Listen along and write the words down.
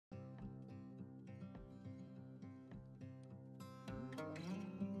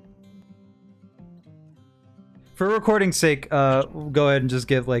For recording's sake, go ahead and just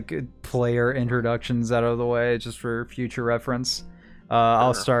give like player introductions out of the way, just for future reference.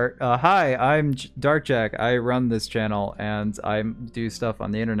 I'll start. Hi, I'm Darkjack. I run this channel, and I do stuff on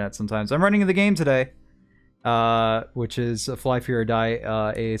the internet sometimes. I'm running the game today, which is Fly, Fear, or Die,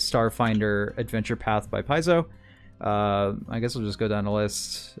 a Starfinder adventure path by Paizo. I guess we'll just go down the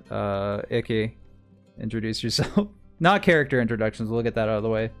list. Ichy, introduce yourself. Not character introductions. We'll get that out of the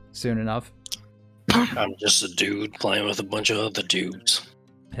way soon enough. I'm just a dude playing with a bunch of other dudes.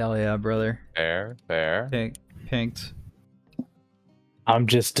 Hell yeah, brother. Fair. Pinct. I'm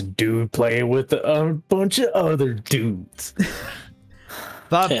just a dude playing with a bunch of other dudes.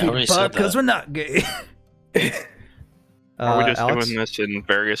 Because we're not gay. Are we just Alex? doing this in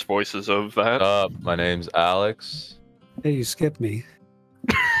various voices of that? My name's Alex. Hey, you skipped me.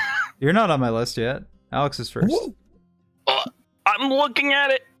 You're not on my list yet. Alex is first. I'm looking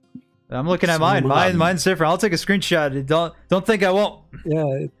at it. I'm looking at mine. Mine's different. I'll take a screenshot. Don't think I won't.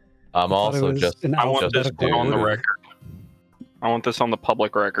 Yeah. I'm also just. I want this dude. on the record. I want this on the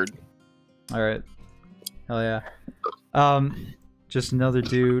public record. All right. Hell yeah. Just another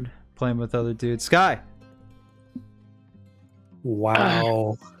dude playing with other dudes. Skye.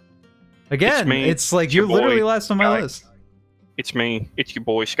 Wow. Again, it's like you're literally last on my list. It's me. It's your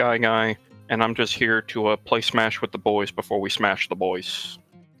boy Skye Guy, and I'm just here to play Smash with the boys before we smash the boys.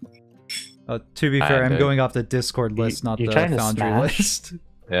 To be fair, I'm going off the Discord list, not the Foundry list.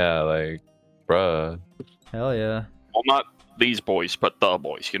 Yeah, like, bruh. Hell yeah. Well, not these boys, but the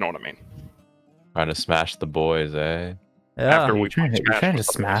boys. You know what I mean? Trying to smash the boys, eh? Yeah. After You're trying to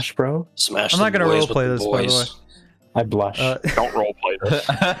smash, bro? Smash. I'm not gonna roleplay this, by the way. I blush. Don't roleplay this.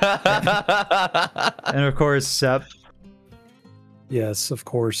 And of course, Sep. Yes, of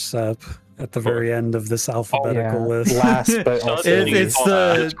course, Sep. At the very end of this alphabetical list. Last, but also It's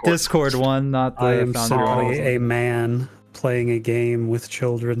the Discord one, not the I am Foundry one. simply a man playing a game with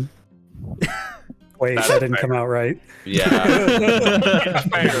children. Wait, that didn't come out right. Yeah. It's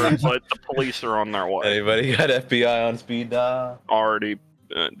fair, but the police are on their way. Anybody got FBI on speed dial?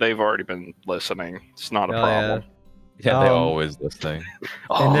 They've already been listening. It's not a Hell problem. Yeah, they're always listening.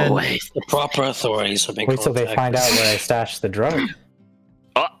 Always. The proper authorities have been wait till they find out where I stashed the drug.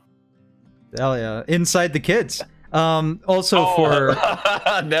 Hell yeah. Inside the kids. Also for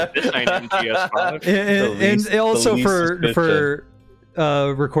This ain't MGS5. and also least for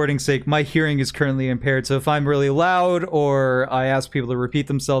recording's sake, my hearing is currently impaired, so if I'm really loud or I ask people to repeat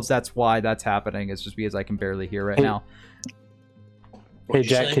themselves, that's why that's happening. It's just because I can barely hear right now. Hey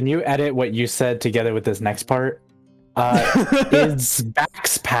Jack, can you edit what you said together with this next part? It's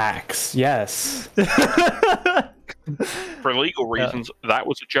backpacks. Yes. For legal reasons, that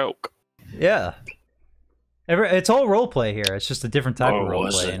was a joke. Yeah. It's all roleplay here. It's just a different type of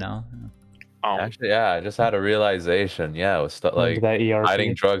was roleplay, it? you know? Actually, yeah, I just had a realization. Yeah, it was like that ERP.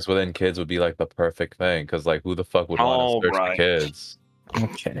 hiding drugs within kids would be like the perfect thing, because like who the fuck would want to search the kids?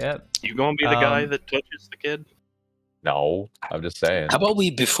 Okay. Yeah. You gonna be the guy that touches the kid? No, I'm just saying. How about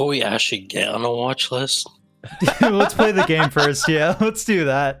before we actually get on a watch list? Let's play the game first. Yeah, let's do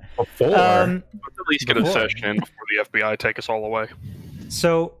that. Before. Let's at least get a session in before the FBI take us all away.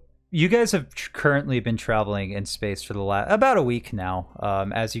 So you guys have currently been traveling in space for the last about a week now,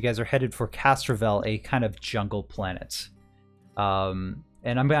 as you guys are headed for Castrovel, a kind of jungle planet. And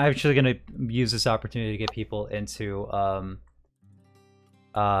I'm actually going to use this opportunity to get people into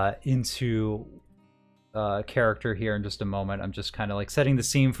character here in just a moment. I'm just kind of like setting the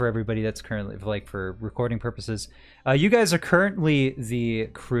scene for everybody that's currently, like, for recording purposes. You guys are currently the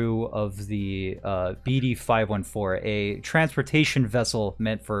crew of the BD-514, a transportation vessel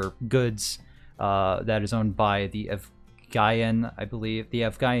meant for goods that is owned by the Afghayan, I believe, the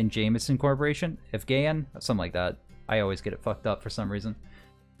Afghayan Jameson Corporation, Afghayan, something like that. I always get it fucked up for some reason.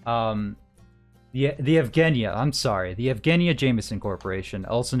 The Evgenia, I'm sorry, the Evgenia Jameson Corporation,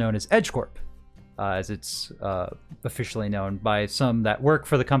 also known as EdgeCorp. As it's officially known by some that work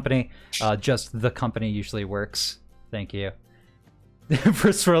for the company. Just the company usually works. Thank you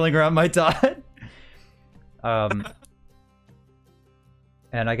for swirling around my dot. And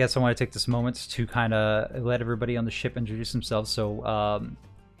I guess I want to take this moment to kind of let everybody on the ship introduce themselves. So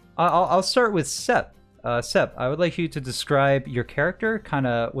I'll start with Sep. Sep, I would like you to describe your character, kind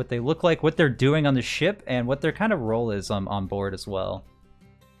of what they look like, what they're doing on the ship, and what their kind of role is on board as well.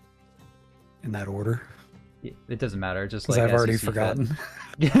 In that order. It doesn't matter. Just Because like I've already forgotten.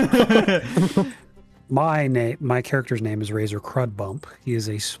 My character's name is Razor Crudbump. He is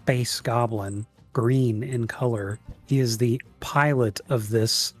a space goblin, green in color. He is the pilot of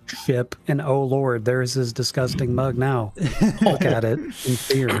this ship, and oh lord, there is his disgusting mug now. Look at it in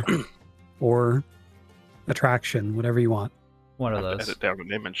fear. Or attraction, whatever you want. One of I'll those. edit down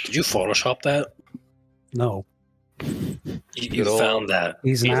an image. Did you Photoshop that? No, You found that.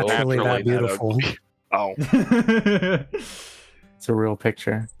 he's He's naturally that naturally that beautiful. Oh, It's a real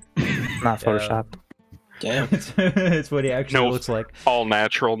picture, not photoshopped. Damn. It's what he actually No. looks like. all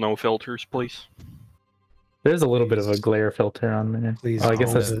natural, no filters, please. There's a little bit of a glare filter on there. Please Oh, I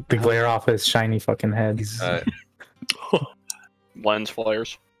guess don't. that's the glare off his shiny fucking head. He's- Lens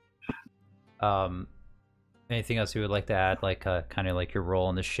flares. Anything else you would like to add, like kind of like your role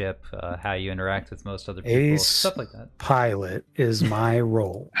on the ship, how you interact with most other people, Ace stuff like that. pilot is my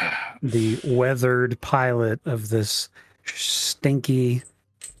role. The weathered pilot of this stinky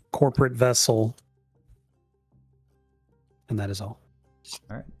corporate vessel. And that is all.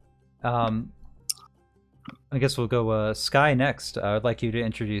 I guess we'll go Skye next. I would like you to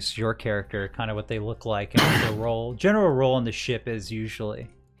introduce your character, kind of what they look like, and what their role, general role on the ship is usually.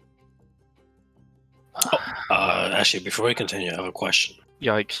 Actually, before we continue, I have a question.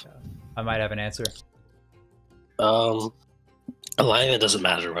 Yikes. I might have an answer. Alignment doesn't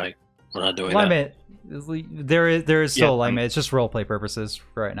matter, right? We're not doing Alignment. There is still Yeah, alignment. It's just roleplay purposes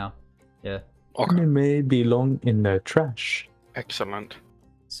for right now. Yeah. that. Okay. It may belong in the trash. Excellent.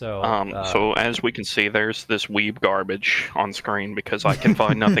 So. So as we can see, there's this weeb garbage on screen because I can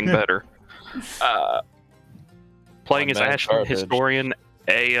find nothing better. Playing as One-man Ashlyn, garbage. Historian,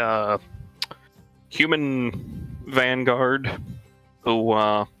 a human vanguard who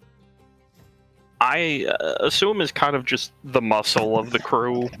I assume is kind of just the muscle of the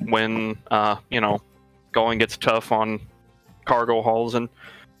crew when going gets tough on cargo hulls, and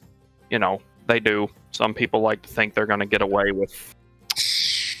they do. Some people like to think they're going to get away with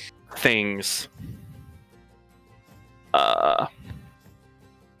things. And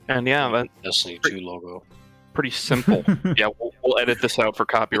yeah, that's Destiny 2 logo. pretty simple. Yeah, we'll edit this out for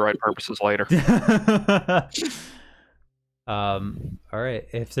copyright purposes later. All right.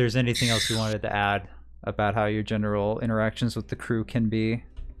 If there's anything else you wanted to add about how your general interactions with the crew can be.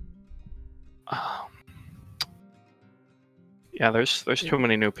 Yeah, there's too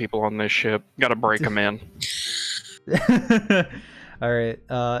many new people on this ship. Got to break them in. All right.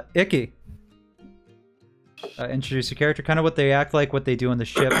 Ichy. Introduce your character, kind of what they act like, what they do on the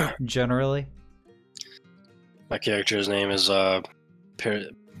ship generally. My character's name is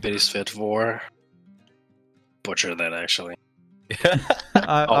Bidisfitvor. Butcher that, actually.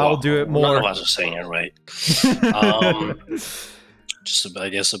 I'll do it None more. of us are saying it right. Just, I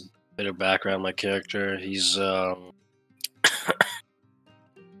guess, a bit of background. My character, he's a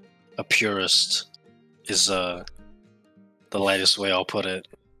purist, is the lightest way I'll put it.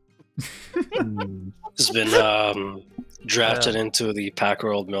 He's been drafted into the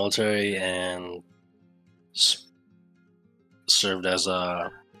Pack-World military and served as I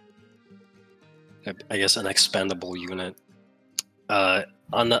guess, an expendable unit.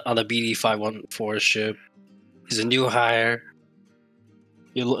 On the BD 514 ship, he's a new hire.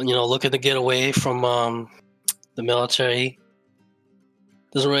 Looking to get away from the military.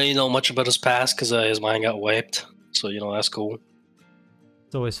 Doesn't really know much about his past because his mind got wiped. So that's cool.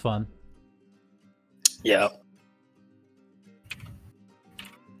 It's always fun. Yeah.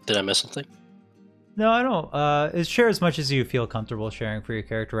 Did I miss something? No, I don't. Share as much as you feel comfortable sharing for your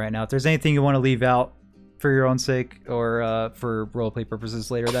character right now. If there's anything you want to leave out for your own sake or for roleplay purposes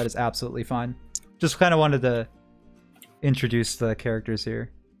later, that is absolutely fine. Just kind of wanted to introduce the characters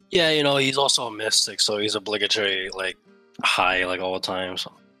here. Yeah, he's also a mystic, so he's obligatory, high, all the time.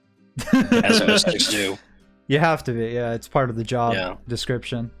 So as mystics do. You have to be. Yeah, it's part of the job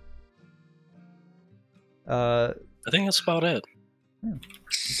description. I think that's about it.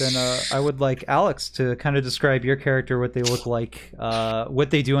 Then I would like Alex to kind of describe your character, what they look like,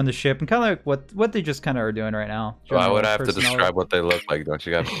 what they do on the ship, and kind of like what they just kind of are doing right now. Why would I have to Personality. describe what they look like? Don't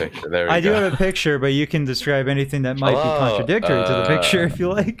you have a picture? There we I do go. have a picture, but you can describe anything that might be contradictory to the picture if you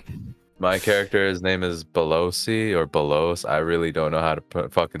like. My character, his name is Belose or Belose. I really don't know how to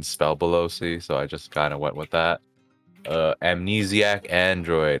fucking spell Belose, so I just kind of went with that. Amnesiac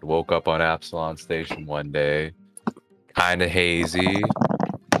android. Woke up on Absalon Station one day. Kind of hazy.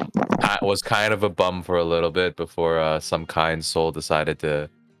 I was kind of a bum for a little bit before some kind soul decided to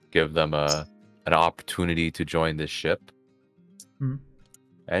give them an opportunity to join this ship.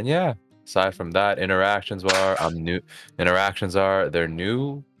 And yeah, aside from that, interactions are they're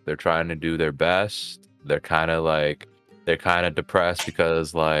new. They're trying to do their best. They're kind of depressed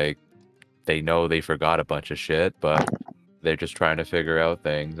because they know they forgot a bunch of shit, but they're just trying to figure out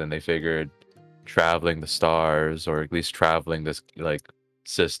things, and they figured traveling the stars, or at least traveling this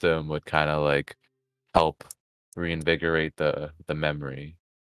system, would kind of help reinvigorate the memory.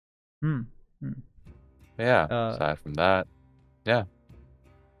 Yeah. Uh, Aside from that, yeah.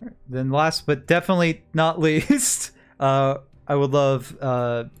 Then last but definitely not least, I would love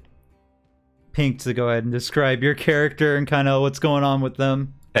Pinct to go ahead and describe your character and kind of what's going on with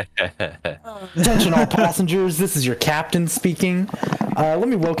them. Attention all passengers, this is your captain speaking. Let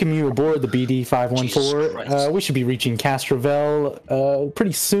me welcome you aboard the BD 514. We should be reaching Castrovel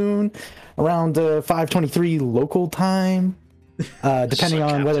pretty soon, around 5:23 local time, depending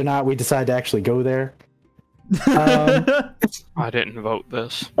on whether or not we decide to actually go there. I didn't vote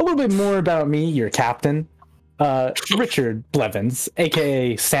this. A little bit more about me, your captain. Richard Blevins,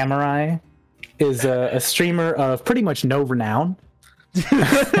 aka Samurai, is a streamer of pretty much no renown.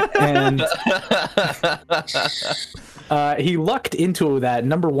 And he lucked into that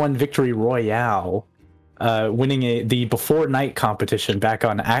 #1 victory royale, winning the Before Night competition back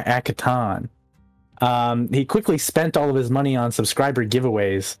on Akaton. He quickly spent all of his money on subscriber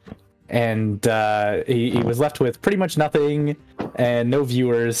giveaways, and he was left with pretty much nothing and no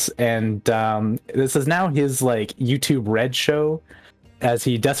viewers. And this is now his like YouTube Red show, as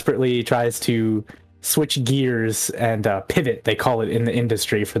he desperately tries to switch gears and pivot, they call it in the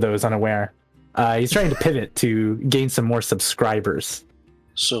industry for those unaware. He's trying to pivot to gain some more subscribers.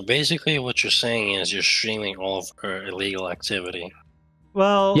 So basically what you're saying is you're streaming all of our illegal activity.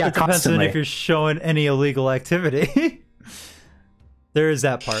 Well, Yeah, it depends constantly. on if you're showing any illegal activity. There is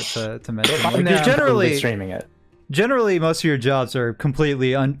that part to mention. If I'm Like, there, you're I'm totally streaming it. generally most of your jobs are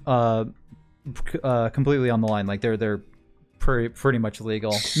completely completely on the line. Like they're pretty much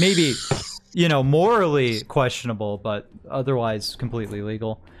legal. Maybe, you know, morally questionable, but otherwise completely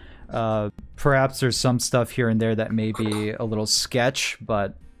legal. Perhaps there's some stuff here and there that may be a little sketch,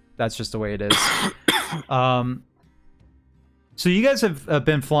 but that's just the way it is. So you guys have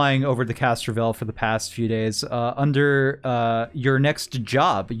been flying over to Castrovel for the past few days under your next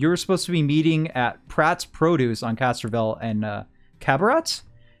job. You were supposed to be meeting at Pratt's Produce on Castrovel and Cabaret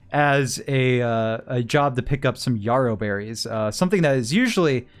as a job to pick up some yarrow berries, something that is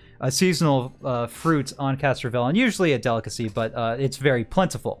usually a seasonal fruit on Castrovel and usually a delicacy, but it's very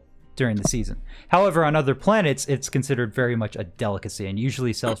plentiful during the season. However, on other planets, it's considered very much a delicacy and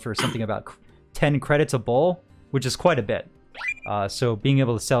usually sells for something about 10 credits a bowl, which is quite a bit. So being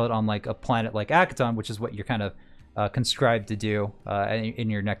able to sell it on like a planet like Akaton, which is what you're kind of conscribed to do in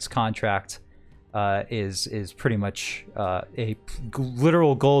your next contract, is pretty much a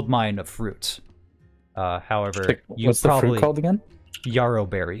literal gold mine of fruit. However, you What's the probably fruit called again? yarrow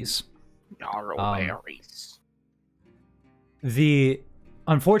berries. Yarrow berries.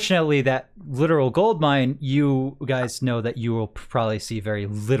 Unfortunately, that literal gold mine, you guys know that you will probably see very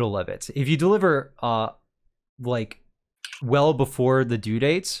little of it. If you deliver like well before the due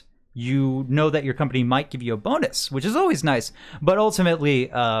dates, you know that your company might give you a bonus, which is always nice, but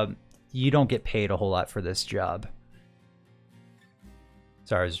ultimately you don't get paid a whole lot for this job.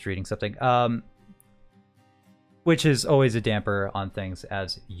 Sorry, I was just reading something. Which is always a damper on things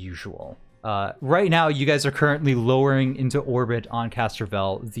as usual. Right now, you guys are currently lowering into orbit on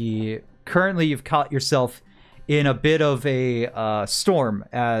Castrovel. Currently, you've caught yourself in a bit of a storm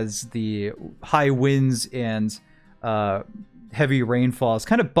as the high winds and heavy rainfall is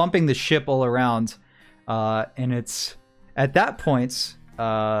kind of bumping the ship all around. And it's at that point,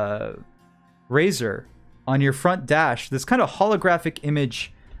 Razor, on your front dash, this kind of holographic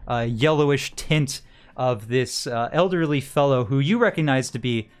image, yellowish tint of this elderly fellow who you recognize to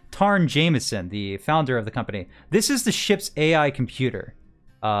be Tarn Jameson, the founder of the company. This is the ship's AI computer,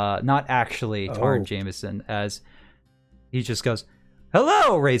 not actually Tarn Jameson, as he just goes,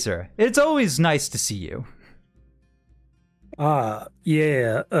 "Hello, Razor. It's always nice to see you."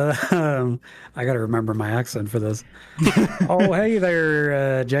 Yeah. I gotta remember my accent for this. Oh, hey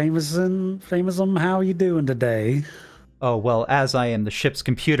there, Jameson. How you doing today? Oh, well, as I am the ship's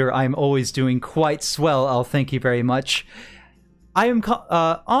computer, I'm always doing quite swell. I'll thank you very much. I am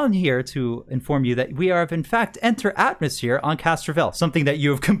on here to inform you that we have in fact enter atmosphere on Castrovel, something that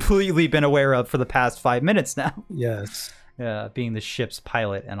you have completely been aware of for the past 5 minutes now. Yes. Being the ship's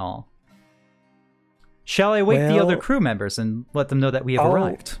pilot and all. Shall I wake the other crew members and let them know that we have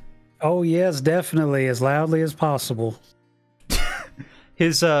arrived? Oh, yes, definitely, as loudly as possible.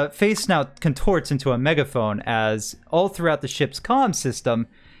 His face now contorts into a megaphone as all throughout the ship's comm system,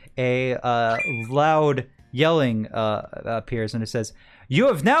 a loud yelling appears, and it says, "You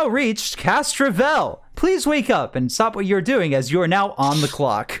have now reached Castrovel. Please wake up and stop what you're doing as you are now on the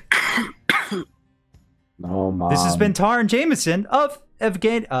clock." Oh, Mom. This has been Tarn Jameson of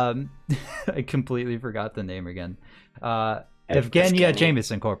Evgen. I completely forgot the name again. Evgenia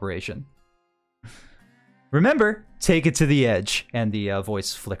Jameson Corporation. Remember, take it to the edge. And the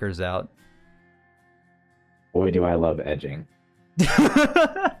voice flickers out. Boy, do I love edging.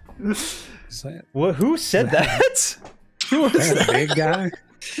 Well, who said that? Who was That that? big guy?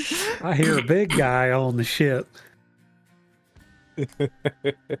 I hear a big guy on the ship.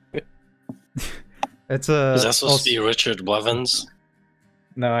 It's a. Is that supposed to be Richard Blevins?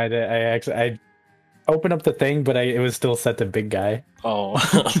 No, I opened up the thing, but it was still set to big guy. Oh.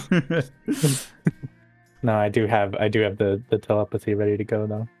 No, I do have the telepathy ready to go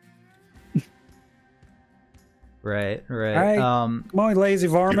though. Right. All right. Come on, lazy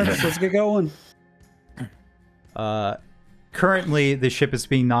varmints. Let's get going. Currently, the ship is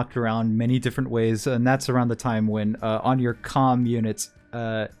being knocked around many different ways, and that's around the time when, on your comm units,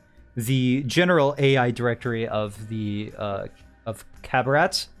 the general AI directory of the of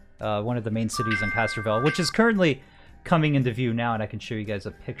Cabaret, one of the main cities in Castrovel, which is currently coming into view now, and I can show you guys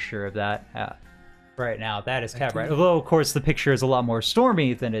a picture of that right now. That is Cabaret. Although, of course, the picture is a lot more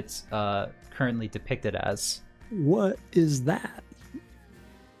stormy than it's currently depicted as. What is that?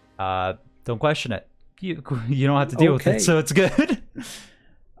 Don't question it. You don't have to deal with Okay. it, so it's good.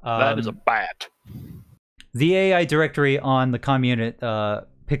 That is a bat. The AI directory on the comm unit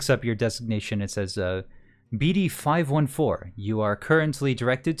picks up your designation. It says BD514. You are currently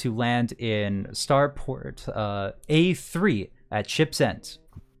directed to land in Starport A3 at ship's end.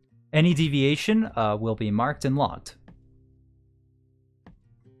 Any deviation will be marked and logged.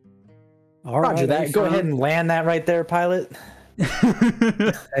 All Roger right, that. Go ahead and land that right there, pilot.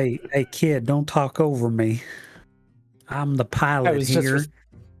 Hey, kid, don't talk over me. I'm the pilot here.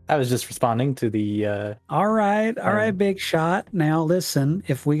 I was just responding to the. All right, big shot. Now listen,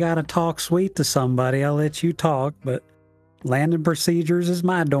 if we gotta talk sweet to somebody, I'll let you talk. But landing procedures is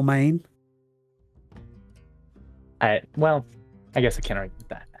my domain. Well, I guess I can't argue with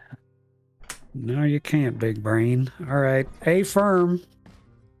that. No, you can't, big brain. All right, A firm.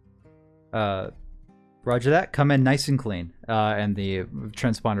 Roger that. Come in nice and clean. And the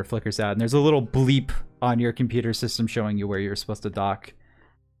transponder flickers out, and there's a little bleep on your computer system showing you where you're supposed to dock.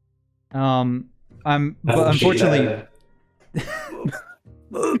 Unfortunately,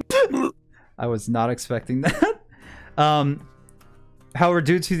 I was not expecting that. However,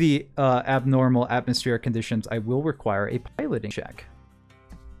 due to the abnormal atmospheric conditions, I will require a piloting check.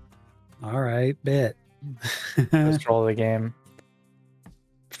 All right, bet. First roll of the game.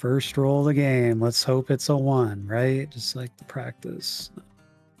 First roll of the game. Let's hope it's a 1, right? Just like the practice.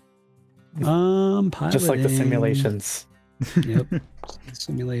 Piloting. Just like the simulations. Yep.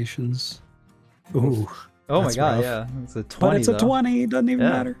 Simulations. Ooh. Oh my that's god, rough. yeah. It's a 20. But it's a though. 20. It doesn't even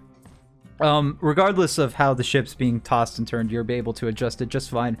Yeah. matter. Regardless of how the ship's being tossed and turned, you'll be able to adjust it just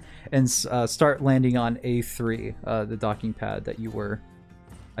fine and start landing on A3, the docking pad that you were.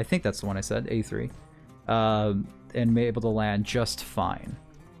 I think that's the one I said, A3. And be able to land just fine.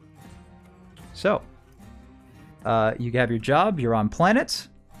 So, you have your job, you're on planet.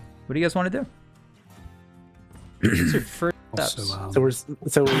 What do you guys want to do? What's your first steps? So just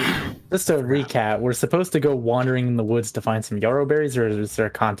to recap, we're supposed to go wandering in the woods to find some yarrow berries, or is there a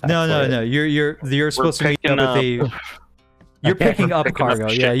contact? No. You're supposed to meet picking up with a. You're picking up cargo.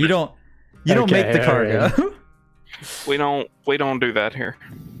 Yeah, you don't make the cargo. We don't do that here.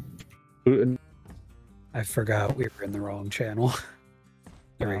 I forgot we were in the wrong channel.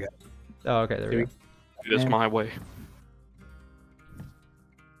 There we go. Oh, okay, there we go. Do this my way.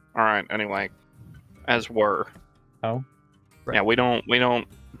 All right. Anyway, as were. Oh. Right. Yeah, we don't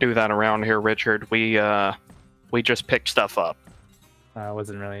do that around here, Richard. We just pick stuff up. I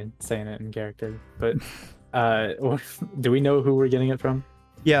wasn't really saying it in character, but do we know who we're getting it from?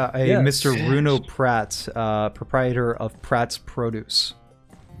 Yeah, Yes. Mr. Bruno Pratt, proprietor of Pratt's Produce.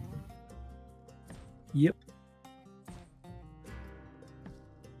 Yep.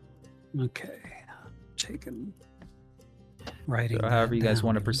 Okay. Taken. Writing. So however you guys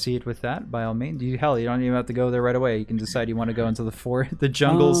want to proceed with that, by all means. You don't even have to go there right away. You can decide you want to go into the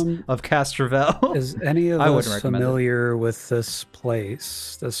jungles of Castrovel. Is any of I wouldn't us recommend it. familiar with this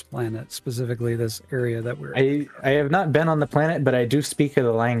place, this planet, specifically this area that we're I have not been on the planet, but I do speak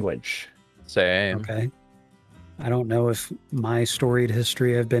the language. Same. Okay. I don't know if my storied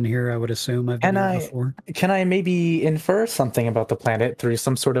history I've been here. I would assume I've been here before. Can I maybe infer something about the planet through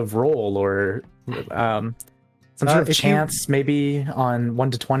some sort of roll or some sort of chance, maybe on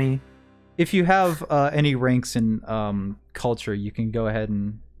 1 to 20? If you have any ranks in culture, you can go ahead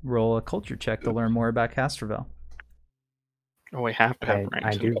and roll a culture check to learn more about Castrovel. Oh, we have to have ranks.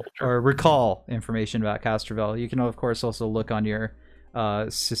 I in do. culture. Or recall information about Castrovel. You can, of course, also look on your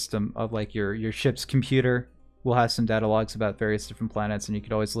system of like your ship's computer. We'll have some data logs about various different planets, and you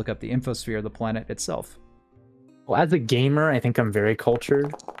could always look up the infosphere of the planet itself. Well, as a gamer, I think I'm very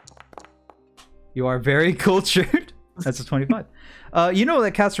cultured. You are very cultured. That's a 25. You know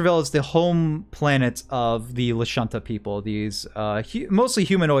that Castrovel is the home planet of the Lashunta people. These mostly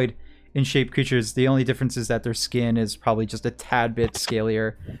humanoid in shape creatures. The only difference is that their skin is probably just a tad bit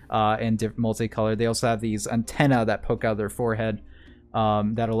scalier and multicolored. They also have these antennae that poke out of their forehead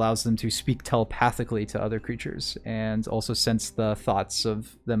that allows them to speak telepathically to other creatures and also sense the thoughts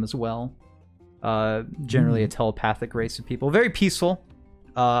of them as well. Generally a telepathic race of people. Very peaceful.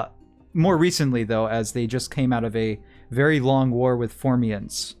 More recently, though, as they just came out of a very long war with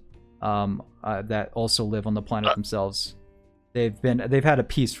Formians that also live on the planet themselves. They've had a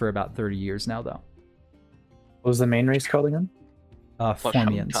peace for about 30 years now, though. What was the main race called again?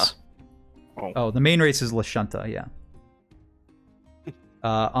 Formians. Oh, the main race is Lashunta, yeah.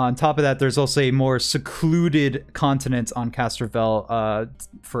 On top of that, there's also a more secluded continent on Castrovel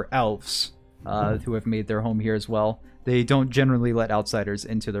for elves who have made their home here as well. They don't generally let outsiders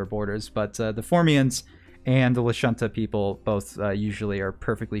into their borders, but the Formians and the Lashunta people both usually are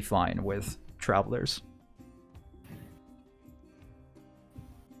perfectly fine with travelers.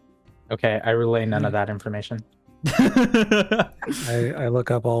 Okay, I relay none of that information. I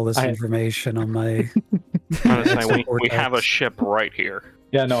look up all this information on my... we have a ship right here.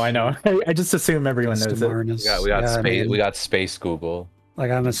 Yeah, no, I know. I just assume everyone knows it. We got space. We got space Google. Like,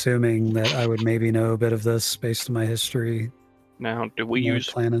 I'm assuming that I would maybe know a bit of this based on my history. Now, do we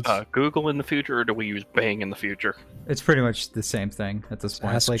use Google in the future, or do we use Bing in the future? It's pretty much the same thing at this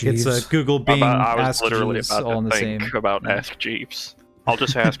point. Ask Like Jeeves. it's a Google, Bing, I was Ask literally Jeeves, about all in to the think same. about Ask Jeeves. I'll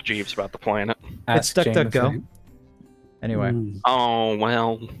just ask Jeeves about the planet. It's DuckDuckGo. Anyway. Oh,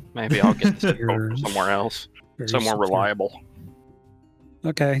 well, maybe I'll get this from somewhere else. Somewhere reliable.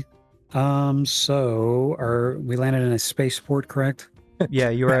 Okay. So we landed in a spaceport, correct? Yeah,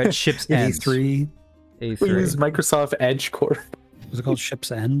 you were at Ship's End. A3. We use Microsoft Edge Corp. Was it called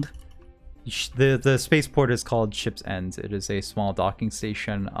Ship's End? The spaceport is called Ship's End. It is a small docking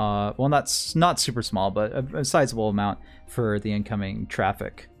station. Well, not super small, but a sizable amount for the incoming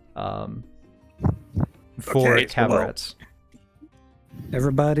traffic. For cabarets.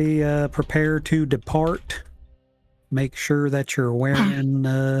 Everybody prepare to depart. Make sure that you're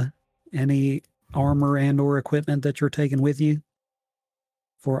wearing any armor and or equipment that you're taking with you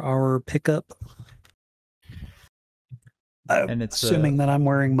for our pickup. And it's assuming that I'm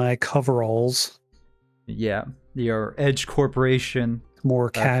wearing my coveralls. Yeah, your Edge Corporation. More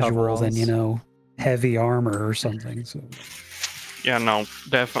casual than, heavy armor or something. So. Yeah, no,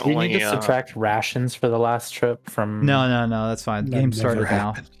 definitely. You need to subtract rations for the last trip from... No, that's fine. The game started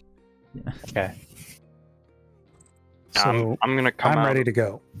now. Yeah. Okay. So I'm gonna come out. I'm ready to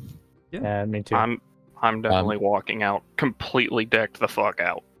go. Yeah, me too. I'm definitely walking out, completely decked the fuck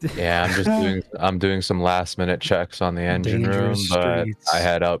out. Yeah, I'm doing some last minute checks on the engine room, but I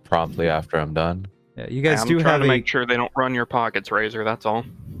head out promptly after I'm done. Yeah, you guys I'm do trying have to make sure they don't run your pockets, Razor. That's all.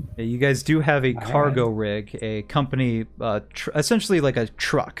 Yeah, you guys do have a cargo rig, a company, essentially like a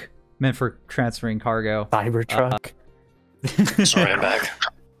truck meant for transferring cargo. Cybertruck. Sorry, I'm back.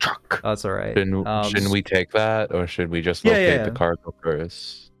 Truck. That's all right. Shouldn't we take that, or should we just locate the cargo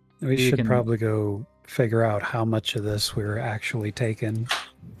first? We should probably go figure out how much of this we're actually taking.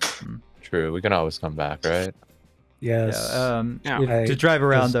 True, we can always come back, right? Yes. To drive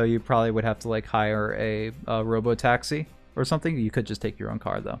around, though, you probably would have to hire a robo-taxi or something. You could just take your own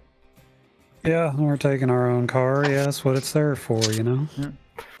car, though. Yeah, we're taking our own car. Yeah, that's what it's there for, Yeah.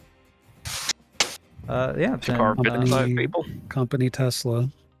 Car people. Company Tesla.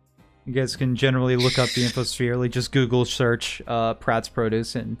 You guys can generally look up the infosphere. Just Google search Pratt's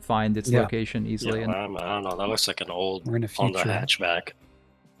Produce and find its location easily. Yeah, I don't know. That looks like an old Honda hatchback.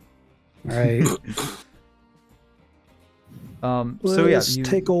 All right. So yeah,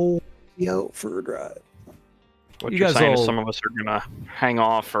 take old out for a drive. What you're saying is some of us are gonna hang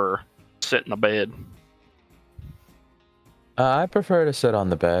off or sit in the bed. I prefer to sit on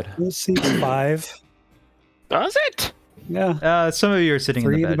the bed. We'll see 5. Does it? Yeah. Some of you are sitting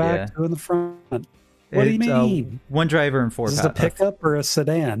 3 in the bed. in the back, 2 in the front. What do you mean? 1 driver and 4. Is this a pickup or a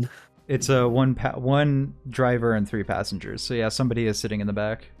sedan? It's a one driver and 3 passengers. So yeah, somebody is sitting in the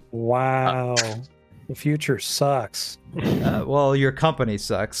back. Wow. The future sucks. Well, your company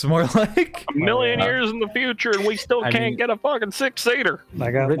sucks. More like a million years in the future, and we still can't get a fucking 6-seater.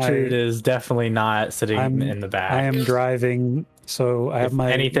 Richard is definitely not sitting in the back. I am driving, so I have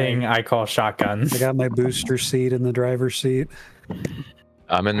I call shotguns. I got my booster seat in the driver's seat.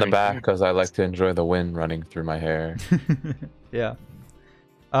 I'm in the back because I like to enjoy the wind running through my hair. Yeah.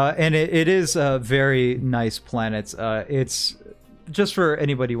 And it is a very nice planet. It's just for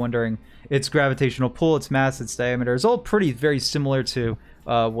anybody wondering, its gravitational pull, its mass, its diameter is all very similar to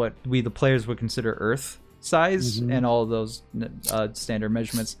what we the players would consider Earth size and all of those standard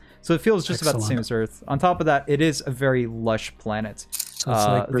measurements. So it feels just about the same as Earth. On top of that, it is a very lush planet. So it's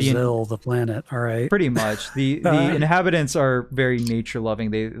like Brazil, the planet. All right. Pretty much. The inhabitants are very nature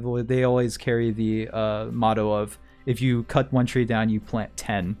loving. They always carry the motto of, if you cut one tree down, you plant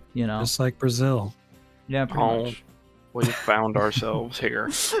 10. You know, just like Brazil. Yeah, pretty much. We found ourselves here.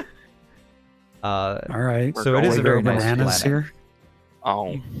 All right. So it is a very nice bananas planet. Here.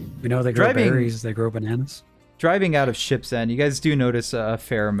 Oh, we know they grow berries. They grow bananas. Driving out of Ship's End, you guys do notice a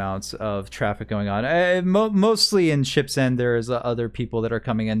fair amount of traffic going on. Mostly in Ship's End, there's other people that are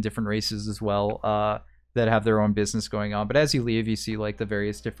coming in, different races as well, that have their own business going on. But as you leave, you see like the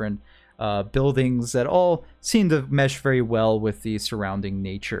various different buildings that all seem to mesh very well with the surrounding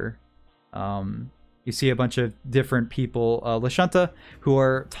nature. You see a bunch of different people, Lashunta, who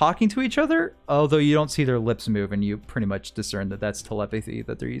are talking to each other, although you don't see their lips move, and you pretty much discern that that's telepathy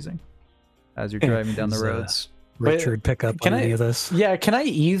that they're using as you're driving down the roads. Richard, pick up on any of this? Yeah, can I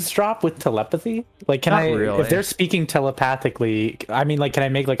eavesdrop with telepathy? Like, can really. If they're speaking telepathically, I mean, like, can I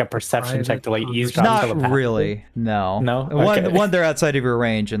make like a perception check to like eavesdrop? Not really. No. One, they're outside of your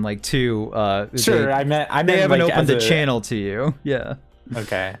range, and like two, sure. I meant they haven't like, opened the channel to you. Yeah.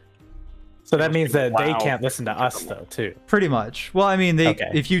 Okay. So that means that they can't listen to us, though, too. Pretty much. Well, I mean,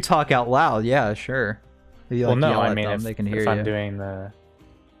 if you talk out loud, yeah, sure. You, like, well, no, I mean, they can hear you. I'm doing the...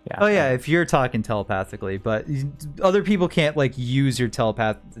 Yeah. Oh, yeah, if you're talking telepathically, but other people can't, like, use your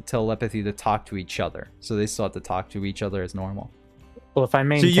telepathy to talk to each other. So they still have to talk to each other as normal. Well, if I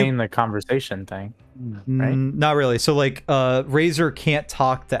maintain the conversation thing, right? Not really. So, like, Razor can't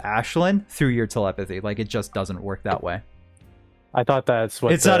talk to Ashlyn through your telepathy. Like, it just doesn't work that way. I thought that's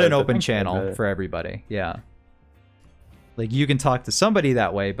what... It's not an open channel for everybody. Yeah. Like, you can talk to somebody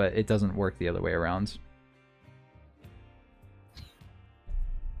that way, but it doesn't work the other way around.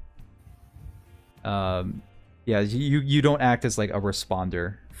 Yeah, you don't act as, like, a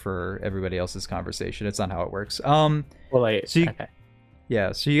responder for everybody else's conversation. It's not how it works. Well, like... So okay.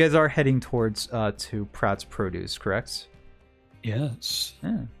 Yeah, so you guys are heading towards, to Pratt's Produce, correct? Yes.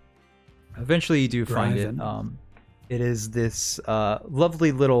 Yeah. Eventually you do find it. It is this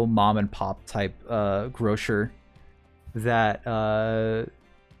lovely little mom and pop type grocer that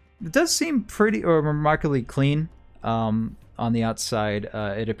it does seem pretty or remarkably clean. On the outside,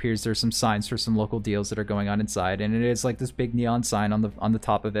 it appears there's some signs for some local deals that are going on inside, and it is like this big neon sign on the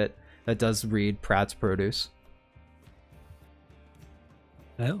top of it that does read Pratt's Produce.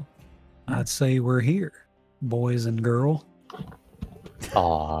 Well, I'd say we're here, boys and girl.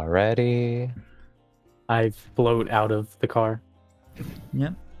 Already. I float out of the car.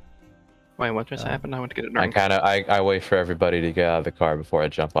 Yep. Wait, what just happened? I went to get a drink. I wait for everybody to get out of the car before I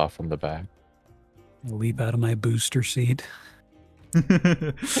jump off from the back. I leap out of my booster seat.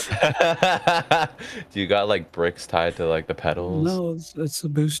 Do you got like bricks tied to like the pedals? No, it's a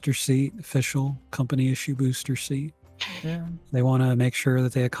booster seat, official company issue booster seat. Yeah. They want to make sure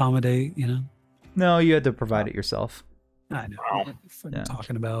that they accommodate, you know. No, you had to provide it yourself. I know. What I'm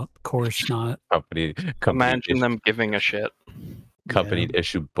talking about. Of course not. Company Imagine them giving a shit. Company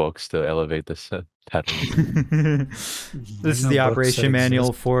issue books to elevate the pedals. This is the operation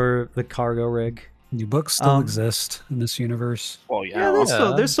manual for the cargo rig. Do books still exist in this universe? Well, yeah.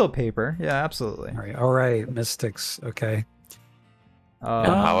 There's still paper. Yeah, absolutely. All right, Mystics. Okay.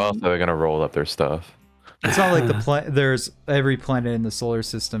 How else are they gonna roll up their stuff? It's not like there's every planet in the solar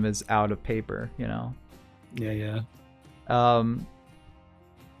system is out of paper, you know. Yeah.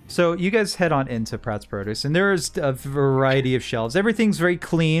 So you guys head on into Pratt's Produce, and there's a variety of shelves. Everything's very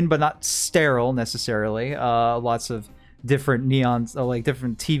clean, but not sterile necessarily. Lots of different neons, like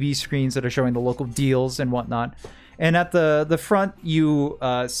different TV screens that are showing the local deals and whatnot. And at the front, you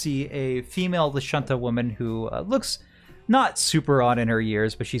see a female Lashunta woman who looks not super odd in her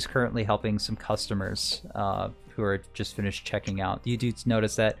years, but she's currently helping some customers who are just finished checking out. You do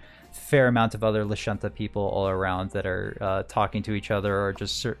notice that fair amount of other Lashunta people all around that are talking to each other or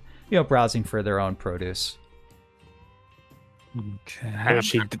just browsing for their own produce. Okay.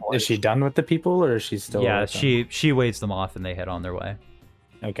 Is she done with the people, or is she still? Yeah, she waves them off and they head on their way.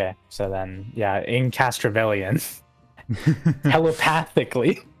 Okay, so then in Castrovillian,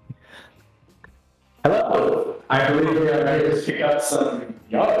 telepathically. Hello, I believe we are ready to pick up some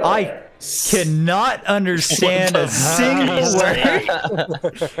yard. I cannot understand a single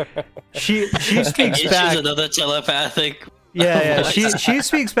word. She speaks back. Another telepathic. Yeah. She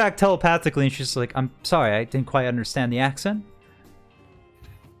speaks back telepathically, and she's like, "I'm sorry, I didn't quite understand the accent."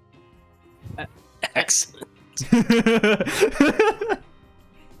 Excellent.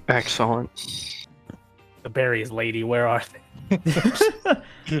 Excellent. The berries, lady, where are they?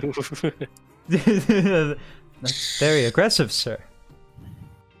 That's very aggressive, sir.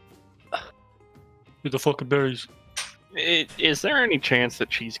 Who the fucking berries? Is there any chance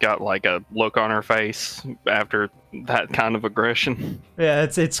that she's got like a look on her face after that kind of aggression? Yeah,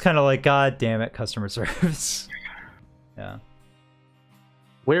 it's kind of like, God damn it, customer service. Yeah.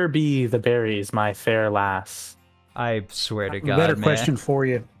 Where be the berries, my fair lass? I swear to A God, better man. question for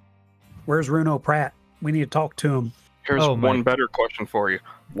you. Where's Runo Pratt? We need to talk to him. Here's Oh, one my- better question for you.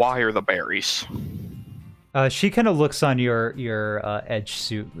 Why are the berries? She kind of looks on your edge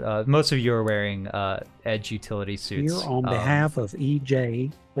suit. Most of you are wearing edge utility suits. Here on behalf of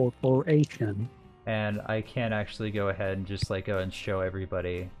EJ Corporation. And I can actually go ahead and just like go and show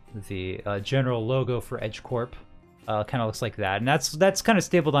everybody the general logo for Edge Corp. Kind of looks like that, and that's kind of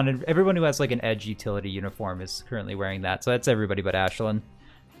stapled on it. Everyone who has like an Edge utility uniform is currently wearing that, so that's everybody but Ashlyn.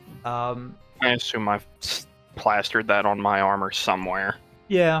 I assume I've plastered that on my armor somewhere.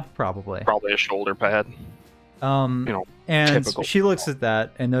 Yeah, probably. Probably a shoulder pad. And typical. she looks at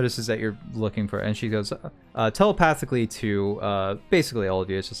that and notices that you're looking for it, and she goes telepathically to basically all of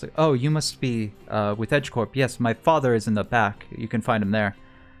you. It's just like, oh, you must be with Edge Corp. Yes, my father is in the back. You can find him there.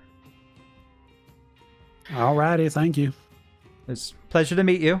 Alrighty, thank you. It's a pleasure to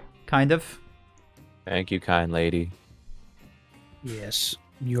meet you, kind of. Thank you, kind lady. Yes,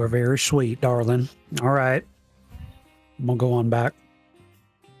 you are very sweet, darling. All right. I'm gonna go on back.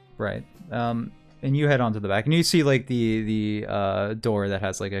 Right. And you head on to the back, and you see like the door that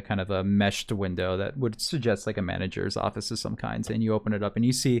has like a kind of a meshed window that would suggest like a manager's office of some kind. And you open it up, and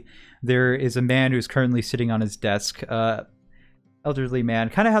you see there is a man who's currently sitting on his desk. Elderly man,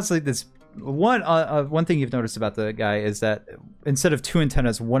 kind of has like this one thing you've noticed about the guy is that instead of two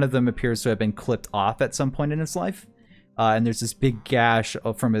antennas, one of them appears to have been clipped off at some point in his life. And there's this big gash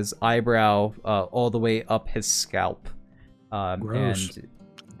from his eyebrow all the way up his scalp. Gross. And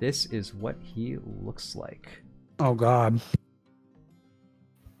this is what he looks like. Oh God.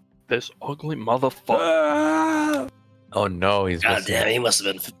 This ugly motherfucker. Oh no, he's God missing. damn, he must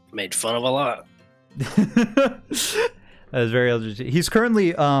have been made fun of a lot. That is very elderly. He's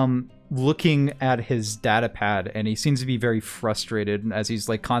currently looking at his data pad, and he seems to be very frustrated as he's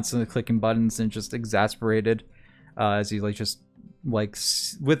like constantly clicking buttons and just exasperated as he like just like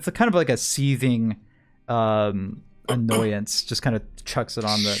with the kind of like a seething annoyance just kind of chucks it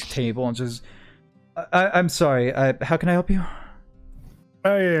on the table and just I'm sorry, how can I help you?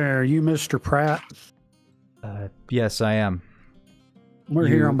 Hey, are you Mr. Pratt? Yes, I am. We're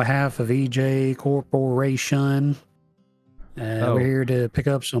here on behalf of EJ Corporation. Oh. We're here to pick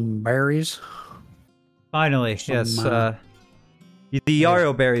up some berries. Finally, Some, yes. The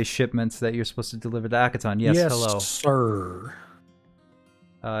yarrow berry shipments that you're supposed to deliver to Akaton. Yes, hello. Sir.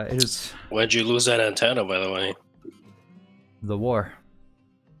 It is Where'd you lose that antenna, by the way? the war.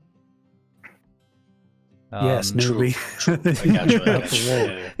 Yes, newbie. I got you. I got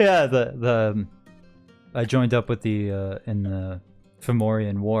you. Yeah, the I joined up with the in the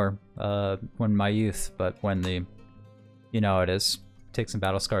Fomorian War when my youth, but when the you know how it is, take some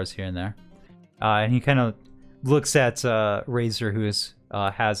battle scars here and there. And he kind of looks at Razor, who is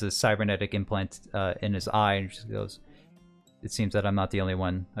has a cybernetic implant in his eye, and just goes, "It seems that I'm not the only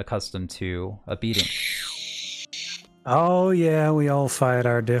one accustomed to a beating." Oh yeah, we all fight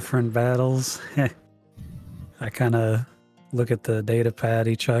our different battles. I kind of look at the data pad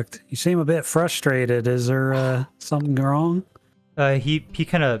he chucked. You seem a bit frustrated. Is there something wrong? He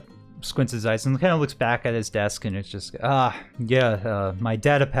kind of squints his eyes and kind of looks back at his desk, and it's just my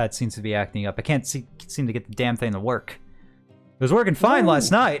data pad seems to be acting up. I can't seem to get the damn thing to work. It was working fine last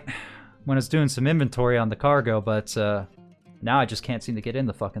night when I was doing some inventory on the cargo, but now I just can't seem to get in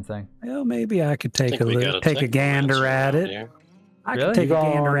the fucking thing. Well, maybe I could take Think we got a take a gander at it. here. I Really? could take You a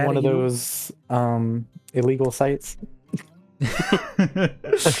go gander on at one it. of you know? those illegal sites.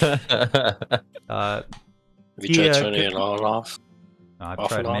 Have you tried turning it on and off? I've Off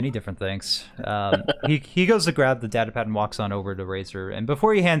tried and on? many different things. He goes to grab the data pad and walks on over to Razor. And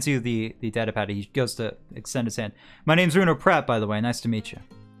before he hands you the data pad, he goes to extend his hand. My name's Runo Pratt, by the way. Nice to meet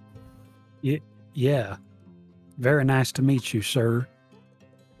you. Yeah. Very nice to meet you, sir.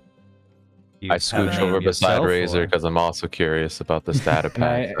 You I have a scooch name over beside yourself, Razor or- because I'm also curious about this data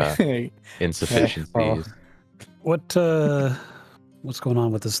pad insufficiencies. What what's going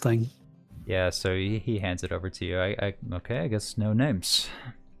on with this thing? Yeah, so he hands it over to you. Okay, I guess no names.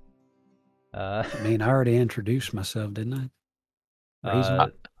 I mean, I already introduced myself, didn't I?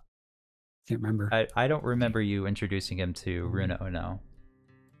 Razor? Can't remember. I don't remember you introducing him to Runo, no.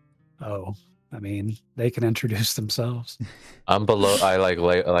 Oh, I mean, they can introduce themselves. I'm below. I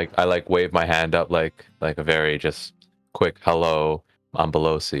like wave my hand up like a very just quick hello. I'm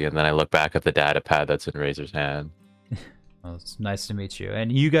Belose, and then I look back at the data pad that's in Razor's hand. Well, it's nice to meet you. And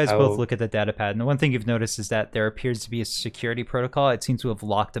you guys both look at the data pad, and the one thing you've noticed is that there appears to be a security protocol. It seems to have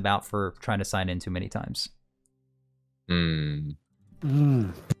locked him out for trying to sign in too many times. You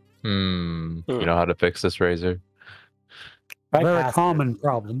know how to fix this, Razor? Very common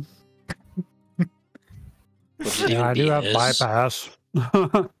problem. Yeah, I do have bypass.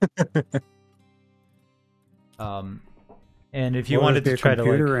 And if you wanted to try to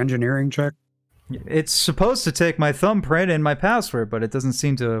computer engineering check, it's supposed to take my thumbprint and my password, but it doesn't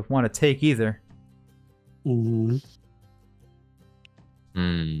seem to want to take either.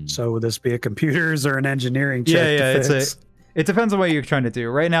 So would this be a computers or an engineering check? Yeah, it depends on what you're trying to do.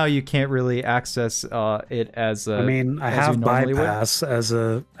 Right now, you can't really access it as a. I mean, I have bypass as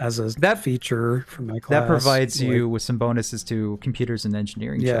a feature for my class. That provides you with some bonuses to computers and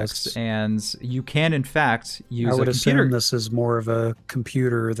engineering checks, and you can in fact use. I would a computer. assume this is more of a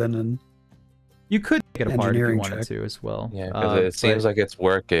computer than an. You could take it apart if you wanted to as well. Yeah, because it seems like it's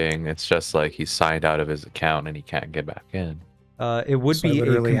working. It's just like he's signed out of his account and he can't get back in. It would be a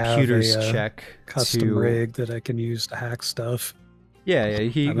computers check. Custom rig that I can use to hack stuff. Yeah, I'm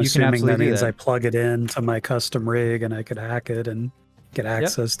you can assuming absolutely that do means that. I plug it into my custom rig and I could hack it and get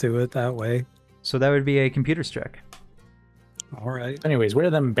access to it that way. So that would be a computers check. All right. Anyways, where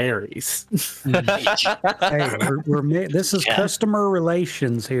are them berries? Hey, this is customer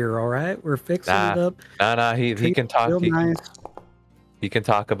relations here. All right, we're fixing it up. Nah. He can talk. He can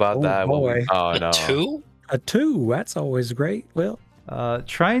talk about that. Boy. Oh no. 2? A 2. That's always great. Well,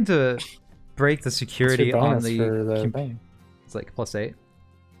 trying to break the security on the bank? It's like +8.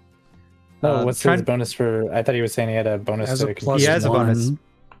 No, what's his bonus for? I thought he was saying he had a bonus Has to a the plus He has a bonus. one.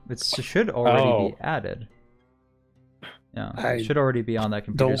 It should already be added. Yeah, it should already be on that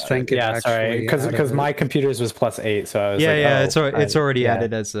computer. Don't think Yeah, sorry, because my computers was +8, so I was it's already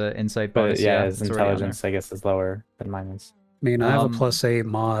added as an insight bonus. But his intelligence, I guess, is lower than mine is. I mean, I have a +8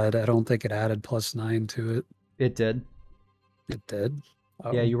 mod. I don't think it added +9 to it. It did. It did.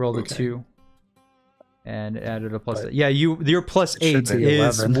 Oh, Yeah, you rolled a 2 and added a +8. Yeah, your +8 is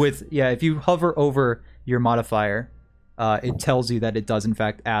 11. with if you hover over your modifier, it tells you that it does in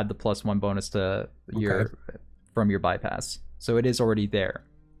fact add the +1 bonus to your from your bypass. So it is already there.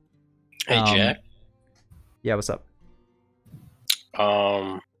 Hey, Jack. Yeah, what's up?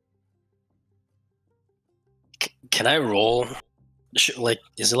 Can I roll?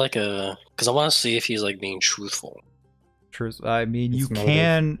 Is it like a? Because I want to see if he's like being truthful. Truth. I mean, you motive.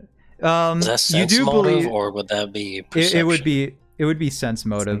 can. Is that sense you do motive, believe or would that be perception? it would be sense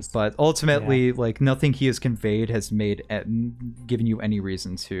motive, but ultimately, like nothing he has conveyed has given you any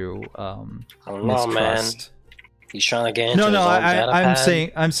reason to I don't know, man. mistrust. He's trying to get into No, his own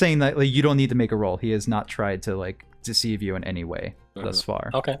I'm saying that like you don't need to make a roll. He has not tried to like deceive you in any way thus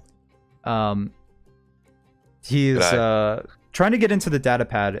far. Okay. He is trying to get into the data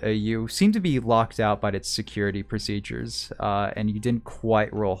pad. You seem to be locked out by its security procedures, and you didn't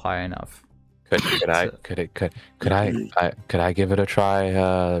quite roll high enough. Could I give it a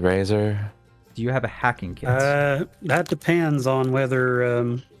try, Razor? Do you have a hacking kit? That depends on whether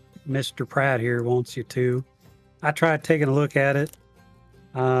Mr. Pratt here wants you to. I tried taking a look at it.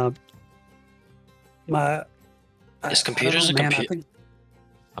 Is computers a computer?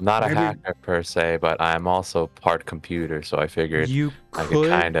 I'm not a hacker per se, but I'm also part computer, so I figured I could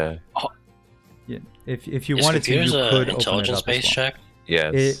kind of. Yeah, if you wanted to, you could intelligence-based check.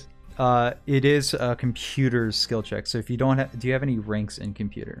 Yes. It is a computer skill check. So if you don't have, do you have any ranks in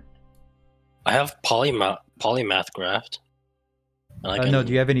computer? I have polymath graft. No,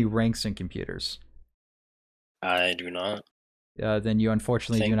 do you have any ranks in computers? I do not. Then you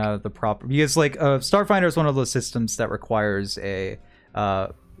unfortunately do not have the proper, because like Starfinder is one of those systems that requires you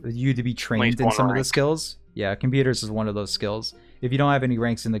to be trained in some of the skills. Yeah, computers is one of those skills. If you don't have any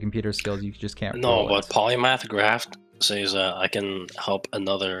ranks in the computer skills, you just can't. No, but polymath graft says I can help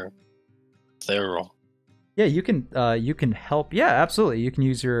another thero. Yeah, you can help. Yeah, absolutely. You can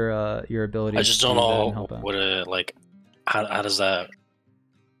use your ability. I just don't know what how does that.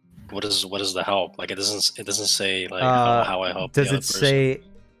 What is the help? Like it doesn't say like how I help. Does it say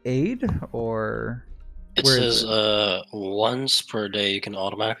aid or? It says once per day you can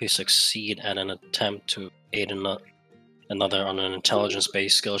automatically succeed at an attempt to aid another on an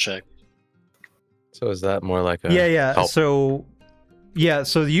intelligence-based skill check. So is that more like a help? So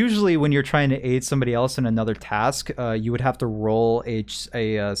usually when you're trying to aid somebody else in another task, you would have to roll a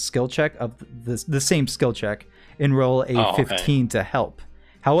skill check of the same skill check and roll a 15 to help.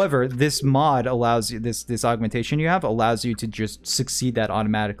 However, this mod allows you, this augmentation you have allows you to just succeed that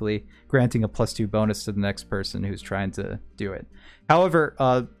automatically, granting a +2 bonus to the next person who's trying to do it. However,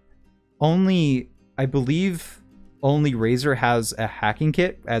 I believe only Razor has a hacking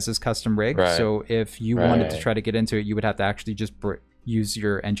kit as his custom rig. Right. So if you wanted to try to get into it, you would have to actually just use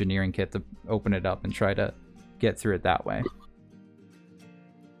your engineering kit to open it up and try to get through it that way.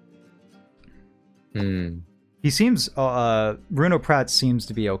 He seems, Bruno Pratt seems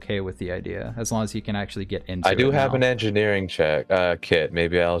to be okay with the idea, as long as he can actually get into it. I do have an engineering kit.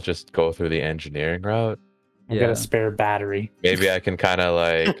 Maybe I'll just go through the engineering route. I got a spare battery. Maybe I can kind of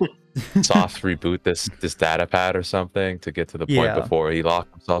like soft reboot this data pad or something to get to the point before he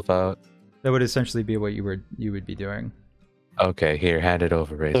locked himself out. That would essentially be what you would be doing. Okay, here, hand it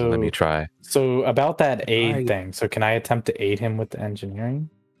over, Razor. Let me try. So about that aid thing. So can I attempt to aid him with the engineering?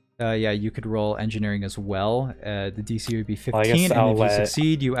 Yeah, you could roll engineering as well. The DC would be 15, well, and if you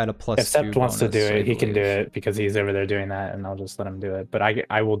succeed, you add a +2 If Sept wants to do it, he can do believe. it because he's over there doing that, and I'll just let him do it. But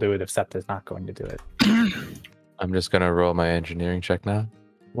I will do it if Sept is not going to do it. I'm just gonna roll my engineering check now.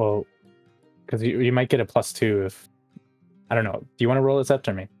 Well, because you might get a +2 if I don't know. Do you want to roll it, Sept,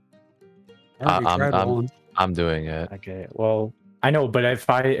 or me? I'm doing it. Okay. Well, I know, but if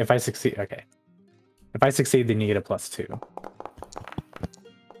I succeed, okay. If I succeed, then you get a +2.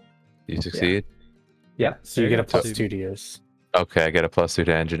 You succeed? Yeah. So you get a +2 to yours. Okay, I get a +2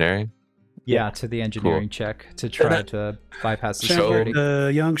 to engineering. Yeah, to the engineering check to try to bypass the security.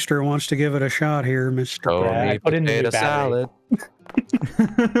 The youngster wants to give it a shot here, Mr. Oh, Pratt. I put in the potato salad.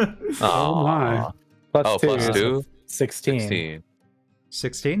 Oh my. +2? 16.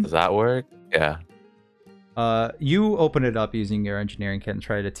 16? Does that work? Yeah. You open it up using your engineering kit and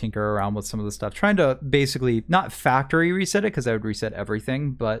try to tinker around with some of the stuff, trying to basically not factory reset it because that would reset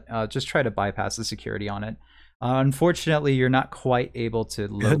everything, but just try to bypass the security on it. Unfortunately, you're not quite able to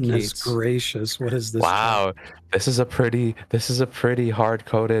locate. Goodness gracious, what is this? Wow, this is a pretty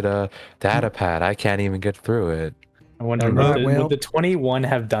hard-coded data pad. I can't even get through it. I wonder would the 21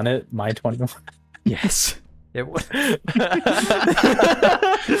 have done it? My 21. Yes. It would.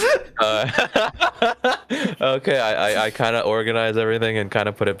 Okay, I kind of organize everything and kind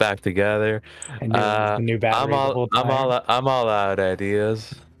of put it back together. And new battery. I'm all out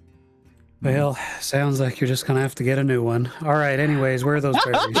ideas. Well, sounds like you're just gonna have to get a new one. All right. Anyways, where are those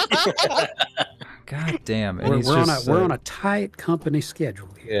berries? God damn. We're on a tight company schedule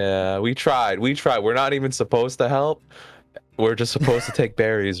here. Yeah, we tried. We're not even supposed to help. We're just supposed to take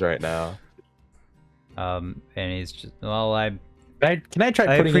berries right now. And he's just can I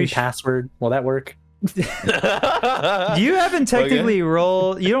try putting in password? Will that work? You haven't technically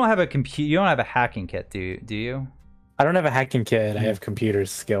rolled. You don't have a You don't have a hacking kit, do you? I don't have a hacking kit. I have computer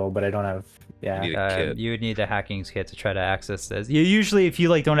skill, but I don't have. Yeah. You would need a hacking kit to try to access this. Usually, if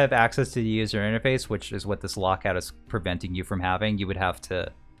you don't have access to the user interface, which is what this lockout is preventing you from having, you would have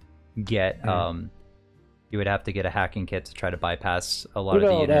to get you would have to get a hacking kit to try to bypass a lot of the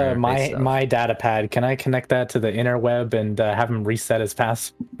interface stuff. My data pad. Can I connect that to the interweb and have him reset his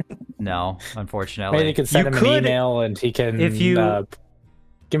password? No, unfortunately. Maybe you can send him an email and he can give him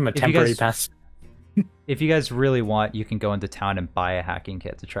a temporary password. If you guys really want, you can go into town and buy a hacking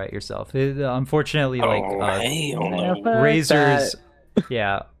kit to try it yourself. Unfortunately,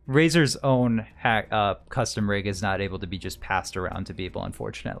 Razor's own custom rig is not able to be just passed around to people,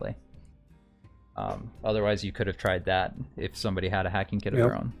 unfortunately. Otherwise, you could have tried that if somebody had a hacking kit of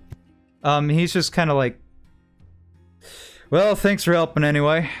their own. He's just kind of like, well, thanks for helping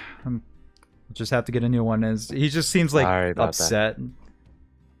anyway. I'll just have to get a new one. He just seems like upset.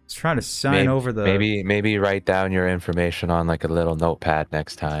 He's trying to sign over the. Maybe write down your information on like a little notepad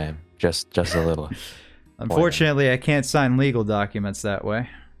next time. Just a little. Unfortunately, I can't sign legal documents that way.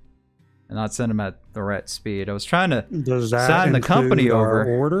 And not send them at the right speed. I was trying to sign the company over.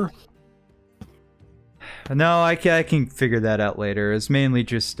 Order? No, I can figure that out later. It's mainly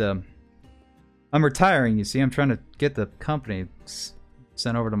just I'm retiring, you see. I'm trying to get the company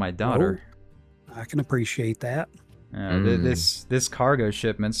sent over to my daughter. I can appreciate that. This cargo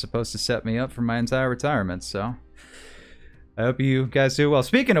shipment's supposed to set me up for my entire retirement, so I hope you guys do well.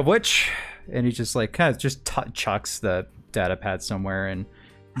 Speaking of which, and he just like kind of just chucks the data pad somewhere and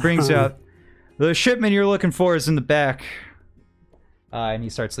brings out the shipment you're looking for is in the back. And he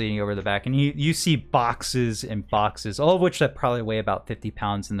starts leading over the back, and you see boxes and boxes, all of which that probably weigh about 50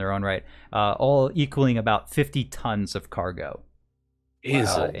 pounds in their own right, all equaling about 50 tons of cargo.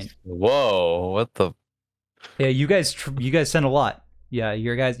 Whoa! What the? Yeah, you guys send a lot. Yeah,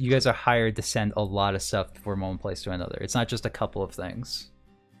 you guys are hired to send a lot of stuff from one place to another. It's not just a couple of things.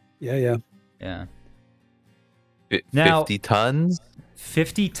 Yeah. Now- 50 tons?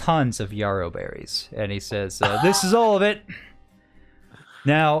 50 tons of yarrow berries. And he says, this is all of it.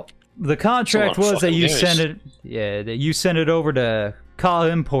 Now, the contract That's a lot of was that fucking you berries. send it, yeah, that you send it over to Ka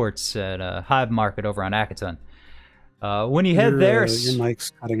Imports at a hive market over on Akaton. When you head there, Your mic's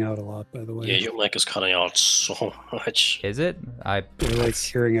cutting out a lot, by the way. Yeah, your mic is cutting out so much. is it? You're like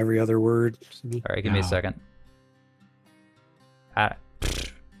hearing every other word. All right, give me a second. I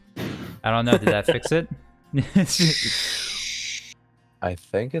don't know. Did that fix it? I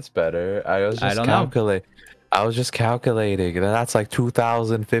think it's better. I was just don't know. I was just calculating. That's like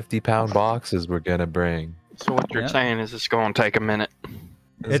 2,050-pound boxes we're gonna bring. So what you're Yeah. saying is it's going to take a minute.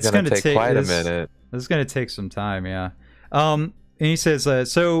 It's gonna take quite a minute. This is gonna take some time, yeah. And he says,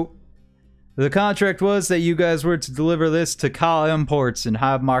 so the contract was that you guys were to deliver this to Ka Imports in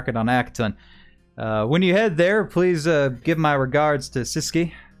Hive Market on Akaton. When you head there, please give my regards to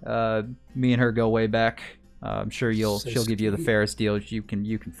Siski. Me and her go way back. I'm sure she'll give you the fairest deal you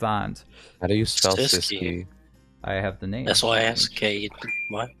can find. How do you spell Siski. Siski? I have the name. SYSK.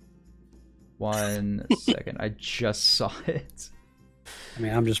 What? 1 second. I just saw it. I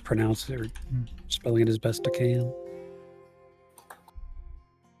mean, I'm just pronouncing it, or spelling it as best I can.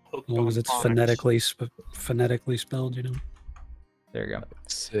 As long as it's phonetically spelled, you know. There you go.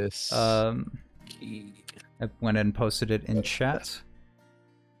 Sis. I went ahead and posted it in chat.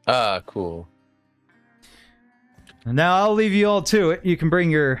 Cool. Now I'll leave you all to it. You can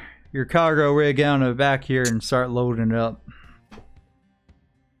bring your cargo rig down to the back here and start loading it up.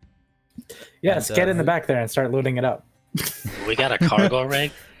 Yes, And, get in the back there and start loading it up. We got a cargo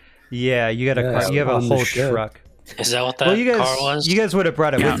rig? Yeah, you got Yeah, you have a on the whole ship. truck. Is that what that Well, you car guys was? you guys would have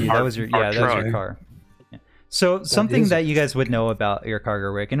brought it Yeah, with you. our- That was your our truck. car. Yeah. So something is that you guys would know about your cargo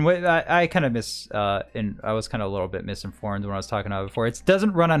rig, and what I kind of and I was kind of a little bit misinformed when I was talking about it before. It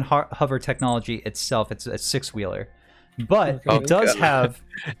doesn't run on hover technology itself. It's a 6-wheeler, but Okay. it does have.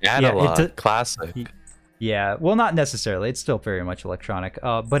 Analog. do- Classic. Yeah, well, not necessarily. It's still very much electronic.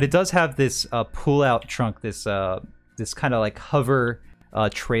 But it does have this pull-out trunk, this kind of like hover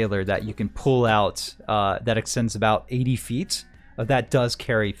trailer that you can pull out that extends about 80 feet. That does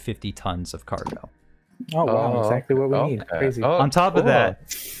carry 50 tons of cargo. Oh wow, Oh, exactly what we need. okay. Crazy. Oh, On top of cool. that,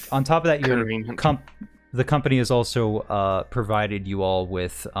 your Convenient. the company has also provided you all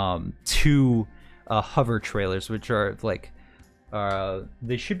with 2 hover trailers, which are like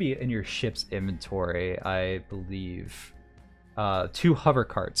they should be in your ship's inventory, I believe. 2 hover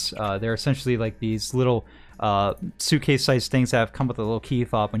carts. They're essentially like these little suitcase-sized things that have come with a little key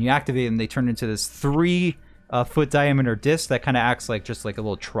fob. When you activate them, they turn into this 3-foot diameter disc that kind of acts like just like a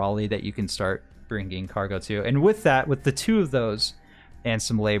little trolley that you can start bringing cargo to. And with that, with the 2 of those and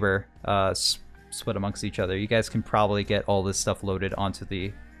some labor split amongst each other, you guys can probably get all this stuff loaded onto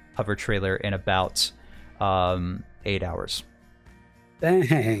the hover trailer in about 8 hours.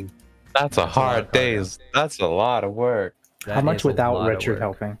 Dang. That's a That's a lot hard of cargo. days. That's a lot of work. That How much is a without lot of Richard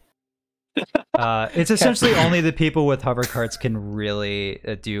work. helping? It's essentially only the people with hover carts can really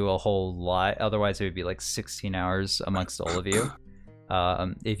do a whole lot. Otherwise, it would be like 16 hours amongst all of you.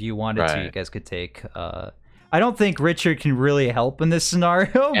 If you wanted to, you Right. guys could take. I don't think Richard can really help in this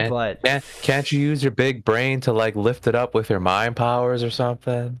scenario, And- but Can't you use your big brain to like lift it up with your mind powers or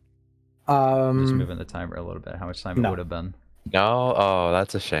something? I'm just moving the timer a little bit. How much time it no. would have been? No? Oh,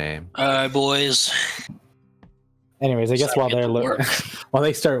 that's a shame. Alright, boys. Anyways, I guess Time while to get they're to work. while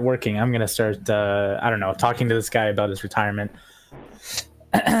they start working, I'm gonna start. I don't know, talking to this guy about his retirement.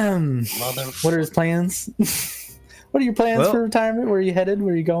 What are his plans? What are your plans Well- for retirement? Where are you headed?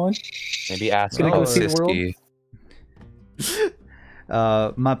 Where are you going? Maybe ask Gonna go about see the world? Siski.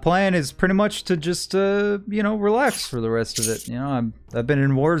 My plan is pretty much to just relax for the rest of it. I've been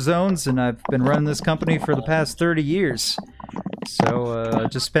in war zones and I've been running this company for the past 30 years. So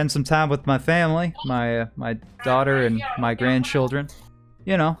just spend some time with my family, my daughter and my grandchildren.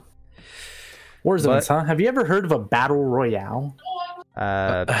 Warzones, huh? Have you ever heard of a battle royale?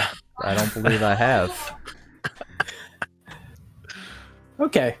 I don't believe I have.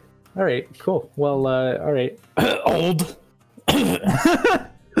 Okay. All right. Cool. Well. All right. Old.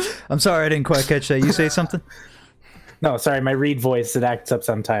 I'm sorry, I didn't quite catch that. You say something? No, sorry, my read voice, it acts up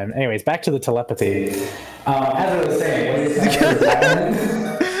sometime. Anyways, back to the telepathy. As I was saying, what is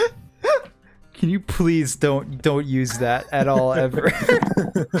retirement? Can you please don't use that at all ever?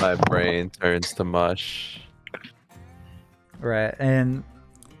 My brain turns to mush. Right, and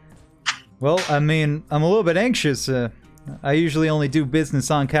well, I mean, I'm a little bit anxious. I usually only do business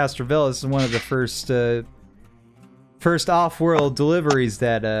on Castrovel. This is one of the first off-world deliveries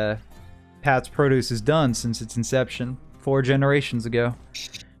that Pat's Produce has done since its inception 4 generations ago.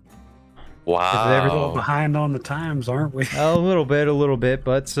 We're Wow. behind on the times, aren't we? A little bit,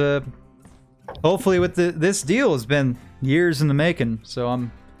 but hopefully with this deal has been years in the making, so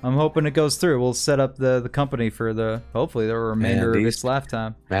I'm hoping it goes through. We'll set up the company for hopefully the remainder of its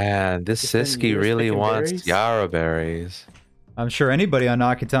lifetime. Man, this It's been Siski years really picking wants berries. yarrow berries. I'm sure anybody on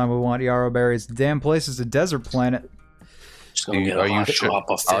Akitan would want yarrow berries. The damn place is a desert planet. Just gonna get a hot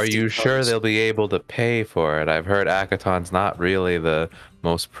drop of Are 50 you sure bucks. they'll be able to pay for it? I've heard Akatan's not really the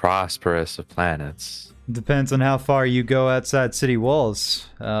most prosperous of planets. Depends on how far you go outside city walls.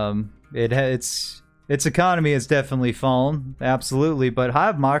 Its economy has definitely fallen, absolutely, but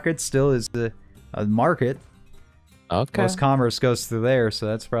Hive Market still is a market. Okay. Most commerce goes through there, so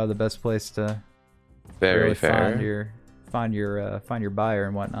that's probably the best place to Very really fair. find your buyer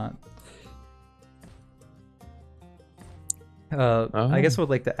and whatnot. I guess I would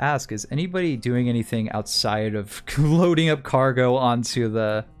like to ask, is anybody doing anything outside of loading up cargo onto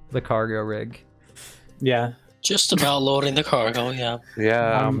the cargo rig? Yeah. Just about loading the cargo, yeah.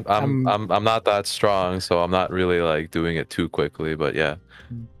 Yeah, I'm- I'm not that strong, so I'm not really like doing it too quickly, but yeah.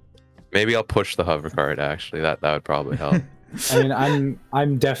 Maybe I'll push the hover cart actually. That would probably help. I mean,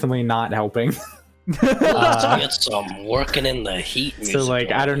 I'm definitely not helping. Let's get some working in the heat music. So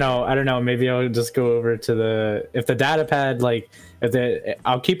like I don't know, maybe I'll just go over to if the data pad, like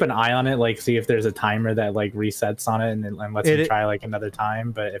I'll keep an eye on it, like see if there's a timer that like resets on it and lets me try like another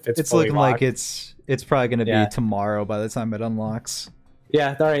time. But if it's fully looking locked, like it's probably going to Yeah. be tomorrow by the time it unlocks.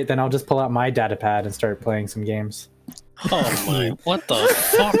 yeah, all right, then I'll just pull out my data pad and start playing some games. Oh my, what the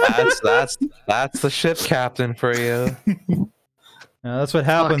fuck? That's the ship captain for you. That's what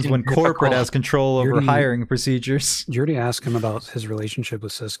happens Fucking when corporate difficult. has control over You're the- hiring procedures. Did you already ask him about his relationship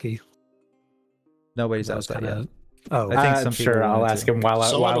with Siski? Nobody's That was asked that yet. kinda- Oh, I think some people Sure, I'll wanted ask to. him while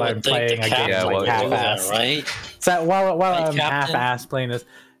Someone I'm would think playing the a game captain Yeah, like would do that, half-assed. right? So while Right, I'm Captain? half-assed playing this,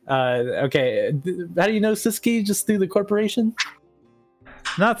 okay, how do you know Siski? Just through the corporation?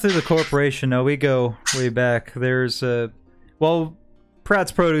 Not through the corporation, no. We go way back. There's well,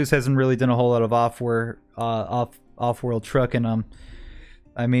 Pratt's Produce hasn't really done a whole lot of off-world trucking.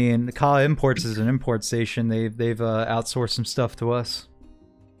 I mean, Ka Imports is an import station. They've outsourced some stuff to us,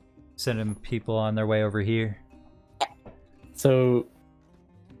 sending people on their way over here. So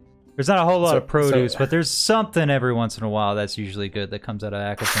There's not a whole lot So- of produce, so- but there's something every once in a while that's usually good that comes out of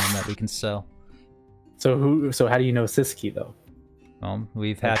Akaton that we can sell. So how do you know Siski though?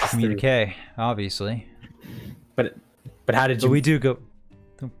 We've had That's through- communique, obviously. But how did But you we do go.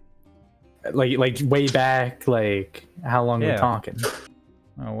 like way back? Like how long Yeah. we talking?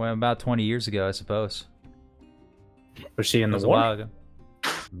 Oh, well, about 20 years ago, I suppose. Was she in It the was a war? while ago.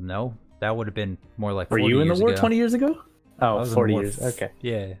 No, that would have been more like Were 40 you in the years war ago. 20 years ago? I Oh, was in the 40 war years. Okay.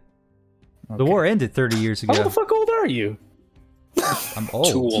 Yeah. The Okay. war ended 30 years How ago. the fuck old are you? I'm old.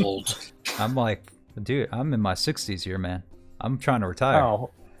 Too old. I'm like, dude, I'm in my 60s here, man. I'm trying to retire.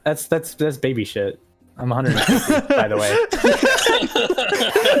 Oh, that's baby shit. I'm 150, by the way.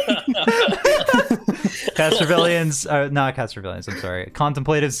 Castervillians, not Castervillians, I'm sorry.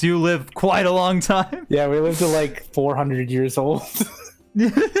 Contemplatives do live quite a long time. Yeah, we lived to like 400 years old.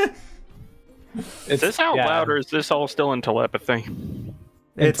 Is this out yeah. loud or is this all still in telepathy?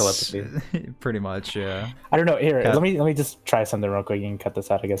 It's telepathy. pretty much, yeah. I don't know. Here, Cut. let me just try something real quick. You can cut this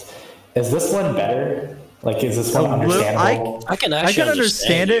out, I guess. Is this one better? Like, is this one understandable? I can I actually can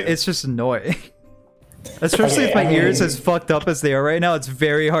understand it. you. It's just annoying. Especially if my ears as fucked up as they are right now, it's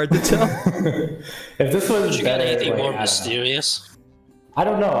very hard to tell. If this was You got better, anything like, more I don't know. mysterious? I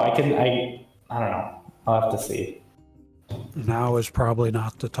don't know. I don't know. I'll have to see. now is probably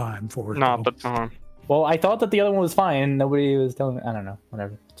not the time for it. Not though. the time. Well, I thought that the other one was fine. Nobody was telling me. I don't know.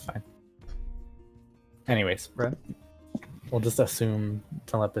 Whatever. It's fine. Anyways, Right. we'll just assume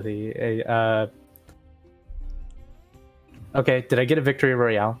telepathy. Okay, did I get a victory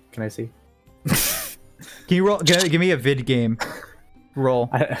royale? Can I see? Can you roll? Give me a vid game roll.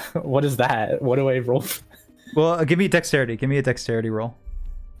 What is that? What do I roll? Well, give me dexterity. Give me a dexterity roll.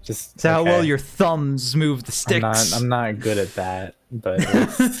 Just It's how okay. well your thumbs move the sticks. I'm not good at that, but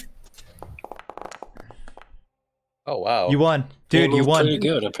it's- Oh wow. You won, dude. You won. Pretty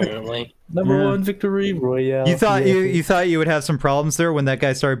good, apparently. number Yeah. one victory royale. You thought Yeah. you thought you would have some problems there when that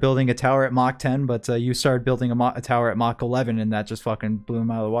guy started building a tower at Mach 10, but you started building a tower at Mach 11, and that just fucking blew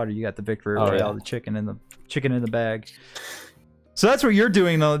him out of the water. You got the victory Oh, royale, yeah. the chicken in the bag. So that's what you're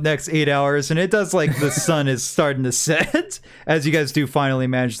doing the next 8 hours, and it does like the sun is starting to set as you guys do finally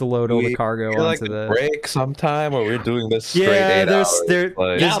manage to load all the cargo Feel onto like the. a break sometime, or we're doing this straight Yeah, 8 there's hours. there.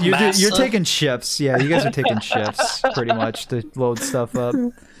 Like, Yeah, you're massa. taking shifts. Yeah, you guys are taking shifts pretty much to load stuff up.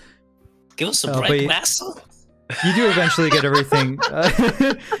 Give us a Oh, break, but- Massa. You do eventually get everything.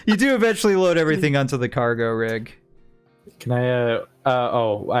 You do eventually load everything onto the cargo rig. Can I?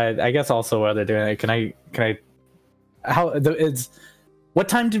 I guess also while they're doing it, can I? What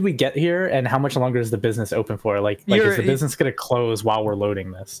time did we get here, and how much longer is the business open for? Like is the business gonna close while we're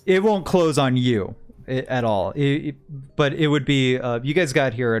loading this? It won't close on you at all. But it would be. You guys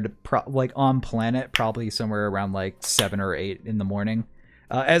got here at like on planet probably somewhere around like 7 or 8 in the morning.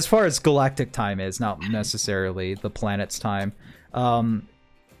 As far as galactic time is, not necessarily the planet's time.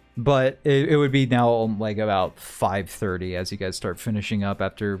 But it would be now like about 5:30 as you guys start finishing up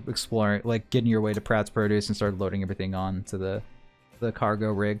after exploring, like getting your way to Pratt's Produce and start loading everything on to the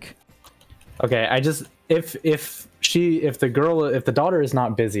cargo rig. Okay, I just if the daughter is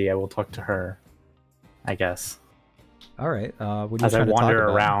not busy, I will talk to her, I guess. All right. What are as you I trying to wander talk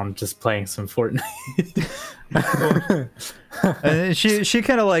about? around just playing some Fortnite. And she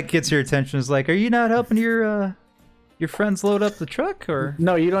kind of like gets your attention. Is like, are you not helping your friends load up the truck, or?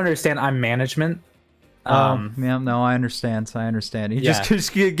 No, you don't understand. I'm management. Yeah, no, I understand. He Yeah.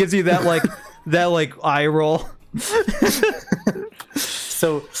 just gives you that like eye roll.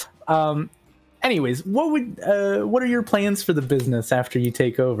 So, anyways, what are your plans for the business after you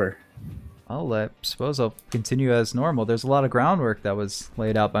take over? I suppose I'll continue as normal. There's a lot of groundwork that was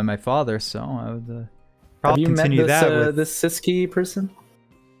laid out by my father, so I would probably continue that. This Skye person?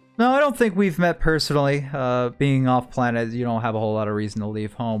 No, I don't think we've met personally. Being off planet, you don't have a whole lot of reason to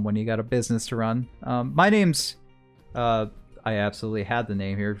leave home when you got a business to run. My name's, I absolutely had the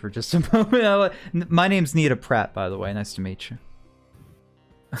name here for just a moment. My name's Nita Pratt, by the way. Nice to meet you.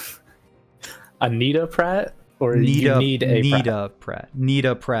 Anita Pratt? Or Nita, you need a Nita Pratt.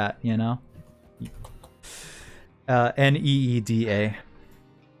 Nita Pratt, you know? Needa.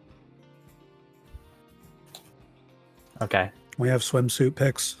 Okay. We have swimsuit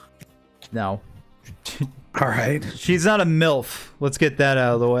pics. No. All right. She's not a MILF. Let's get that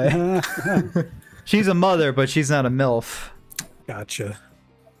out of the way. She's a mother, but she's not a MILF. Gotcha.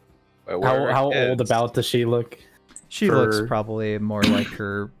 How old about does she look? She looks probably more like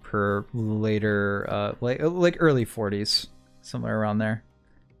her later, like early 40s, somewhere around there.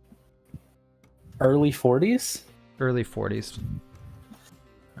 Early 40s? Early 40s.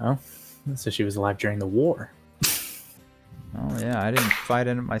 Oh, so she was alive during the war. Oh yeah, I didn't fight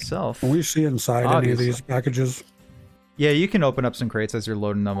in it myself. Can we see inside any of these packages? Yeah, you can open up some crates as you're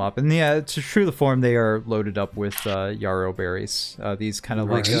loading them up, and yeah, to true the form, they are loaded up with yarrow berries. These kind of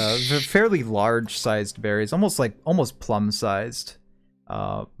like fairly large-sized berries, almost plum-sized,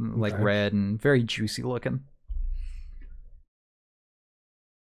 like red and very juicy looking.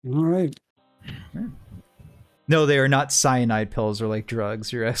 All right. No, they are not cyanide pills or like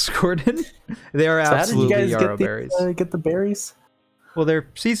drugs you're escorted. They are absolutely yarrow berries. Get the berries? Well, they're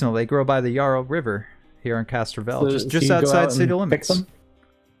seasonal. They grow by the Yarrow River here in Castrovel, So just you go outside out city and limits. pick them?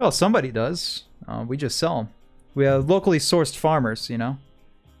 Well, somebody does. We just sell them. We have locally sourced farmers, you know.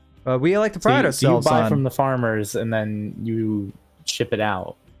 We like to pride ourselves so you buy on. from the farmers and then you ship it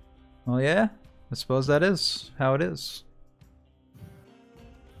out. Oh yeah, I suppose that is how it is.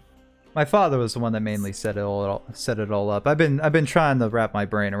 My father was the one that mainly set it all up. I've been trying to wrap my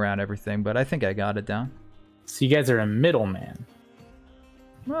brain around everything, but I think I got it down. So you guys are a middleman.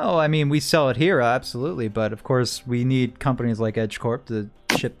 Well, I mean, we sell it here, absolutely, but of course we need companies like EdgeCorp to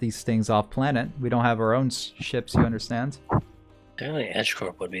ship these things off planet. We don't have our own ships, you understand? Apparently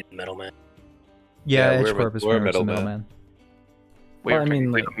EdgeCorp would be the middleman. Yeah, we're EdgeCorp is a pretty much the middleman. middleman. We're Well, I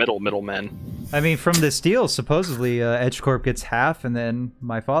mean, technically the middlemen. I mean, from this deal, supposedly EdgeCorp gets half, and then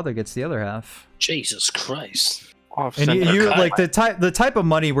my father gets the other half. Jesus Christ. And you like the type of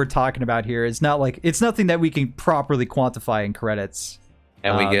money we're talking about here is not like it's nothing that we can properly quantify in credits.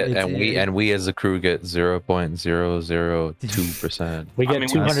 And we as a crew get 0.002%. We get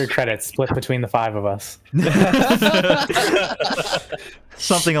 200 credits split between the 5 of us.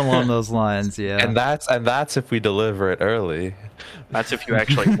 Something along those lines, yeah. And that's if we deliver it early. That's if you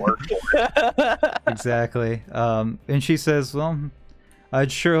actually work for it. Exactly. And she says, well,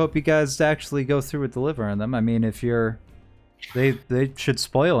 I'd sure hope you guys actually go through with delivering them. I mean, if they should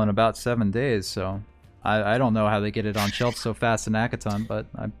spoil in about 7 days, so I don't know how they get it on shelf so fast in Akaton, but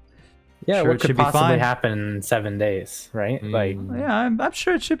I'm sure what it could should be possibly fine. happen in 7 days, right? Like, Yeah, I'm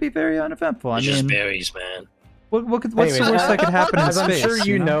sure it should be very uneventful. It's I just mean, berries, man. what's anyways, the worst that could happen in as space? I'm sure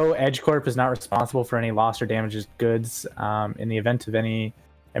you know? know, EdgeCorp is not responsible for any lost or damaged goods in the event of any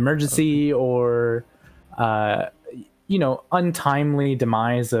emergency or untimely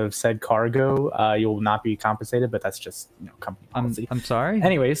demise of said cargo. You will not be compensated, but that's just company policy. I'm sorry.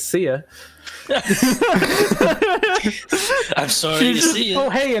 Anyways, see ya. I'm sorry to see you. Oh,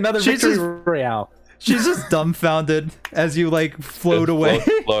 hey, another victory royale. She's just dumbfounded as you like float away.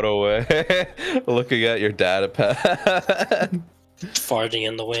 Float away. Looking at your data pad. Farting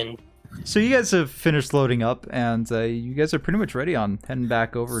in the wind. So you guys have finished loading up, and you guys are pretty much ready on heading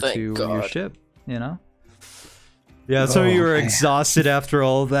back over Thank to your God. ship. You know. Yeah, some of you were exhausted after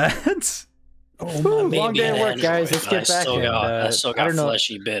all that. Ooh, long day at work, guys. Let's get back. I still I got don't know.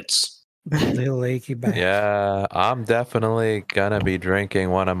 fleshy bits. Little achy back. Yeah, I'm definitely gonna be drinking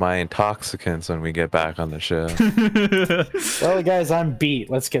one of my intoxicants when we get back on the ship. Well, guys, I'm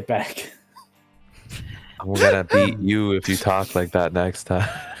beat. Let's get back. I'm gonna beat you if you talk like that next time.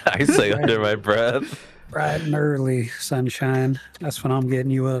 I say under my breath. Bright and early, sunshine. That's when I'm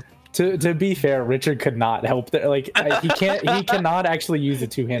getting you up. To be fair, Richard could not help that. Like he cannot actually use a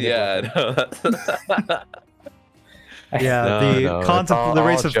two-handed. Yeah, weapon. no, Yeah, the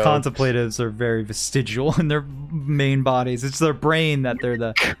race of jokes. contemplatives are very vestigial in their main bodies. It's their brain that they're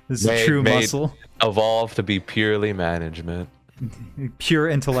the Made- true made- muscle. evolved to be purely management. Pure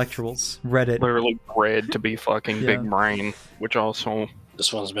intellectuals. Reddit. Literally bred to be fucking Yeah. big brain, which also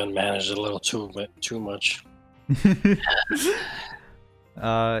This one's been managed a little too much.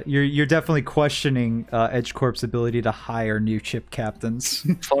 You're definitely questioning Edge Corp's ability to hire new ship captains.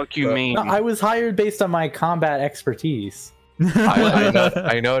 fuck you mean. No, I was hired based on my combat expertise.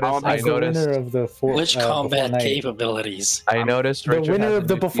 I noticed. I was the winner of the Which combat Before Night. capabilities? I noticed. The Richard winner has of a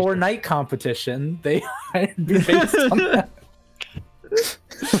the new Before t-shirt. Night competition. They hired me based on that.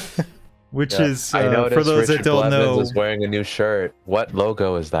 Which Yeah, is, I noticed for those that Richard don't Blevins know, is wearing a new shirt. What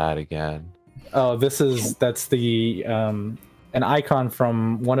logo is that again? Oh, that's the an icon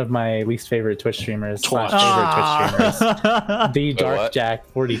from one of my least favorite Twitch streamers. Slash favorite Twitch streamers. The Dark what? Jack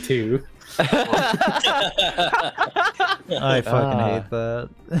 42. I fucking Ah. hate that.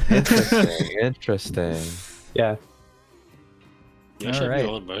 Interesting. Interesting. Yeah. You should Alright. be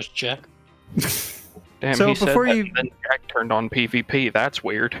old burst check. Damn, So he said before that, you- and then Jack turned on PvP. That's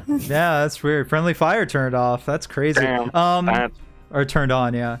weird. Yeah, that's weird. Friendly fire turned off. That's crazy. Damn, that's Or turned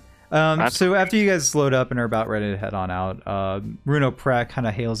on, yeah. That's So after you guys load up and are about ready to head on out, Bruno Pratt kind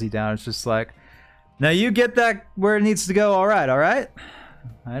of hails you down. It's just like, now you get that where it needs to go. All right.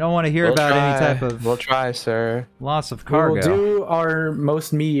 I don't want to hear about any type of We'll try, sir. loss of We will cargo. do our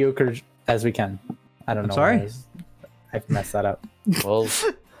most mediocre as we can. I don't know. sorry? why I've messed that up.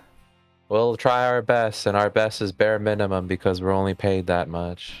 We'll try our best, and our best is bare minimum because we're only paid that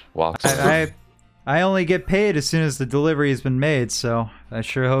much. Walks. I only get paid as soon as the delivery has been made, so I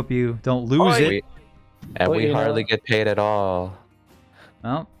sure hope you don't lose it. And Well, we you know- hardly get paid at all.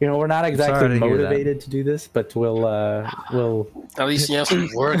 Well, You know, we're not sorry exactly to hear that. motivated to do this, but we'll At least you have some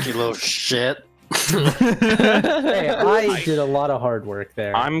work, you little shit. Hey, I did a lot of hard work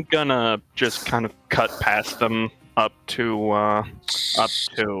there. I'm gonna just kind of cut past them up to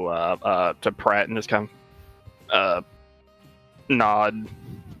Pratt and just kind of nod.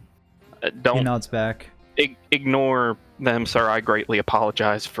 he Don't nods back. ignore them, sir. I greatly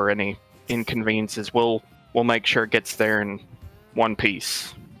apologize for any inconveniences. We'll make sure it gets there in one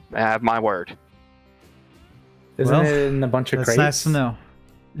piece. I have my word. Isn't Well, it in a bunch of That's crates? nice to know.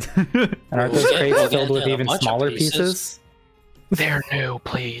 And aren't those We'll get- crates we'll filled get with a even bunch of smaller pieces. pieces? They're new,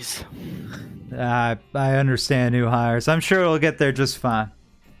 please. I understand new hires. I'm sure it'll get there just fine.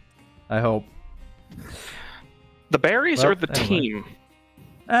 I hope. The berries Well, or the anyway. team?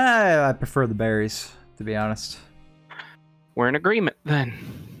 I prefer the berries, to be honest. We're in agreement then.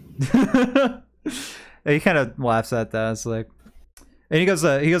 He kind of laughs at that. It's like, and he goes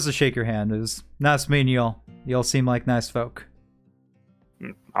to shake your hand. It was nice meeting you all. You all seem like nice folk.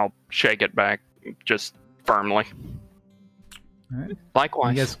 I'll shake it back, just firmly. All right.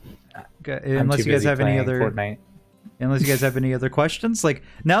 Likewise. You guys, I'm unless too you guys busy have any playing other, Fortnite. unless you guys have any other questions, like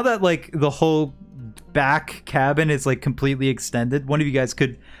now that like the whole back cabin is like completely extended, one of you guys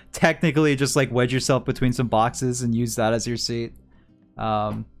could technically just like wedge yourself between some boxes and use that as your seat,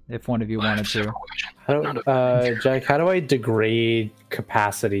 if one of you wanted to. Jack, how do I degrade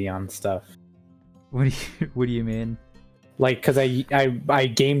capacity on stuff? What do you mean? Like, because I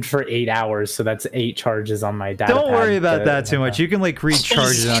gamed for 8 hours, so that's 8 charges on my data. Don't worry pad about to- that too much. You can like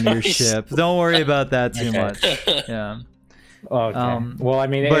recharge it on your Christ. ship. Don't worry about that too Okay. much. Yeah. Okay. Well, I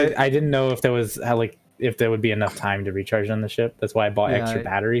mean, but- I didn't know if there was if there would be enough time to recharge on the ship. That's why I bought Yeah, extra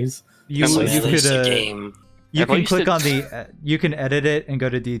batteries. You At So least you at least could the game. you At can least click on it's- the you can edit it and go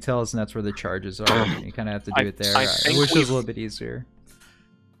to details, and that's where the charges are. You kind of have to do it there. I I think wish it was a we've- little bit easier.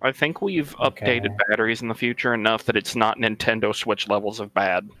 I think we've Okay. updated batteries in the future enough that it's not Nintendo Switch levels of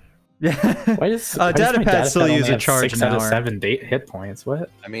bad. Yeah. Why does Data my pads still only use a have charge 6 an think hour. 7 hit points. What?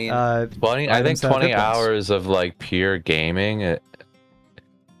 I mean, 20. 20. I think items have 20 hit points. hours of like pure gaming.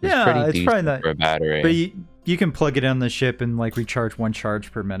 Yeah, pretty it's probably decent not. for a battery. But you can plug it on the ship and like recharge 1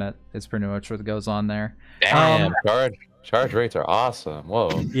 charge per minute. It's pretty much what goes on there. Damn, charge rates are awesome. Whoa.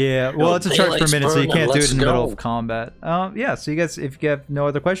 Yeah, well, it's a charge per minute, so you can't do it in the middle of go. combat. Yeah, so you guys, if you have no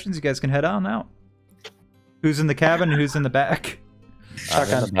other questions, you guys can head on out. Who's in the cabin? Who's in the back? I'm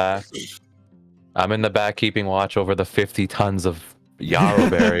in the back. I'm in the back keeping watch over the 50 tons of yarrow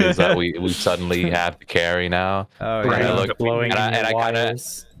berries that we suddenly have to carry now. Oh, And I yeah. look- blowing and in I your kinda-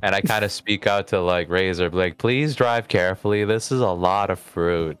 wires. And I kind of speak out to like Razor, like, please drive carefully. This is a lot of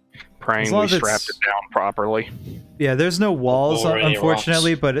fruit. Praying As long we as it's- strapped it down properly. Yeah, there's no walls, Or any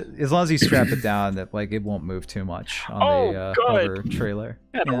unfortunately, rocks. but as long as you strap it down, that like it won't move too much on Oh, the good. hover trailer.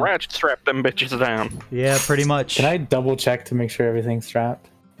 Yeah, the Yeah. ratchet strap them bitches down. Yeah, pretty much. Can I double check to make sure everything's strapped?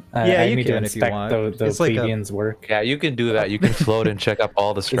 Yeah, I you need can to if you inspect want. the It's like a- plebeians' work. Yeah, you can do that. You can float and check up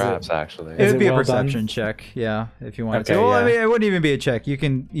all the straps, actually. It Is would it be a well done? perception check, yeah, if you wanted Okay, to. Well, I yeah. mean, it wouldn't even be a check. You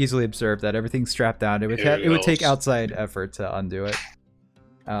can easily observe that everything's strapped down. It would Here it would take goes. outside effort to undo it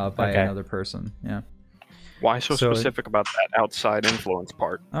by Okay. another person. Yeah, Why so So- specific about that outside influence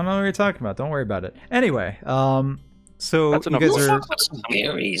part? I don't know what you're talking about. Don't worry about it. Anyway, so That's you enough. guys Who the are. fuck wants some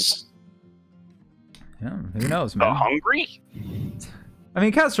berries? Yeah, who knows, The man? hungry? I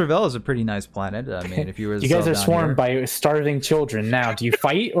mean, Castrovel is a pretty nice planet. I mean, if you were to You guys settle are down swarmed here. by starving children. Now, do you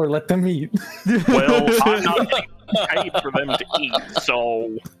fight or let them eat? Well, I'm not getting paid for them to eat,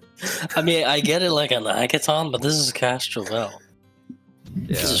 so I mean, I get it like an hackathon, but this is Castrovel.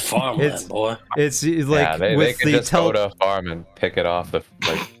 This is farmland, It's- boy. It's like Yeah, they with can the just go to a farm and pick it off the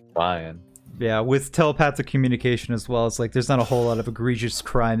lion. Yeah, with telepathic communication as well. It's like there's not a whole lot of egregious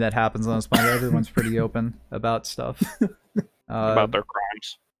crime that happens on this planet. Everyone's pretty open about stuff. about their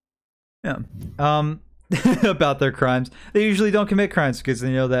crimes. Yeah. About their crimes. They usually don't commit crimes because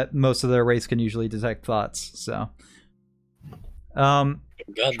they know that most of their race can usually detect thoughts. So, Goddamn.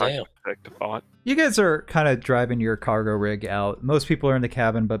 Detect a thought. you guys are kind of driving your cargo rig out. Most people are in the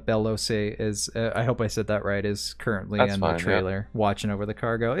cabin, but Belose is, I hope I said that right, is currently That's in fine, the yeah. trailer watching over the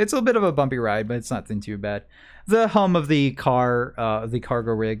cargo. It's a bit of a bumpy ride, but it's nothing too bad. The hum of the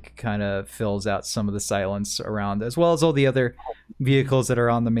cargo rig kind of fills out some of the silence around, as well as all the other vehicles that are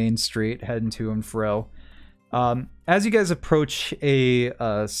on the main street heading to and fro. As you guys approach a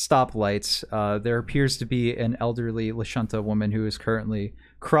stoplight, there appears to be an elderly Lashunta woman who is currently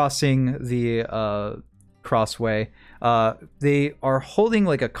crossing the crossway. They are holding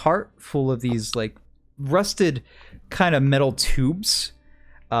like a cart full of these like rusted kind of metal tubes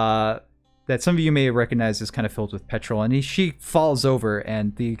that some of you may recognize as kind of filled with petrol. And she falls over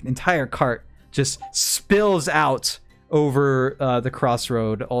and the entire cart just spills out over the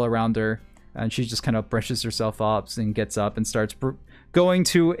crossroad all around her. And she just kind of brushes herself up and gets up and starts going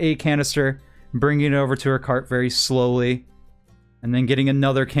to a canister, bringing it over to her cart very slowly, and then getting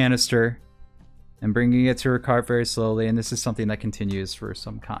another canister and bringing it to her cart very slowly. And this is something that continues for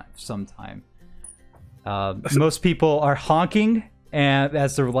some time. Most people are honking, and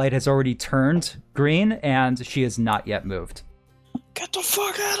as the light has already turned green, and she has not yet moved. Get the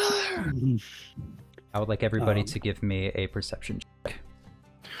fuck out of there! I would like everybody to give me a perception check.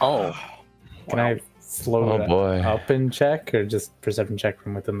 Oh. Can I slow Oh, that boy. up and check, or just perception check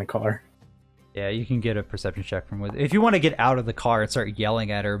from within the car? Yeah, you can get a perception check from with. If you want to get out of the car and start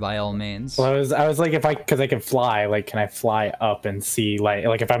yelling at her, by all means. Well, I was like, because I can fly, like, can I fly up and see,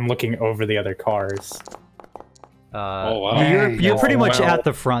 like if I'm looking over the other cars? Oh, wow. You're pretty much Well- at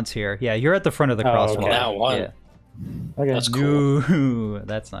the front here. Yeah, you're at the front of the Oh, crosswalk. okay. Now what? Yeah. Okay. That's cool. Ooh,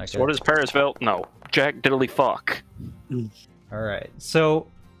 that's not So good. what is Parisville? No. Jack Diddley fuck. All right. So,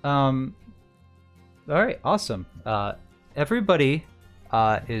 all right, awesome. Everybody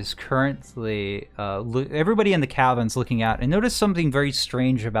is currently everybody in the cabin's looking out and notice something very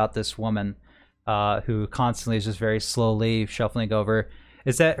strange about this woman who constantly is just very slowly shuffling over.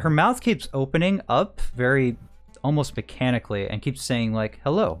 Is that her mouth keeps opening up very almost mechanically and keeps saying like,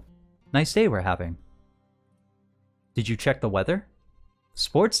 "Hello, nice day we're having. Did you check the weather?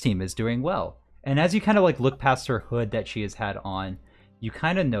 Sports team is doing well." And as you kind of like look past her hood that she has had on, you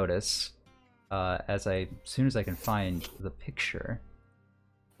kind of notice, as soon as I can find the picture,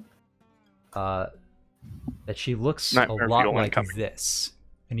 that she looks Nightmare a lot fuel like incoming. this.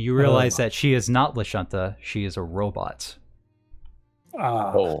 And you realize that she is not Lashunta, she is a robot.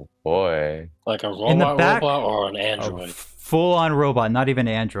 Oh boy. Like a In the robot back- robot or an A android? full-on robot, not even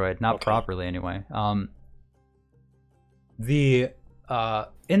android, not Okay. properly anyway.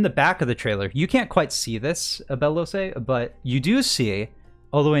 In the back of the trailer, you can't quite see this, Belose, but you do see,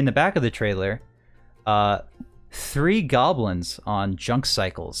 all the way in the back of the trailer, 3 goblins on junk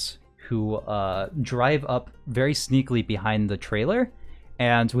cycles who drive up very sneakily behind the trailer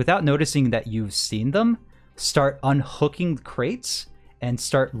and without noticing that you've seen them, start unhooking crates and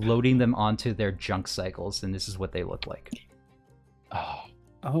start loading them onto their junk cycles, and this is what they look like.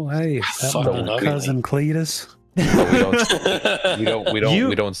 Oh, hey, is that Fucking my ugly. cousin Cletus? But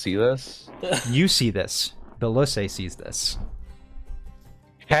we don't see this. You see this. Belose sees this.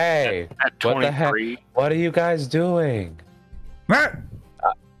 Hey, At what the heck? 23. What are you guys doing?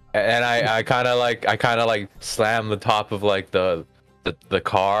 And I kind of like slam the top of like the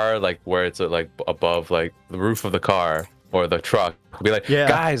car, like where it's like above like the roof of the car or the truck. Be like, Yeah.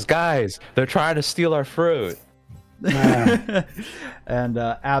 guys, they're trying to steal our fruit. And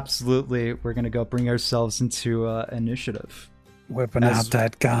absolutely, we're gonna go bring ourselves into initiative. Whipping As- out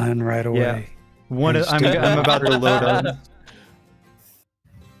that gun right away. Yeah. I'm about to load up.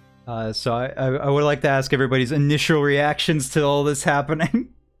 So I would like to ask everybody's initial reactions to all this happening.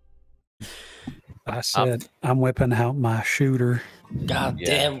 I said, I'm whipping out my shooter. God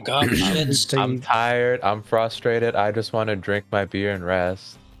Yeah. damn, God shit. I'm tired. I'm frustrated. I just want to drink my beer and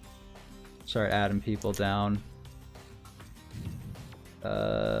rest. Start adding people down.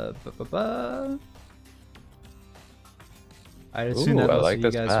 I'd assume Ooh, that I most like of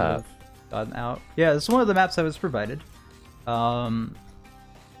you this guys map. would have gotten out. Yeah, this is one of the maps that was provided. So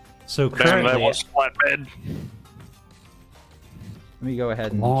Damn, currently, that was flatbed. let me go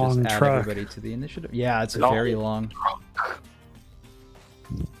ahead and Long just add truck. everybody to the initiative. Yeah, it's Long very long.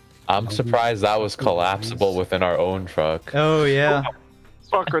 I'm surprised that was collapsible within our own truck. Oh yeah.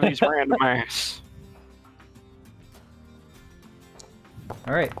 Fuck are these random ass?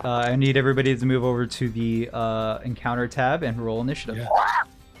 All right. I need everybody to move over to the encounter tab and roll initiative. Yeah.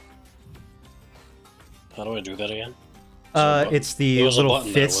 How do I do that again? It's There the was a little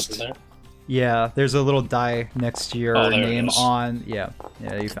button there, fist. wasn't there? Yeah, there's a little die next to your Oh, there it name is. on. Yeah,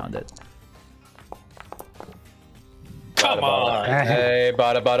 you found it. Come on. Hey,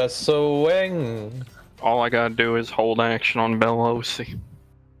 bada swing. All I gotta do is hold action on Belose.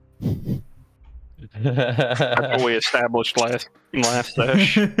 That's what we established last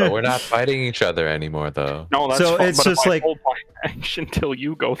sesh. But we're not fighting each other anymore, though. No, that's So fine, it's but just if I like- hold my action till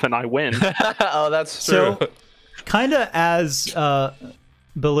you go, then I win. Oh, that's true. So, kind of as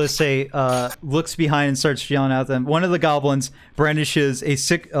Belose looks behind and starts yelling at them, one of the goblins brandishes a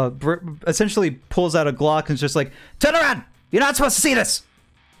essentially pulls out a Glock and is just like, "Turn around! You're not supposed to see this."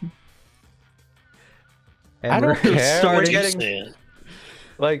 And I don't we're care. starting. We're getting- Yeah.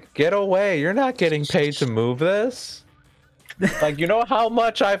 Like, get away. You're not getting paid to move this. Like, you know how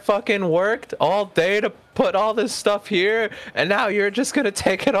much I fucking worked all day to put all this stuff here, and now you're just gonna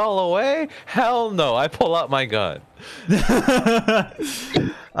take it all away? Hell no. I pull out my gun.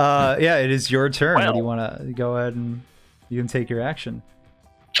 Yeah, it is your turn. What do you Well. want to go ahead and you can take your action?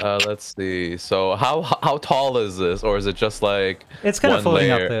 Let's see. So how tall is this, or is it just like It's kind of one floating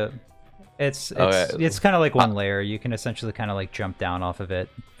layer? up the. It's Okay. it's kind of like one layer. You can essentially kind of like jump down off of it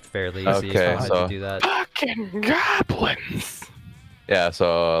fairly easy. It's Okay, not hard so- to do that. Fucking goblins! Yeah.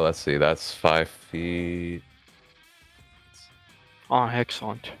 So let's see. That's 5 feet. Oh,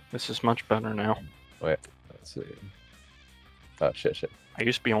 excellent. This is much better now. Wait. Let's see. Oh shit. I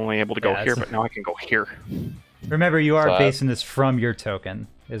used to be only able to go Yeah, here, it's- but now I can go here. Remember, you are So I- basing this from your token.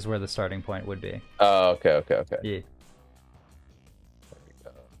 Is where the starting point would be. Oh, okay. Yeah. You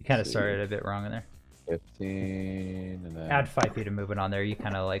kind of started a bit wrong in there. 15, and then Add 5 feet of movement on there. You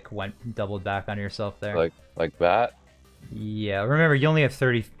kind of like doubled back on yourself there. like that. Yeah. Remember, you only have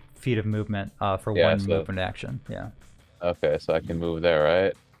 30 feet of movement for Yeah, one so- movement action. Yeah. Okay, so I can move there,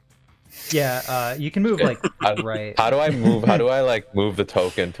 right? Yeah. You can move like How- right. How do I move? How do I like move the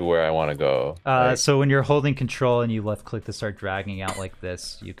token to where I want to go? Like- So when you're holding control and you left click to start dragging out like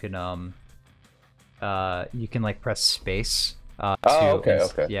this, you can like press space.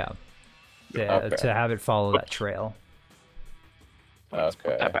 okay. Yeah. Okay. To have it follow that trail. Let's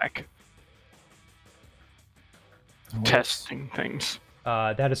put Okay. that back. Testing things.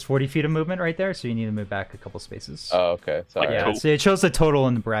 That is 40 feet of movement right there, so you need to move back a couple spaces. Oh, okay. Sorry. Yeah, cool. so it shows the total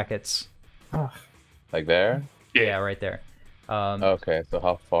in the brackets. Like there? Yeah, right there. Okay, so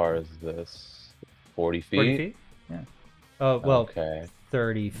how far is this? 40 feet? 40 feet? Yeah. Oh, well, Okay.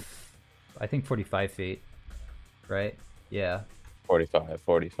 30, I think 45 feet, right? Yeah. 45,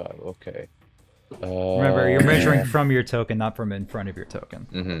 okay. Remember, you're measuring from your token, not from in front of your token.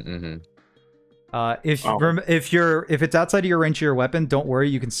 Mm-hmm. If Oh. if it's outside of your range of your weapon, don't worry.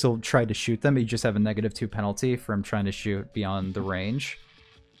 You can still try to shoot them. But you just have a -2 penalty from trying to shoot beyond the range.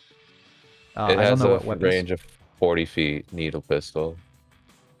 It I don't has know a what weapons. range of 40 feet, needle pistol.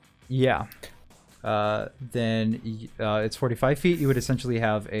 Yeah. Then it's 45 feet. You would essentially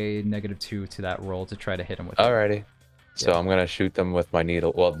have a -2 to that roll to try to hit him with. it. Alrighty. So I'm gonna shoot them with my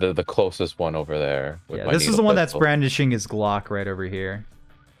needle. Well, the closest one over there. With Yeah, my this is needle the one that's pistol. brandishing his Glock right over here.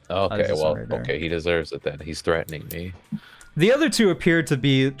 Okay, this one well, right there. okay, he deserves it then. He's threatening me. The other two appear to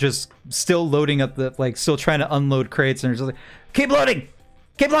be just still loading up the, like, still trying to unload crates, and they're just like, keep loading!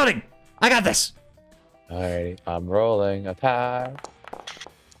 Keep loading! I got this! Alrighty, I'm rolling. Attack.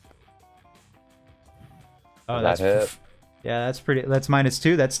 Oh, That hit. Yeah, that's pretty. That's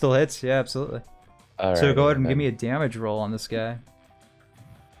 -2. That still hits. Yeah, absolutely. All So right, go ahead and then. give me a damage roll on this guy.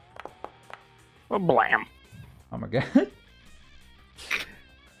 Well, blam. Oh my god.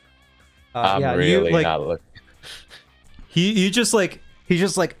 I'm yeah, really you, like, not looking. he's just like,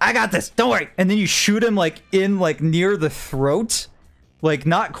 I got this. Don't worry. And then you shoot him like in like near the throat, like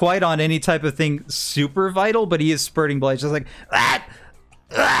not quite on any type of thing super vital, but he is spurting blood. He's just like ah!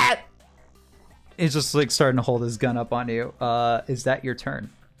 He's just like starting to hold his gun up on you. Is that your turn?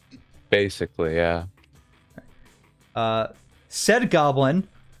 Basically, yeah. Said goblin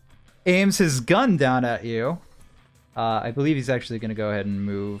aims his gun down at you. I believe he's actually going to go ahead and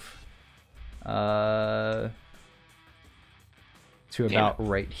move to about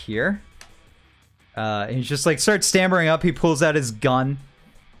right here. And he's just like starts stammering up. He pulls out his gun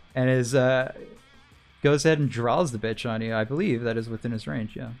and is goes ahead and draws the bitch on you. I believe that is within his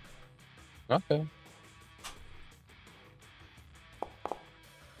range. Yeah. Okay.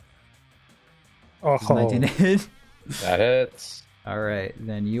 Oh, 19 hit. That hits. All right,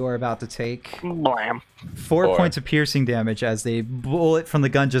 then you are about to take Blam. 4 points of piercing damage as the bullet from the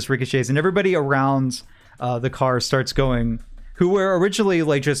gun just ricochets, and everybody around the car starts going, who were originally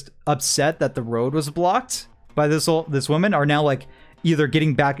like just upset that the road was blocked by this woman, are now like either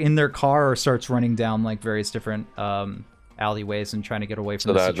getting back in their car or starts running down like various different alleyways and trying to get away from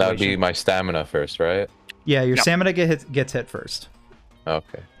So the that'd be situation. my stamina first, right? Yeah, your Yep. stamina gets hit first.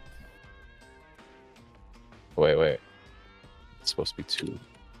 Okay. Wait. It's supposed to be 2.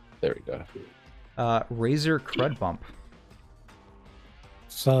 There we go. Razor crud bump.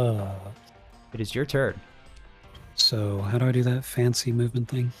 so It is your turn. how do I do that fancy movement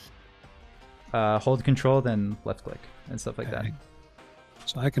thing? Hold control, then left click and stuff like that. Okay.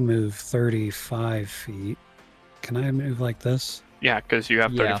 So I can move 35 feet. Can I move like this? Yeah, because you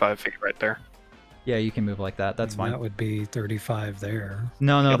have Yeah. 35 feet right there. Yeah, you can move like that. That's And fine. That would be 35 there.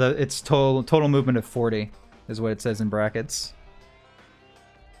 No, Yep. it's total movement of 40 is what it says in brackets.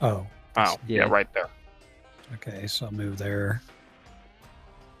 Oh, Oh, Yeah. yeah, right there. okay. So I'll move there.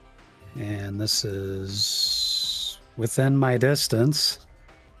 And this is within my distance.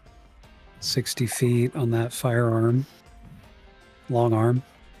 60 feet on that firearm. Long arm.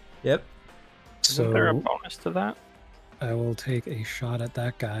 Yep. Isn't there a So bonus to that? I will take a shot at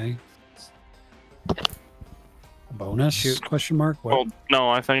that guy. Bonus? Shoot. Question mark? What? Well, no,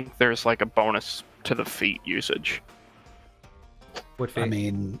 I think there's like a bonus to the feet usage. What I feet?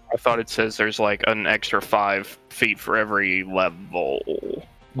 mean, I thought it says there's like an extra 5 feet for every level.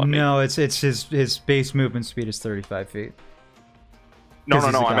 Let me- No, it's his base movement speed is 35 feet. No, 'cause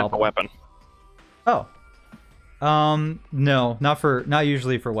he's a I meant the goblin. weapon. Oh. No, not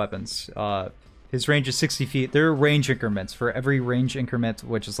usually for weapons. His range is 60 feet. There are range increments. For every range increment,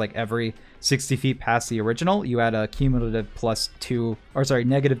 which is like every 60 feet past the original, you add a cumulative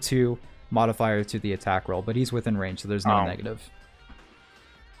 -2 modifier to the attack roll, but he's within range, so there's no Oh. negative.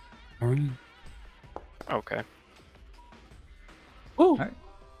 alright. Okay.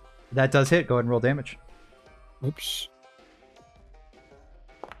 That does hit. Go ahead and roll damage. Oops.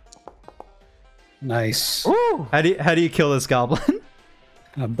 Nice. How do you kill this goblin?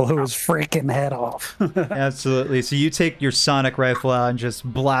 I blow his freaking head off. Absolutely. So you take your sonic rifle out and just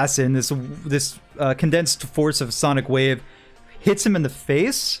blast in this condensed force of sonic wave, hits him in the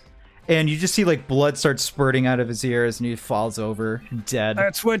face, and you just see like blood start spurting out of his ears, and he falls over dead.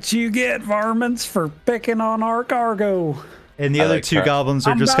 That's what you get, varmints, for picking on our cargo. And the I other like two that. goblins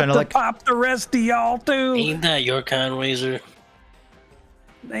are I'm just about kind of to like, pop the rest of y'all too. Ain't that your kind, Razor?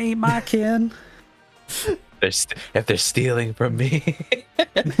 Ain't my kin. If they're stealing from me,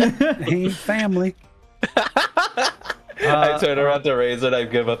 Ain't family. I turn around to Razor and I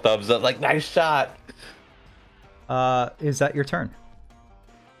give a thumbs up, like, nice shot. is that your turn?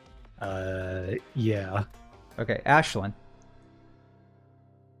 Yeah. Okay, Ashlyn.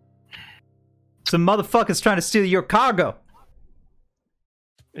 Some motherfuckers trying to steal your cargo.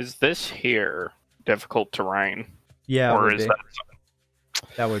 Is this here difficult terrain? Yeah, it or would is be.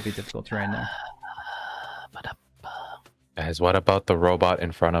 That would be difficult terrain though. Guys, what about the robot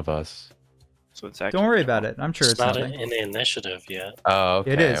in front of us? So it's actually Don't worry about it. I'm sure It's it's not nothing. in the initiative yet. Oh,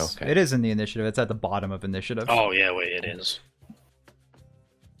 okay. It is. Okay. It is in the initiative. It's at the bottom of initiative. Oh, yeah, wait, it is.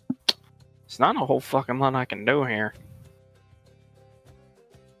 It's not a whole fucking lot I can do here.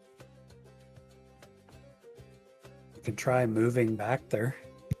 You can try moving back there.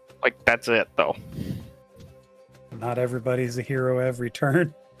 Like, that's it, though. Not everybody's a hero every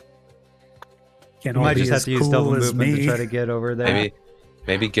turn. Can't You all might be just have as to use cool double as movement to me. try to get over there.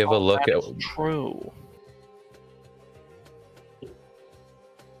 Maybe give a look That at. is true.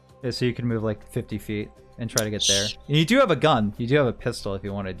 Yeah, so you can move like 50 feet and try to get there. And you do have a gun. You do have a pistol if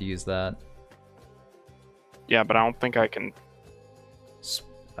you wanted to use that. Yeah, but I don't think I can.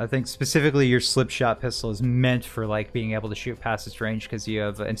 I think specifically your slip shot pistol is meant for like being able to shoot past its range because you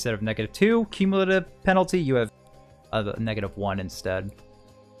have, instead of -2 cumulative penalty, you have a -1 instead.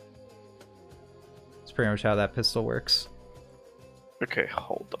 That's pretty much how that pistol works. Okay,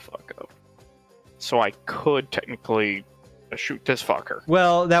 hold the fuck up. So I could technically shoot this fucker.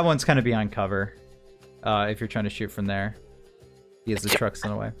 Well, that one's kind of beyond cover if you're trying to shoot from there. Because the truck's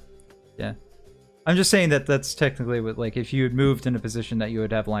in the way. Yeah. I'm just saying that that's technically what, like, if you had moved in a position that you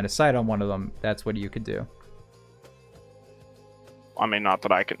would have line of sight on one of them, that's what you could do. I mean, not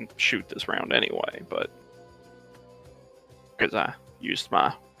that I can shoot this round anyway, but because I used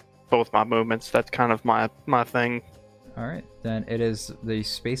both my movements, that's kind of my thing. Alright, then it is the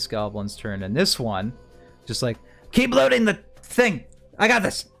Space Goblin's turn, and this one, just like, keep loading the thing! I got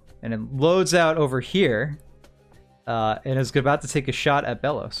this! And it loads out over here, and is about to take a shot at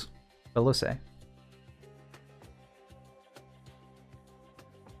Belose. Belose.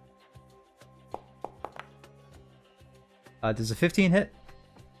 Does a 15 hit?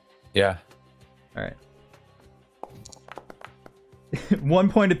 Yeah. Alright. 1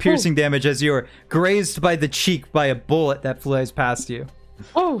 point of piercing damage as you're grazed by the cheek by a bullet that flies past you.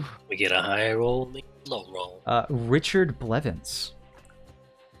 Oh, we get a high roll, we get a low roll. Richard Blevins.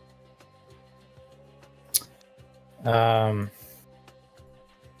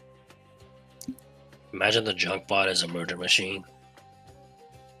 Imagine the junk bot as a murder machine.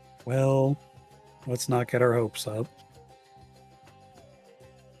 Well, let's not get our hopes up.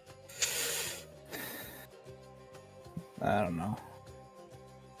 I don't know.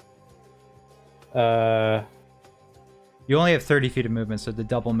 You only have 30 feet of movement, so the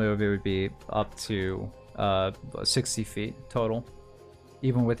double move, it would be up to 60 feet total,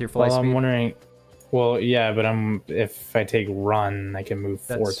 even with your fly Well, speed. I'm wondering. Well, yeah, but if I take run, I can move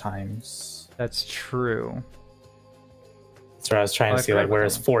 4 That's- times. That's true. That's what I was trying Oh, to I see, forgot like, about where that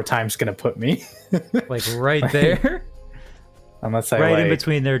is one. 4 times gonna put me? Like right there, Unless I right in like,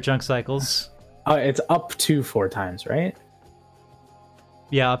 between their junk cycles. it's up to 4 times, right?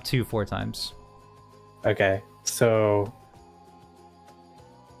 Yeah, up to 4 times. Okay, so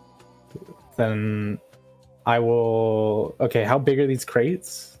then I will. Okay, how big are these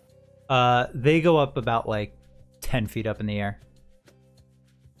crates? They go up about like 10 feet up in the air.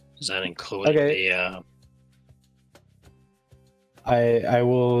 Does that include Okay. the I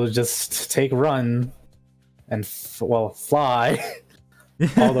will just take run and fly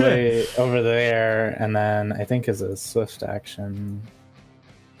all the way over there, and then I think as a swift action.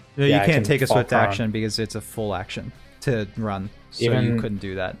 No, Yeah, you I can't can take a fall swift prone. action because it's a full action to run. So you Even- couldn't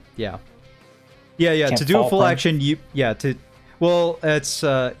do that. Yeah. Yeah. Can't To do a fall full prone? action, it's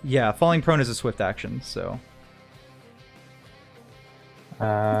yeah, falling prone is a swift action.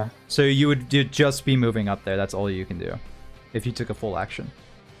 So you'd just be moving up there. That's all you can do if you took a full action.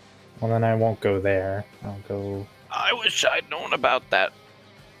 Well, then I won't go there. I'll go. I wish I'd known about that.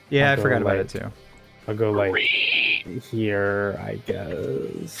 Yeah, I'll I go, forgot about like- it too. I'll go like here, I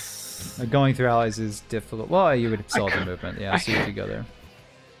guess. Going through allies is difficult. Well, you would still have the movement. Yeah, so you could go there.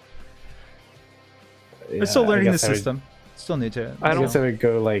 We're still Yeah, I learning the guess I would- system. Still new to it. I I don't- guess I would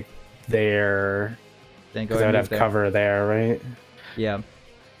go like there Then go because I ahead would and have move there. cover there, right? Yeah.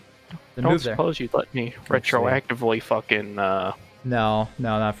 Then Don't move there. suppose you'd let me retroactively fucking No,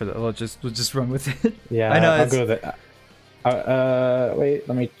 not for that. We'll just run with it. Yeah, I know, I'll it's- go there. Wait,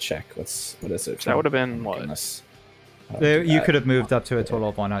 let me check. What is it? That would have been Oh, what? goodness. How do I There, do you that? could have moved up to a total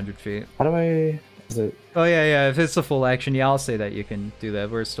of 100 feet. How do I? Is it? Oh yeah. If it's a full action, yeah, I'll say that you can do that.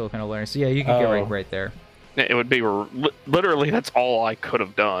 We're still kind of learning. So yeah, you can get Oh. right there. It would be literally that's all I could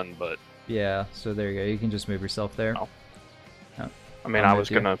have done, but Yeah. So there you go. You can just move yourself there. Oh. I mean, I'm I with was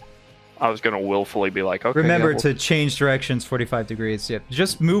you. gonna willfully be like, okay. Remember yeah, to change directions 45 degrees. Yep.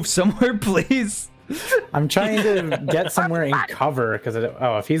 Just move somewhere, please. I'm trying to get somewhere in cover because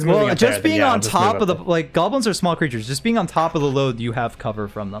if he's moving Well, up just there, then being yeah, I'll on just top move of the up like goblins are small creatures. Just being on top of the load, you have cover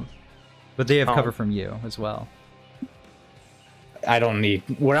from them, but they have Oh. cover from you as well. there. I don't need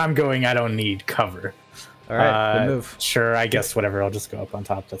where I'm going. I don't need cover. All right, then move. Sure, I guess whatever. I'll just go up on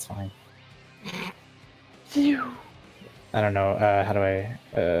top. That's fine. I don't know. How do I?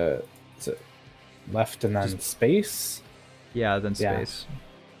 Is it left and then space? Yeah, then Yeah. space.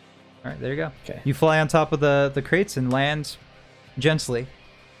 All right, there you go. Okay. You fly on top of the crates and land gently,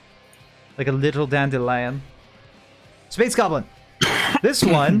 like a little dandelion. Space Goblin. This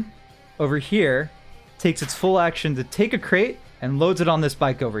one over here takes its full action to take a crate and loads it on this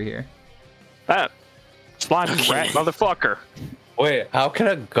bike over here. That slimy rat motherfucker. Wait, how can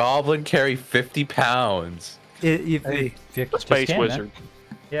a goblin carry 50 pounds? If Space wizard.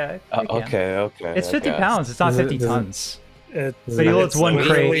 Yeah. Okay. It's 50 I guess. pounds. It's not 50 Does it- tons. It, But he loads one We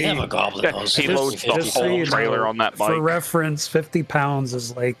crate. have a goblin. Yeah, though, he so loads the 50 whole pounds. trailer on that bike. For reference, 50 pounds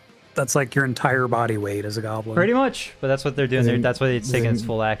is like that's like your entire body weight as a goblin. Pretty much, but that's what they're doing. Isn't- That's why it's taking its isn't-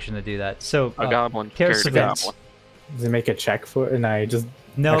 full action to do that. So A goblin Chaos carries a events. goblin. Does it make a check for it? No, just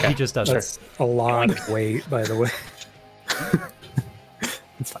No, Okay. he just does it. That's a lot of weight, by the way.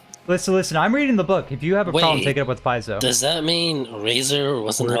 Listen. I'm reading the book. If you have a problem, Wait. take it up with Paizo. Does that mean Razor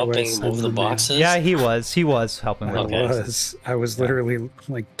wasn't Where helping was move the Silverbeard? boxes? Yeah, he was. He was helping with Okay. it. I was literally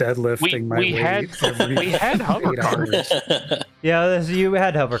like deadlifting my we weight. had every we had hover 8 carts. hours. Yeah, you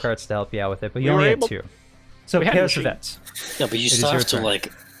had hover carts to help you out with it, but you We were only had able- 2. So we had Chaos machine. events. No, but you is still your have to turn.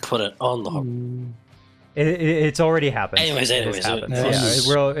 like put it on the hook. It's already happened. Anyways, It has happened.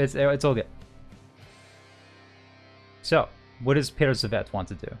 It's all good. So, what does Chaos events want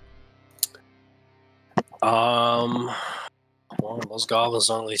to do? Well, those goblins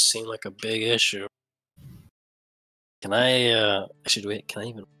don't really seem like a big issue. Can I? Actually, wait. Can I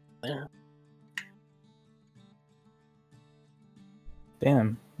even? There.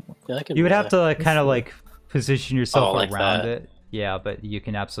 damn. Yeah, I can. You would move have there. to kind of like position yourself Oh, like around that. it. Yeah, but you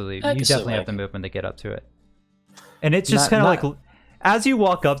can absolutely, I you can still definitely have make the it. movement to get up to it. And it's just Not- kind of not- like, as you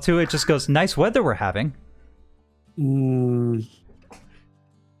walk up to it, it just goes, nice weather we're having. Mm,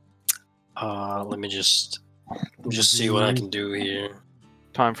 Let me just see what I can do here.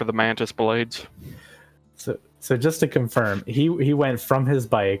 Time for the mantis blades. So just to confirm, he went from his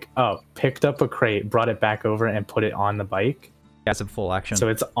bike up, picked up a crate, brought it back over, and put it on the bike. That's a full action. So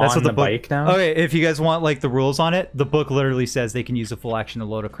it's That's on what the the book- bike now. Okay, if you guys want like the rules on it, the book literally says they can use a full action to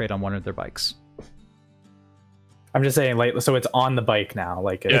load a crate on one of their bikes. I'm just saying, like, so it's on the bike now.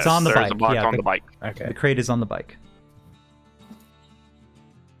 Like, It's on the there's bike, a block yeah, on the- the bike. okay. The crate is on the bike.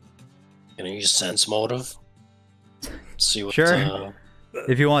 Can I use sense motive? See what? Sure.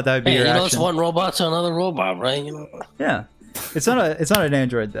 If you want, that would be Hey, your you know, it's action. one robot to another robot, right? You know. Yeah. It's not an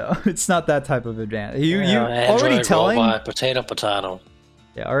android though. It's not that type of advantage. You Android, already telling. robot, potato.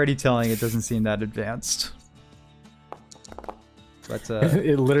 Yeah, already telling it doesn't seem that advanced. But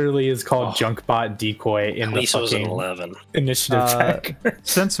It literally is called Junkbot Decoy in At the least it was an fucking 11. initiative check.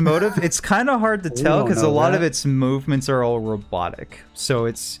 sense motive, it's kind of hard to We tell don't because a know lot of that. its movements are all robotic. So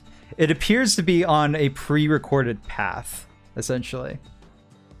it appears to be on a pre-recorded path, essentially.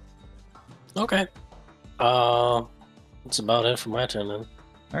 Okay. That's about it for my turn then.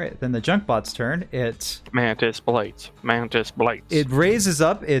 All right, then the Junkbot's turn. It Mantis blades. Mantis blades. raises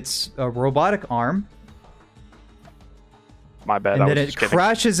up its robotic arm, My bad. and I then was it just kidding.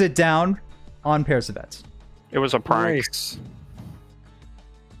 crashes it down on Percivet. It was a prank. nice.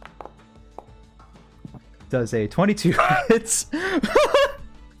 Does a 22 hits?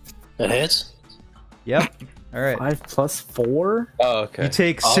 It hits? Yep. All right. 5 plus 4? Oh, okay. You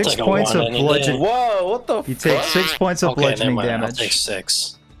take I'll 6 take a points one of any day. bludgeoning. Whoa, what the You take fuck? 6 points of Okay, never bludgeoning mind. I'll damage. take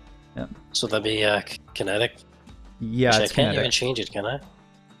 6. Yep. So that'd be kinetic? Yeah, Actually, it's I can't even kinetic. change it, can I?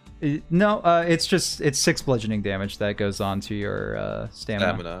 No, it's 6 bludgeoning damage that goes on to your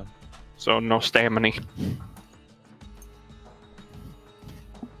stamina. Stamina. So no stamina.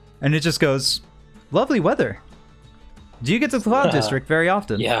 And it just goes, lovely weather. Do you get to the Cloud Yeah. District very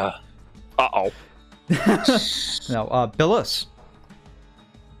often? Yeah. Uh-oh. No, Belose,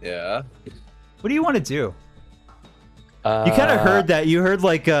 Yeah. what do you want to do? You kind of heard that. You heard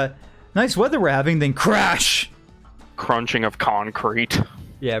like, nice weather we're having, then crash. Crunching of concrete.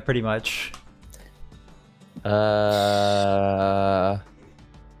 Yeah, pretty much. I'm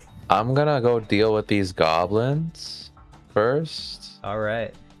gonna go deal with these goblins first. All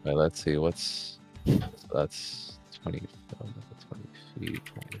right. Wait, let's see. That's 20 feet,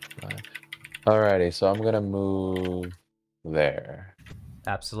 25. Alrighty, so I'm gonna move there.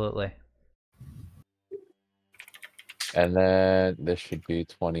 Absolutely. And then this should be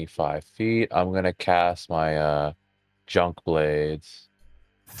 25 feet. I'm gonna cast my junk blades.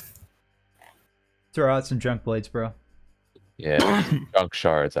 Throw out some junk blades, bro. Yeah, junk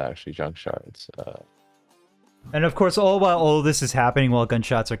shards actually, junk shards. And of course, while all this is happening, while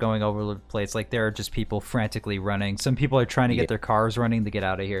gunshots are going over the place, like there are just people frantically running. Some people are trying to get their cars running to get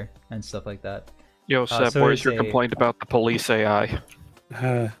out of here and stuff like that. Yo, Seb, so where's it's your a- complaint about the police AI?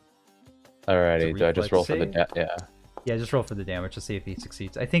 It's Alrighty, a do I just roll for the reflex yeah? Yeah, just roll for the damage to see if he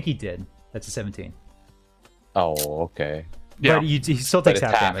succeeds. I think he did. That's a 17. Oh, okay. Yeah. But he still But takes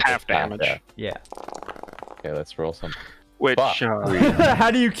it's half damage. Half damage. Yeah. Okay, let's roll some. Which, Fuck. How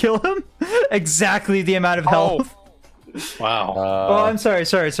do you kill him? Exactly the amount of health. Wow. Oh, I'm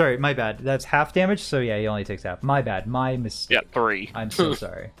sorry. My bad. That's half damage, so yeah, he only takes half. My bad. My mistake. yeah, 3. I'm so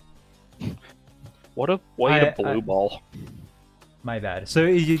sorry. What a way to blue ball. My bad. So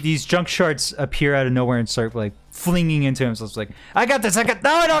these junk shards appear out of nowhere and start like flinging into him. So it's like, I got this. No,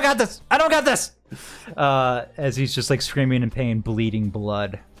 I don't got this. I don't got this. As he's just like screaming in pain, bleeding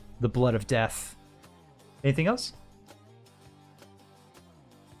blood, the blood of death. Anything else?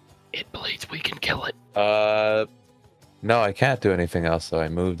 It bleeds. We can kill it. No, I can't do anything else. So I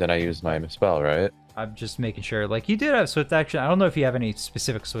moved and I used my spell, right? I'm just making sure. Like, you did have swift action. I don't know if you have any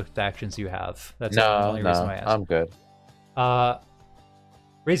specific swift actions you have. That's the No, only reason why I asked. I'm good.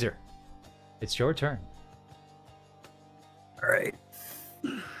 Razor, it's your turn. All right.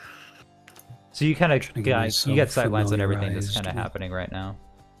 So you kind of Trying to get got myself sightlines on everything that's kind of familiarized. happening right now.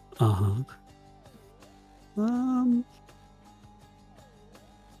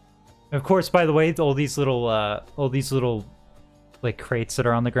 Of course, by the way, all these little like crates that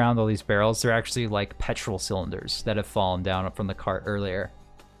are on the ground, all these barrels, they're actually like petrol cylinders that have fallen down from the cart earlier.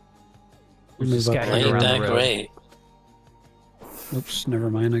 They're just Move up scattered Ain't around the that road. great? Oops, never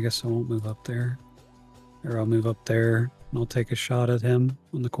mind. I guess I won't move up there. Or I'll move up there and I'll take a shot at him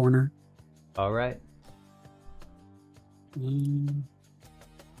on the corner. All right.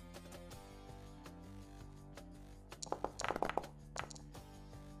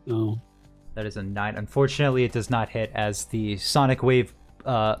 Oh, That is a 9. Unfortunately, it does not hit as the sonic wave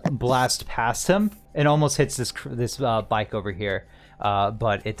blast past him and almost hits this bike over here.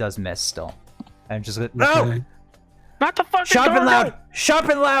 But it does miss still. And just no, okay. Not the fucking sharp and cargo! loud, sharp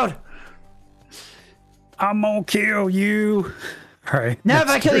and loud. I'm gonna kill you. All right. Now if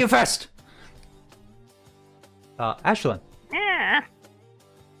I kill you first. Ashlyn, Yeah.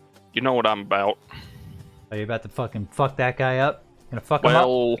 You know what I'm about. are you about to fucking fuck that guy up? Gonna fuck him up?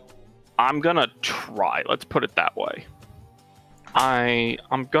 Well, I'm gonna try. Let's put it that way. I'm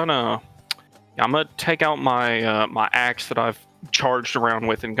gonna take out my my axe that I've charged around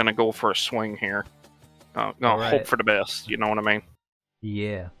with and gonna go for a swing here. Gonna Alright. hope for the best. You know what I mean?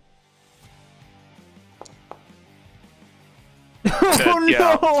 Yeah. Oh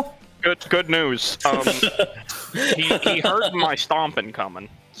no! no! Good news. He heard my stomping coming,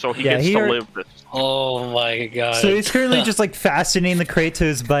 so he Yeah, gets he to heard- live this. Oh my god. So he's currently just like fastening the crate to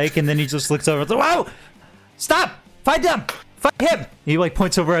his bike, and then he just looks over. It's like, "Whoa! Stop! Fight them! Fight him!" He like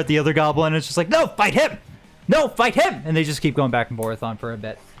points over at the other goblin, and it's just like, "No, fight him! No, fight him!" And they just keep going back and forth on for a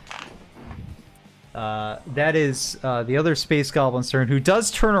bit. That is the other space goblin's turn, who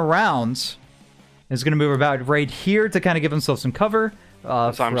does turn around. Is going to move about right here to kind of give himself some cover. So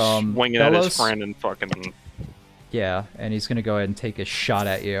I'm From swinging at his Belose. friend and fucking. Yeah, and he's going to go ahead and take a shot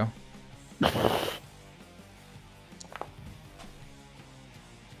at you.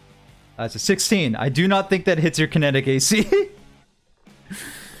 That's a 16. I do not think that hits your kinetic AC.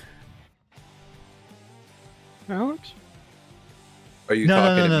 Alex? Are you No,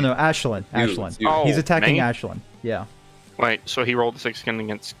 talking to me? no. Ashlyn. You, Ashlyn. you. Oh, He's attacking me? Ashlyn. Yeah. Wait, so he rolled a 16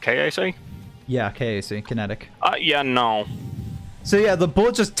 against KAC? Yeah, KAC, kinetic. Yeah, no. So yeah, the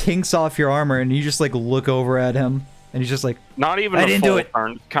bullet just tinks off your armor, and you just like look over at him, and he's just like, Not even I a didn't full do it.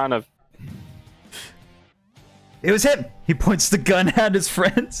 turn. Kind of. "It was him!" He points the gun at his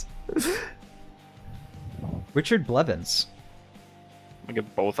friends. Richard Blevins. I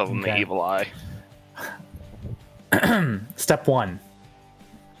give both of them the Okay. evil eye. Step 1.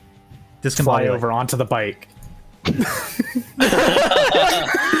 Fly Discombobulate. over onto the bike.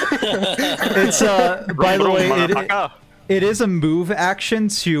 It's by the way, Motherfucker. it is a move action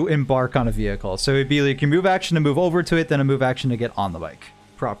to embark on a vehicle. So it'd be like your move action to move over to it, then a move action to get on the bike,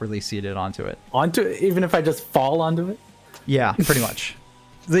 properly seated onto it. Onto it, even if I just fall onto it? Yeah, pretty much.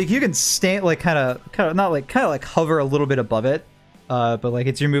 Like you can stand like kind of not like kind of like hover a little bit above it, but like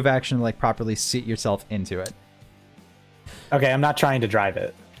it's your move action to like properly seat yourself into it. Okay, I'm not trying to drive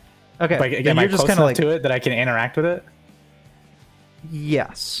it. Okay, But then am I you're just close kind of enough like to it that I can interact with it?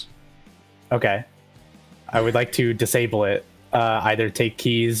 yes. Okay. I would like to disable it. Either take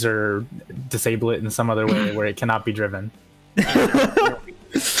keys or disable it in some other way where it cannot be driven.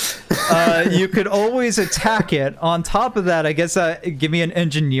 You could always attack it. On top of that, I guess give me an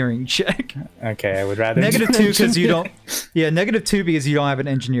engineering check. Okay, I would rather -2 because you don't. Yeah, -2 because you don't have an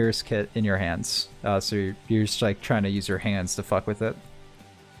engineer's kit in your hands. So you're just like trying to use your hands to fuck with it.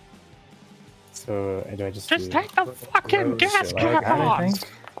 So do I just Just do take the fucking rose gas or like cap that, I off. think?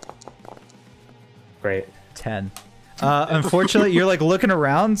 Great. 10. Unfortunately, you're like looking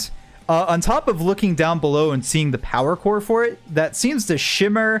around. On top of looking down below and seeing the power core for it, that seems to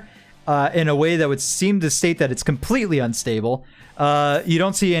shimmer in a way that would seem to state that it's completely unstable. You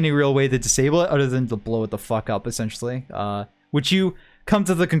don't see any real way to disable it other than to blow it the fuck up, essentially. Which you come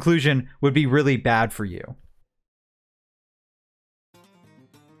to the conclusion would be really bad for you.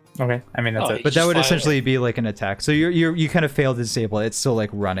 Okay, I mean, that's it. But that would essentially be like an attack. So you kind of fail to disable it. It's still like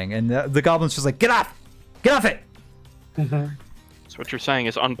running. And the goblin's just like, get off! Get off it! So what you're saying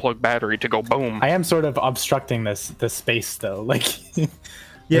is unplug battery to go boom. I am sort of obstructing this space though. Like,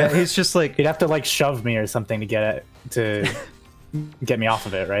 yeah, he's just like, he'd have to like shove me or something to get me off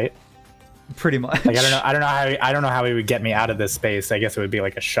of it, right? Pretty much. Like, I don't know how he would get me out of this space. I guess it would be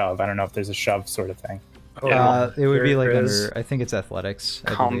like a shove. I don't know if there's a shove sort of thing. It would be like under, I think it's athletics.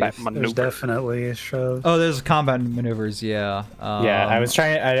 Combat maneuvers. There's definitely a shove. Oh, there's combat maneuvers, yeah. Yeah, I was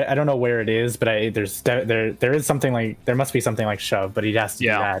trying. I don't know where it is, but there is something like, there must be something like shove, but he has to do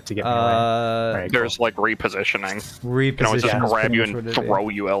that to get me away. Right, there's like repositioning. You can always just grab you and throw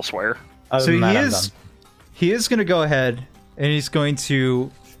you elsewhere. So he is going to go ahead and he's going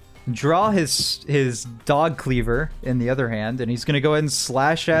to draw his dog cleaver in the other hand, and he's gonna go ahead and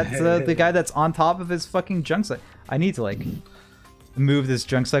slash at the guy that's on top of his fucking junk cycle. I need to like move this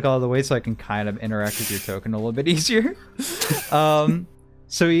junk cycle out of the way so I can kind of interact with your token a little bit easier.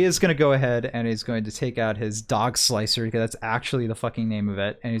 So he is gonna go ahead and he's going to take out his dog slicer, because that's actually the fucking name of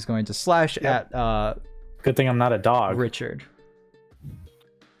it, and he's going to slash at good thing I'm not a dog. Richard.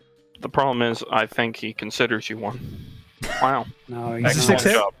 The problem is, I think he considers you one. Wow. No, he's a 6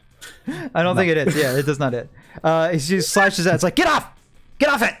 hit. I don't think it is. Yeah, it does not hit. He just slashes at. It's like, get off! Get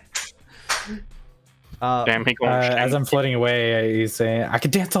off it! Damn, he going as I'm floating away, he's saying, I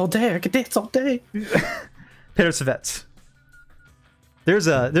could dance all day. I could dance all day. Peter Savets. There's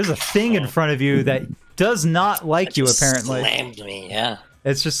a thing in front of you that does not like you, apparently. Slammed me, yeah.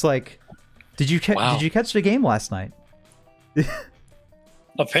 It's just like, did you catch the game last night?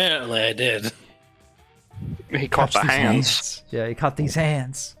 Apparently, I did. He caught the hands. Yeah, he caught these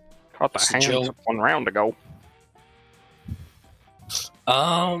hands. Caught the hands 1 round ago.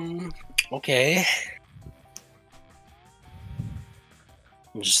 Okay.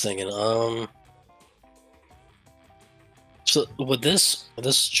 I'm just thinking, so would this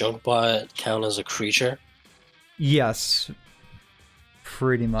junk bot count as a creature? Yes.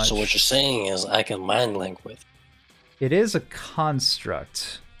 Pretty much. So what you're saying is I can mind link with. It is a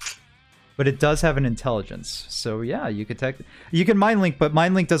construct. But it does have an intelligence, so yeah, you can mind link, but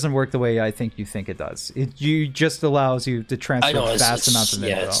mind link doesn't work the way I think you think it does. It just allows you to transfer vast amounts of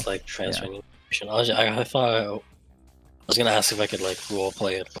info. Yeah, it's like transferring information. I thought I was gonna ask if I could like role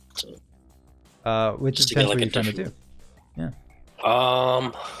play it. Which is what you're trying to do. Yeah.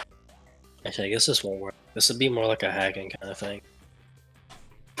 Actually, I guess this won't work. This would be more like a hacking kind of thing.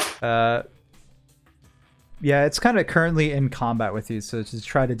 Yeah, it's kind of currently in combat with you, so to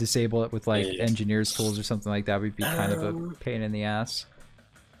try to disable it with like engineer's tools or something like that would be kind of a pain in the ass.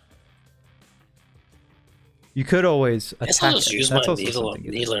 You could always attack I'll just use my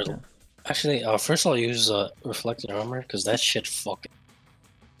needler. Yeah. Actually, first I'll use reflecting armor, because that shit fucking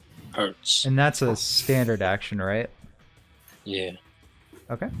hurts. And that's a standard action, right? Yeah.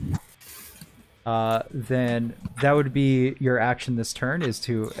 Okay. Then that would be your action this turn, is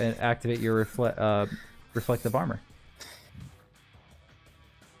to activate your reflective armor.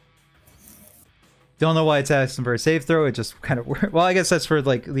 Don't know why it's asking for a save throw. It just kind of, well, I guess that's for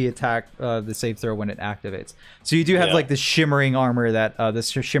like the attack, the save throw when it activates. So you do have like the shimmering armor that this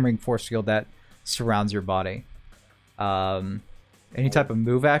shimmering force field that surrounds your body. Any type of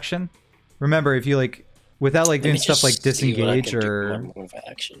move action. Remember, if you like, without like doing stuff like disengage or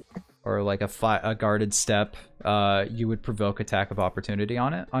like a guarded step, you would provoke attack of opportunity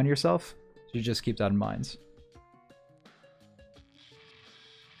on yourself. So you just keep that in mind.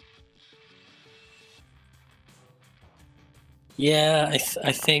 Yeah, I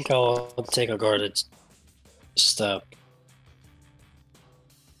think I'll take a guarded step.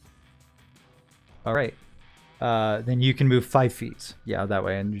 All right. Then you can move 5 feet. Yeah, that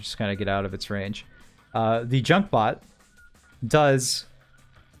way, and you just kind of get out of its range. The junk bot does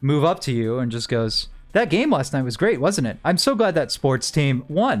move up to you and just goes, "That game last night was great, wasn't it? I'm so glad that sports team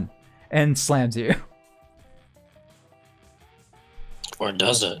won." And slams you. Or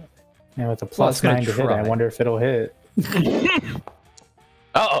does it? Yeah, with a plus 9 to hit, I wonder if it'll hit. One.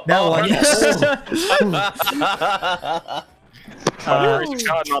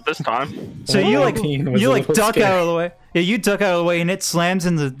 God, not this time. So you duck out of the way. Yeah, you duck out of the way, and it slams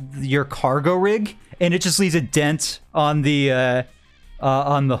in your cargo rig, and it just leaves a dent on the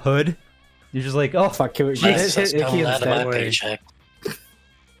hood. You're just like, oh, Fuck, can we That's hit Ichy coming out of my instead? paycheck.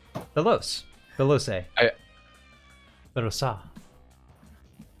 Belose. Belose. Belosa.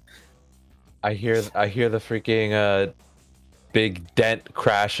 I hear the freaking big dent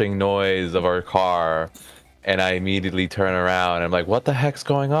crashing noise of our car, and I immediately turn around and I'm like, what the heck's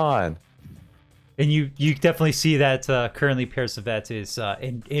going on? And you definitely see that currently Percivet is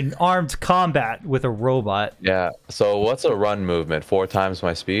in armed combat with a robot. Yeah. So what's a run movement? 4 times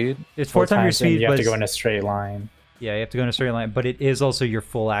my speed? It's 4 times your and speed, you have but to go in a straight line. yeah, you have to go in a straight line, but it is also your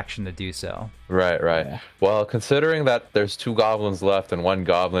full action to do so. Right. Yeah. Well, considering that there's 2 goblins left and 1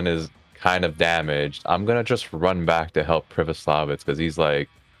 goblin is kind of damaged, I'm gonna just run back to help Privoslavitz because he's like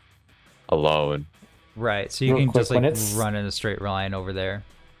alone. Right, so you Real can quick, just when like it's- run in a straight line over there.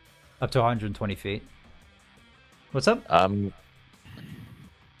 Up to 120 feet. What's up? I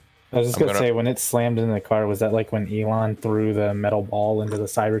was just I'm gonna say, when it slammed into the car, was that like when Elon threw the metal ball into the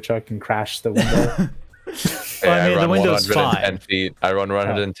Cybertruck and crashed the window? Well, I mean, the run window's 110 fine. feet. I run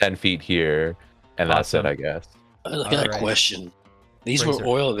 110 feet here, and that's Awesome. it, I guess. I got Alright. a question. These Razor. were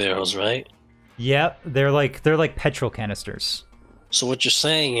oil barrels, right? Yep, they're like petrol canisters. So what you're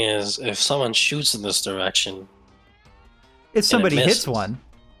saying is, if someone shoots in this direction, If somebody hits misses. one,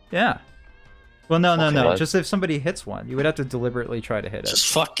 yeah. Well, no. Okay. Just if somebody hits one, you would have to deliberately try to hit it. just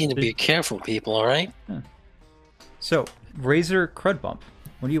fucking be careful, people. All right? So, Razor Crud Bump.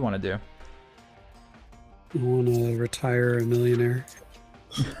 What do you want to do? I want to retire a millionaire.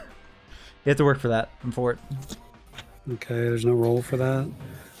 You have to work for that. I'm for it. Okay, there's no role for that.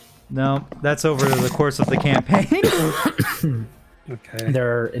 No, that's over the course of the campaign. Okay.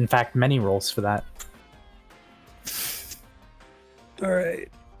 There are, in fact, many roles for that. All right.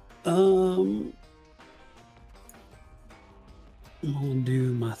 I'll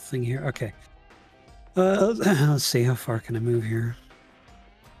do my thing here. Okay. Let's see, how far can I move here?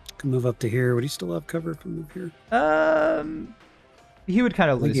 Can move up to here. Would he still have cover if I move here? He would kind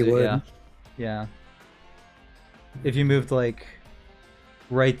of I think lose he it, would. yeah. Yeah. If you moved like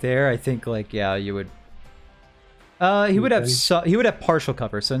right there, I think like yeah, you would. He would have Okay. he would have partial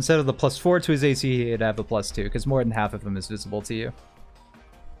cover. So instead of the +4 to his AC, he'd have the +2 because more than half of them is visible to you.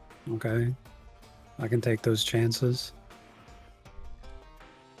 Okay. I can take those chances.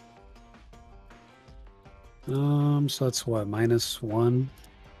 So that's what, -1?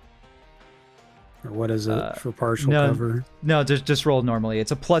 Or what is it for partial no. cover? No, just roll normally.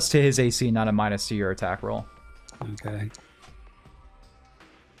 It's a plus to his AC, not a minus to your attack roll. Okay.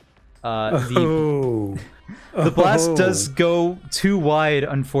 The blast does go too wide,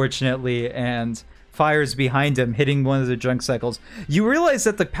 unfortunately, and fires behind him, hitting one of the junk cycles. You realize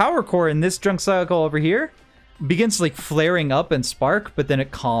that the power core in this junk cycle over here begins like flaring up and spark, but then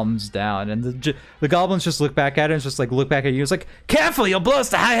it calms down, and the goblins just look back at it and just like look back at you. It's like, careful, you'll blow us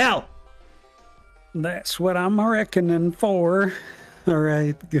to high hell. That's what I'm reckoning for. All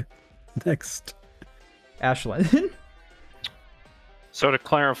right. Next. Ashlyn. So to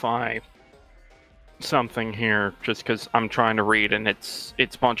clarify something here, just because I'm trying to read and it's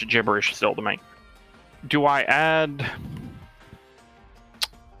a bunch of gibberish still to me. Do I add...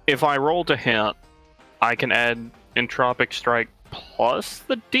 If I roll to hit, I can add Entropic Strike plus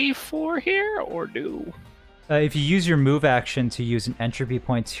the D4 here, or do... If you use your move action to use an entropy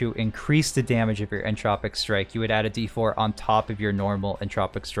point to increase the damage of your entropic strike, you would add a d4 on top of your normal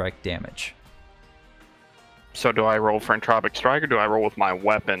entropic strike damage. So do I roll for Entropic Strike, or do I roll with my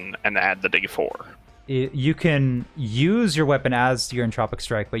weapon and add the D4? You can use your weapon as your entropic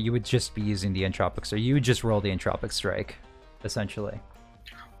strike, but you would just be using the entropic strike. You would just roll the entropic strike, essentially.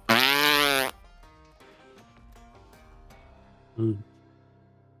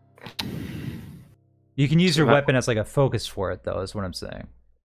 You can use your weapon as like a focus for it, though, is what I'm saying.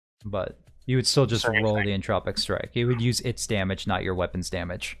 But you would still just roll the entropic strike. You would use its damage, not your weapon's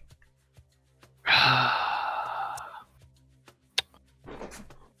damage.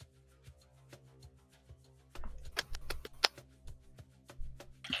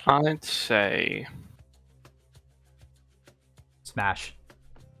 I'd say... Smash.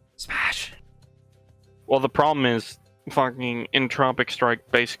 Smash. Well, the problem is, fucking Entropic Strike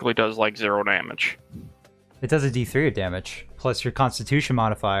basically does like 0 damage. It does a d3 of damage, plus your constitution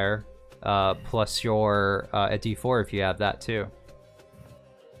modifier, plus your a d4 if you have that too.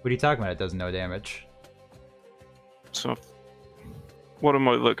 What are you talking about? It does no damage. So, what am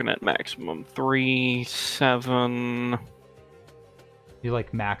I looking at maximum? 3, 7... You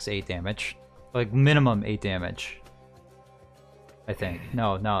like max 8 damage. Like minimum 8 damage. I think.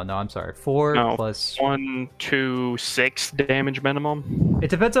 No, I'm sorry. 4 No, plus... 1, 2, 6 damage minimum.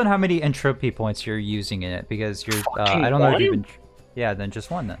 It depends on how many entropy points you're using in it, because you're... I Fucking don't know if one? you've been... Yeah, then just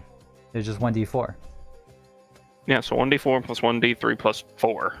 1 then. It's just 1d4. Yeah, so 1d4 plus 1d3 plus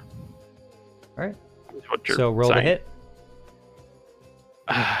 4. Alright. That's what you're So roll the saying. hit.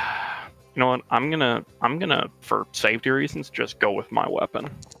 You know what? I'm gonna for safety reasons just go with my weapon.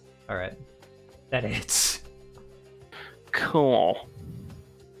 Alright. That hits. Cool.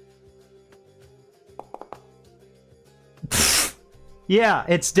 Yeah,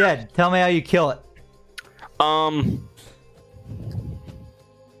 it's dead. Tell me how you kill it.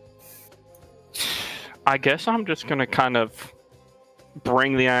 I guess I'm just gonna kind of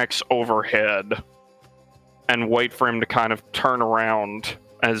bring the axe overhead and wait for him to kind of turn around,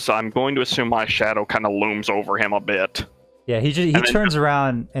 as I'm going to assume my shadow kind of looms over him a bit. Yeah, he turns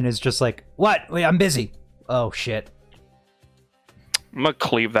around and is just like, "What? Wait, I'm busy." Oh shit. I'm gonna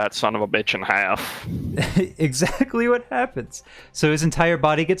cleave that son of a bitch in half. Exactly what happens. So his entire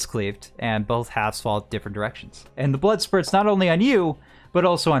body gets cleaved, and both halves fall different directions. And the blood spurts not only on you, but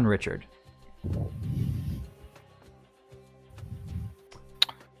also on Richard.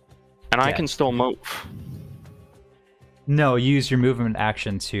 And I Yeah. can still move. No, you use your movement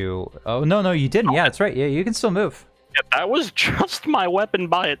action to... Oh, no, you didn't. Yeah, that's right. Yeah, you can still move. Yeah, that was just my weapon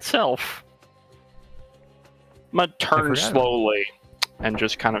by itself. I'm gonna turn slowly and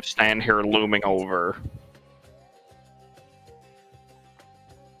just kind of stand here looming over.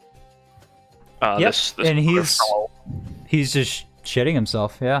 Yep, this and other fellow. he's just shitting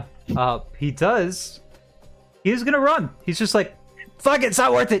himself, yeah. He's gonna run. He's just like, fuck it, it's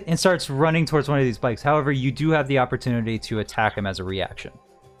not worth it, and starts running towards one of these bikes. However, you do have the opportunity to attack him as a reaction.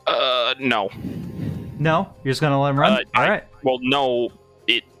 No. No? You're just gonna let him run? Alright. Well, no.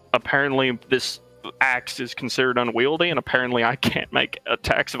 Apparently this axe is considered unwieldy, and apparently I can't make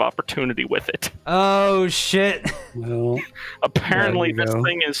attacks of opportunity with it. Oh, shit. Well, Apparently there you this go.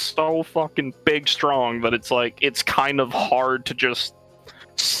 thing is so fucking big strong that it's like, it's kind of hard to just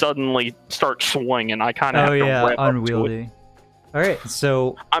suddenly start swinging. I kind of Oh, have to yeah, rev up to it. unwieldy. Alright,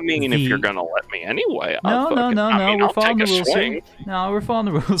 so... I mean, if you're gonna let me anyway, No, we're I'll following take the a rules swing. here. No, we're following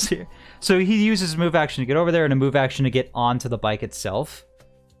the rules here. So he uses a move action to get over there and a move action to get onto the bike itself,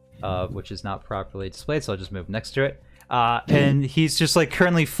 which is not properly displayed, so I'll just move next to it. And he's just like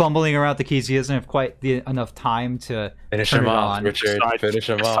currently fumbling around the keys. He doesn't have quite enough time to Finish turn him it off, on. Richard. Finish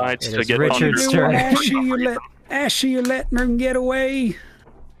him off. Decides It to is get Richard's under- turn. Ashy, you letting her get away?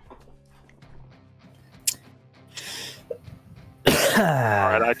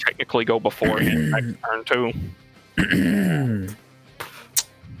 Alright, I technically go before him next turn too. I'm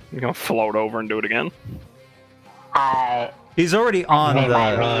gonna float over and do it again. I He's already on made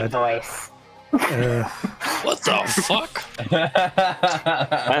my the... reed voice. What the fuck?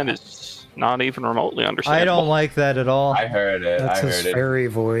 That is not even remotely understandable. I don't like that at all. I heard it. That's I his heard it. fairy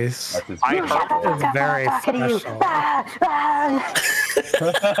voice. That's his I voice. heard It's very Look at you. special.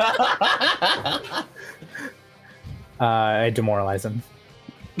 I demoralize him.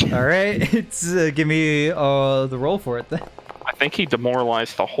 Alright, it's give me the roll for it then. I think he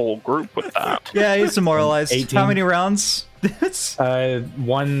demoralized the whole group with that. Yeah, he's demoralized. 18. How many rounds?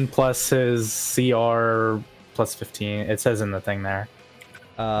 1 plus his CR plus 15. It says in the thing there.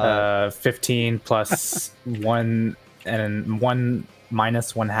 15 plus 1 and 1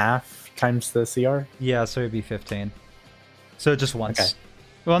 minus 1/2 times the CR. Yeah, so it'd be 15. So just once. Okay.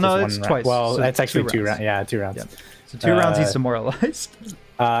 Well, no, Just it's one twice. Well, so that's actually 2 rounds. rounds. Yeah, 2 rounds. Yep. So 2 rounds he's Uh, demoralized.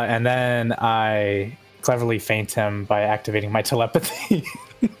 And then I cleverly feint him by activating my telepathy.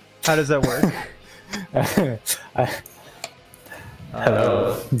 How does that work?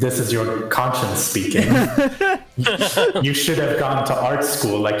 Hello, this is your conscience speaking. You should have gone to art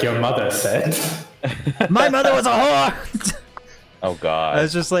school like your mother said. My mother was a whore! Oh god. I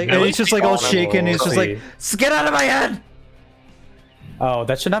was just like, and he's just like all shaken. He's just like, get out of my head! Oh,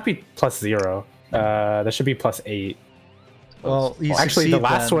 that should not be +0. That should be +8. Well, you Actually, the succeed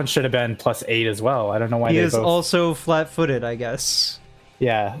last then. one should have been +8 as well. I don't know why He they is both. also flat-footed, I guess.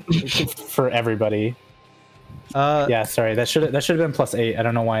 Yeah, for everybody. Uh, Yeah, sorry. That should have been +8. I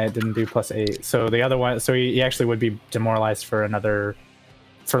don't know why it didn't do +8. So the other one, so he actually would be demoralized for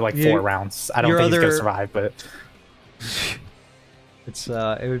like 4 rounds. I don't your think he's other- gonna survive, but It's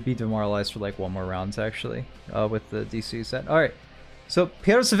it would be demoralized for like 1 more rounds actually, with the DC set. All right, so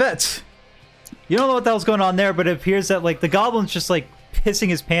Pierre Savet, you don't know what the hell's going on there, but it appears that like the goblin's just like pissing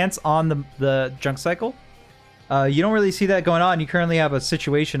his pants on the junk cycle. You don't really see that going on. You currently have a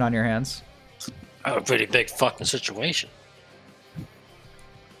situation on your hands. A pretty big fucking situation.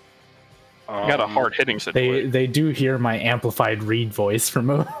 I got a hard hitting situation. they do hear my amplified reed voice from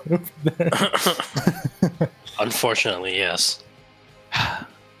over there. Unfortunately, yes.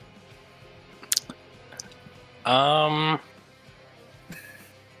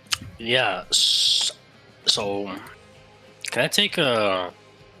 Yeah. So, can I take a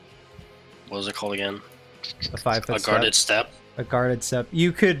what was it called again? A 5 foot A guarded step. A guarded step.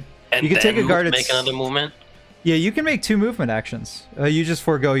 You could And you could take a guarded. make another movement. Yeah, you can make 2 movement actions. You just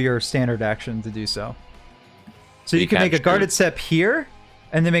forego your standard action to do so. So you can make a guarded step here,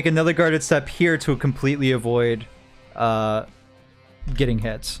 and then make another guarded step here to completely avoid getting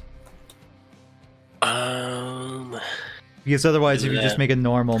hits. Because otherwise, if you just make a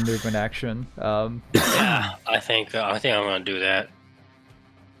normal movement action, yeah, I think I'm gonna do that.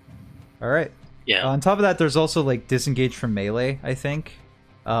 All right. Yeah. On top of that, there's also like disengage from melee, I think,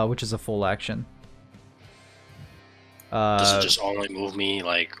 which is a full action. Does it just only move me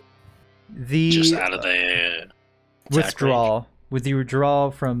like the just out of the withdrawal? With the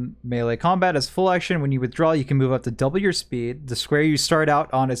withdrawal from melee combat as full action, when you withdraw, you can move up to double your speed. The square you start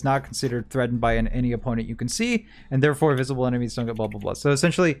out on is not considered threatened by any opponent you can see, and therefore visible enemies don't get blah blah blah. So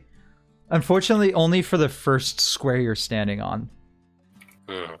essentially, unfortunately, only for the first square you're standing on.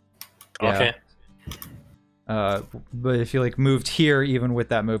 Yeah. Okay. But if you like moved here, even with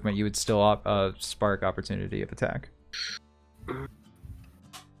that movement, you would still spark opportunity of attack.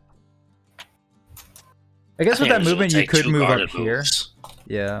 I guess with that movement, you could move up here.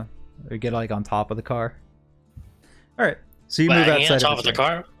 Yeah, or get like on top of the car. All right, so you move outside on top of the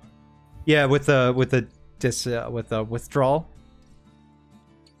car. Yeah, with the withdrawal.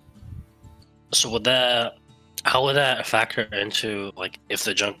 So how would that factor into like if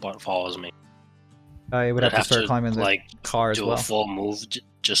the junk bot follows me? It would have to start climbing the car as well. Do a full move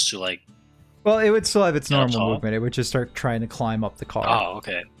just to like. Well, it would still have its normal movement. It would just start trying to climb up the car. Oh,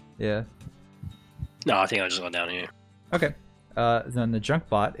 okay. Yeah. No, I think I'll just go down here. Okay. Then the junk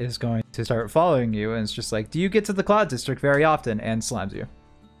bot is going to start following you, and it's just like, do you get to the Cloud District very often? And slams you.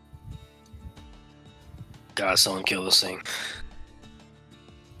 God, someone kill this thing.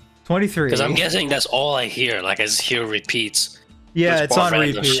 23. Because I'm guessing that's all I hear. Like I just hear repeats. Yeah, it's on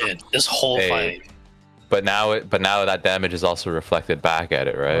repeat. Shit. This whole fight. But now that damage is also reflected back at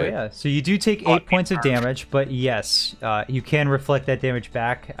it, right? Oh yeah. So you do take 8 points of damage, but yes, you can reflect that damage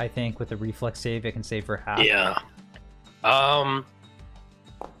back. I think with a reflex save, it can save for half. Yeah.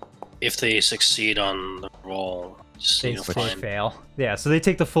 If they succeed on the roll, they fail. Yeah. So they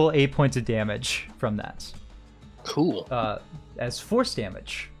take the full 8 points of damage from that. Cool. As force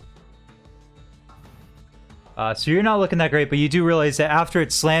damage. So you're not looking that great, but you do realize that after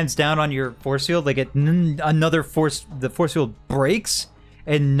it slams down on your force field, like the force field breaks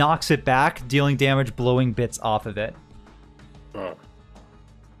and knocks it back, dealing damage, blowing bits off of it. Oh.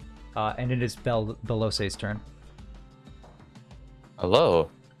 And it is Belose's turn. Hello.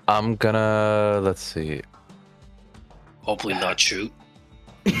 I'm gonna, let's see. Hopefully not shoot.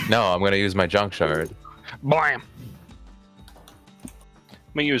 No, I'm gonna use my junk shard. Blam! I'm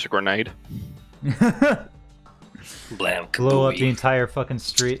gonna use a grenade. Blam. Blow up the entire fucking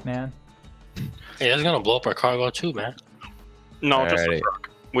street, man. Hey, that's gonna blow up our cargo too, man. No, just the truck.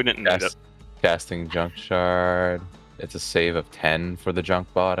 We didn't need it. Casting junk shard. It's a save of 10 for the junk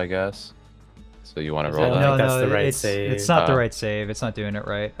bot, I guess. So you want to roll that? No, that's no, the right save. It's not the right save. It's not doing it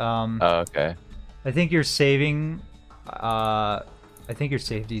right. Oh, okay. I think you're saving. I think your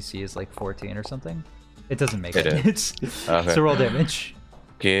save DC is like 14 or something. It doesn't make it. It's a roll damage.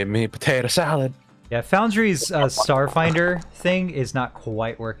 Give me potato salad. Yeah, Foundry's Starfinder thing is not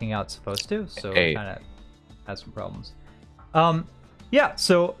quite working out supposed to, so it kind of has some problems. Yeah,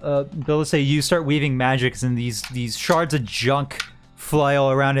 so Belose, you start weaving magics, and these shards of junk fly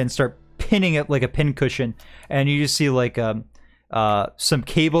all around it and start pinning it like a pincushion, and you just see like some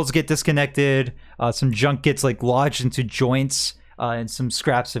cables get disconnected, some junk gets like lodged into joints, and some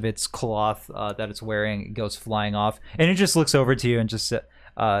scraps of its cloth that it's wearing goes flying off, and it just looks over to you and just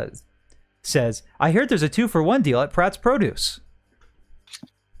says, "I heard there's a 2-for-1 deal at Pratt's Produce."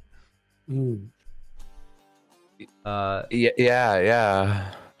 Ooh. Yeah.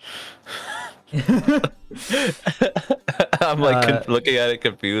 I'm like looking at it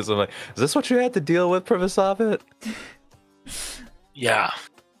confused. I'm like, is this what you had to deal with, Privisavit? Yeah.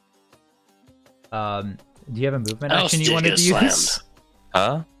 Do you have a movement action you wanted to use?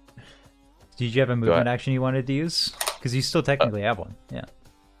 Huh? Did you have a movement action you wanted to use? Because you still technically have one. Yeah.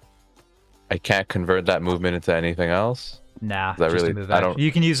 I can't convert that movement into anything else. Nah, just a move action.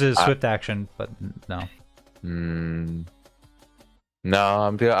 You can use a swift action, but no.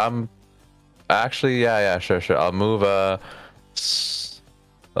 No, I'm actually, yeah, sure. I'll move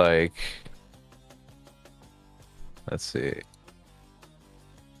like, let's see,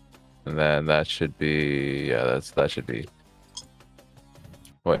 and then that should be, that should be.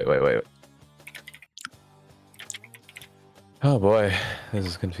 Wait. Oh boy, this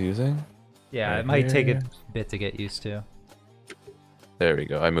is confusing. Yeah, Right it might take a here. bit to get used to. There we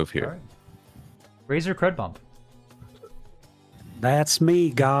go. I move here. All right. Razor crud bump. That's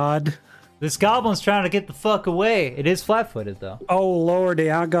me, God. This goblin's trying to get the fuck away. It is flat-footed though. Oh lordy,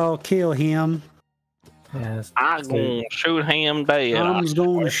 I gotta kill him. Yes. I'm gonna shoot him dead. I'm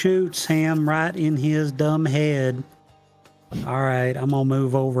gonna shoot Sam right in his dumb head. All right, I'm gonna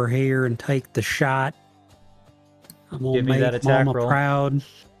move over here and take the shot. I'm gonna Give me that make attack Mama roll. proud.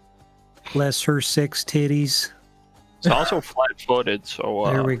 Bless her 6 titties. It's also flat-footed, so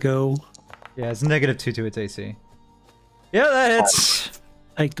There we go. Yeah, it's -2 to its AC. Yeah, that hits.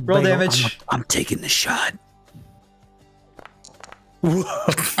 Take the Roll bail. damage. I'm taking the shot.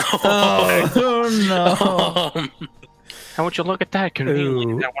 Oh no! how would you look at that?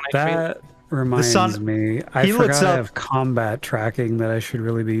 Conveniently, Ooh, that one I feel- that reminds son- me. I he looks forgot I up- have combat tracking that I should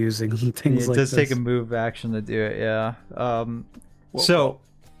really be using on things It like does this. take a move action to do it. Yeah. So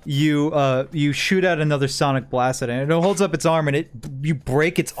you shoot out another sonic blast at it, and it holds up its arm, and you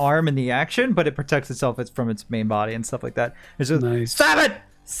break its arm in the action, but it protects itself from its main body and stuff like that. There's a, Nice. Stop it!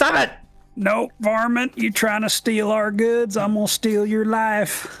 Stop it! Nope, varmint, you trying to steal our goods? I'm gonna steal your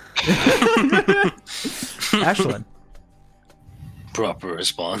life. Ashlyn. Proper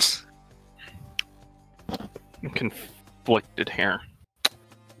response. I'm conflicted here,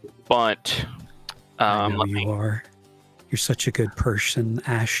 but I know let you me. are. You're such a good person,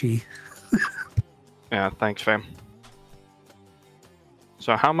 Ashy. Yeah, thanks, fam.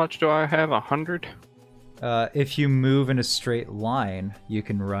 So how much do I have? 100. If you move in a straight line, you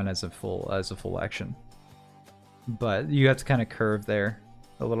can run as a full action. But you have to kind of curve there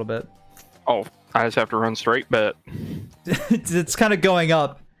a little bit. Oh, I just have to run straight, but It's kind of going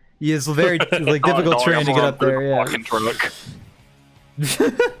up. It's very like difficult Oh, terrain to get up there. Yeah. Fucking truck.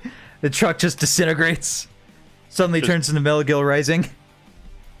 The truck just disintegrates. Suddenly turns into Metal Gear Rising.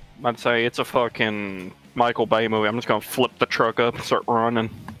 I'd say it's a fucking Michael Bay movie. I'm just gonna flip the truck up and start running.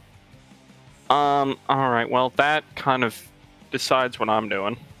 All right. Well, that kind of decides what I'm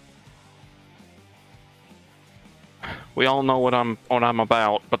doing. We all know what I'm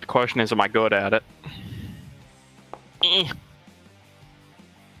about, but the question is, am I good at it? Yep.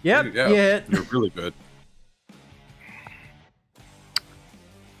 Yeah, Yeah. you're really good.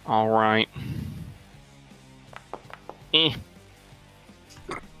 All right.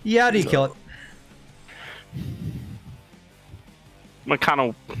 Yeah. How do you kill it? I kind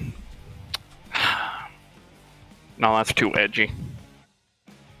of. No, that's too edgy.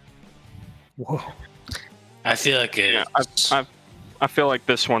 Whoa. I feel like it. Yeah, I feel like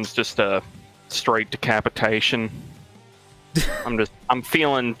this one's just a straight decapitation. I'm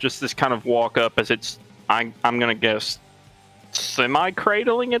feeling just this kind of walk up as I'm gonna guess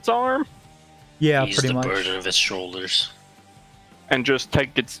semi-cradling its arm Yeah, Ease pretty the much. burden of its shoulders. and just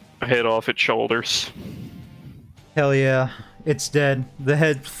take its head off its shoulders. Hell yeah. It's dead. The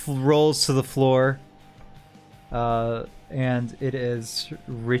head rolls to the floor. And it is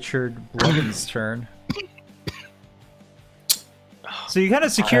Richard Blevins' turn. So you kind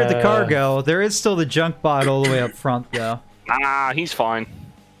of secured the cargo. There is still the junk bot all the way up front, though. Ah, he's fine.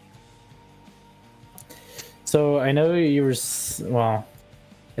 So I know you were well.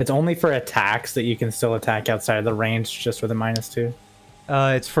 It's only for attacks that you can still attack outside of the range, just with a -2.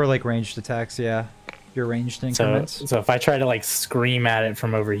 It's for like ranged attacks, yeah. Your ranged increments. So if I try to like scream at it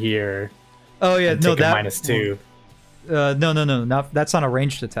from over here, Oh yeah, and no, take a that -2. no, not that's not a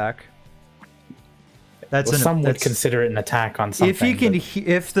ranged attack. That's Well, some would that's- consider it an attack on something. If you can, but-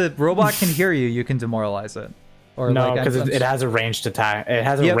 if the robot can hear you, you can demoralize it. Or no, like, because I'm- it has a ranged attack. It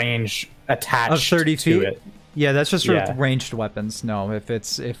has a Yep. range attached Of 30 to feet? it. Yeah, that's just Yeah. with ranged weapons. No, if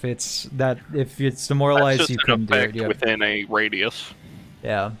it's That's demoralized, just you an couldn't do effect it. Yeah. within a radius.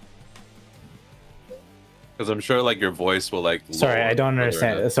 Yeah. Because I'm sure like your voice will like. Sorry, lower I don't further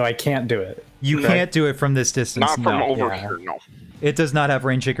understand. ahead. So I can't do it. You No. can't do it from this distance. Not from no. over Yeah. here, no. It does not have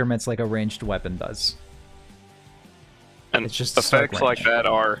range increments like a ranged weapon does. And It's just a start effects like range. that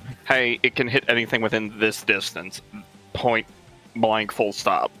are, hey, it can hit anything within this distance. Point blank, full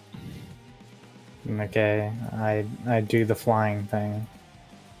stop. Okay, I do the flying thing.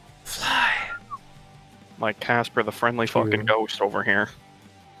 Fly. Like Casper, the friendly fucking ghost over here.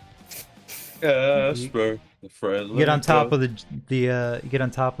 Casper, the friendly Get on top ghost. of get on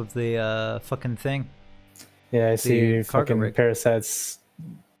top of the fucking thing. Yeah, I see The cargo fucking rig. parasites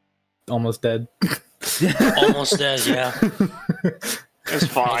almost dead. Almost dead, yeah. It's Hanging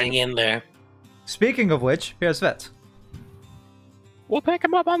fine. in there. Speaking of which, here's Vet. We'll pick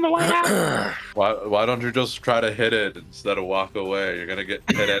him up on the way out. Why don't you just try to hit it instead of walk away? You're gonna get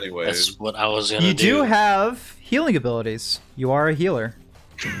hit anyways. That's what I was gonna do. You do have healing abilities. You are a healer.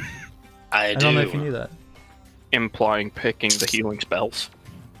 I don't know if you knew that. Implying picking the healing spells.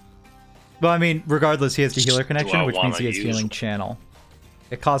 Well, I mean, regardless, he has the healer connection, I which means he has wanna use healing channel.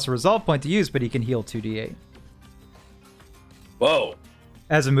 It costs a resolve point to use, but he can heal 2d8. Whoa.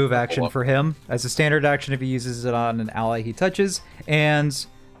 As a move action for him, as a standard action if he uses it on an ally he touches, and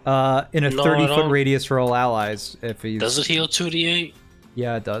in a 30-foot radius for all allies if he's... Does it heal 2d8?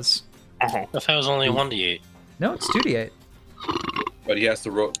 Yeah, it does. I thought it was only 1d8. No, it's 2d8. But he has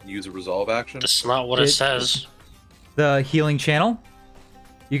to use a resolve action? That's not what it says. The healing channel.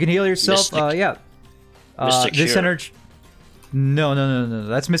 You can heal yourself. Yeah. Mystic this Cure. energy. No.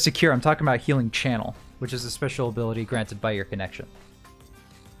 That's Mystic Cure. I'm talking about healing channel, which is a special ability granted by your connection.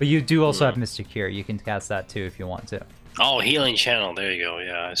 But you do also have Mystic Cure. You can cast that too if you want to. Oh, healing channel. There you go.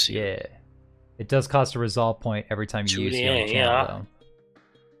 Yeah, I see. Yeah. It does cost a resolve point every time you use healing channel, though.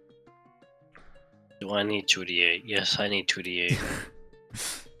 Do I need 2d8? Yes, I need 2d8.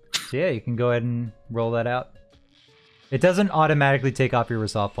 So yeah, you can go ahead and roll that out. It doesn't automatically take off your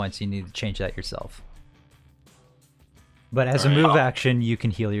resolve points. You need to change that yourself. But as a move action, you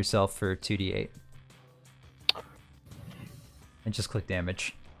can heal yourself for 2d8. And just click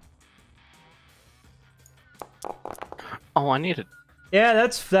damage. Oh, I need it. Yeah,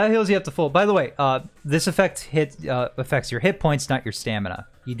 that heals you up to full. By the way, this effect affects your hit points, not your stamina.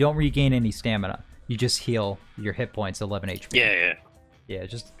 You don't regain any stamina. You just heal your hit points 11 HP. Yeah,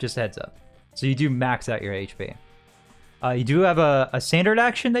 just heads up. So you do max out your HP. You do have a standard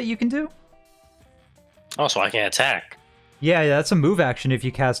action that you can do. Oh, so I can attack. Yeah, that's a move action if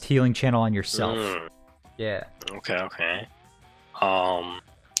you cast Healing Channel on yourself. Yeah. Okay.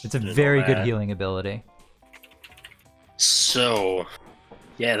 It's a very good healing ability. So,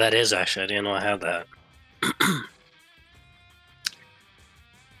 yeah, that is actually. I didn't know I had that.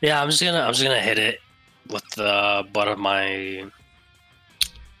 Yeah, I'm just gonna hit it with the butt of my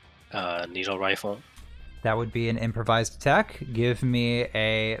needle rifle. That would be an improvised attack. Give me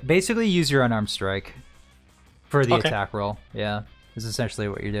basically use your unarmed strike for the attack roll. Yeah, is essentially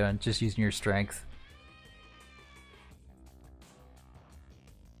what you're doing. Just using your strength.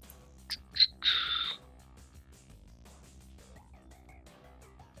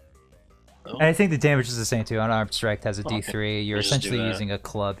 And I think the damage is the same too. Unarmed strike has a D3. You're essentially using a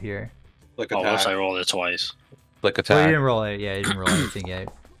club here. Like unless I rolled it twice. Like attack. Well, you didn't roll it. Yeah, you didn't roll anything yet.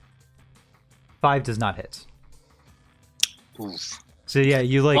 5 does not hit. Oof. So yeah,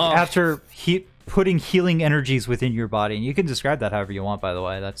 you after putting healing energies within your body, and you can describe that however you want. By the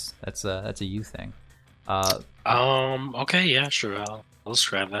way, that's a you thing. Okay. Yeah. Sure. I'll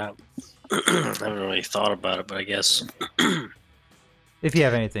describe that. I haven't really thought about it, but I guess. If you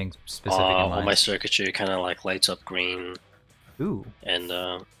have anything specific in mind. Well, my circuitry kind of like lights up green. Ooh. And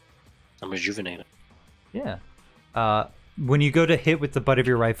I'm rejuvenated. Yeah. When you go to hit with the butt of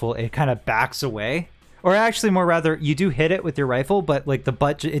your rifle, it kind of backs away. Or actually, more rather, you do hit it with your rifle, but like the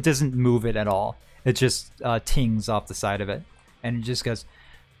butt, it doesn't move it at all. It just tings off the side of it. And it just goes,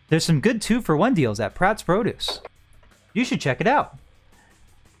 there's some good 2-for-1 deals at Pratt's Produce. You should check it out.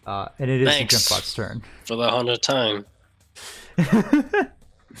 And it is the Junkbot's turn. For the 100th time.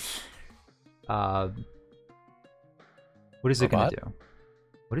 What is it gonna do?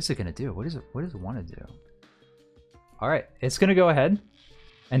 What is it gonna do? What does it want to do? All right, it's gonna go ahead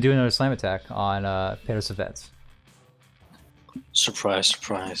and do another slam attack on Pedos Vets. Surprise,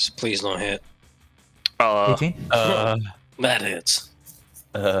 surprise! Please don't hit. 18. That hits.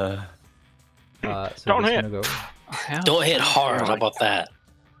 So don't hit. Go... Don't hit hard. How about that?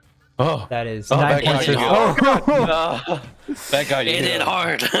 Oh, that is 9 points. Thank God you hit it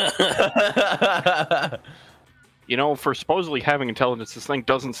hard. You know, for supposedly having intelligence, this thing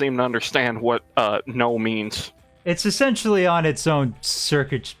doesn't seem to understand what no means. It's essentially on its own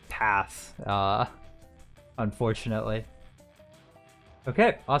circuit path, unfortunately.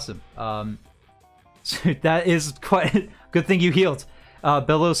 Okay, awesome. So that is quite good thing you healed.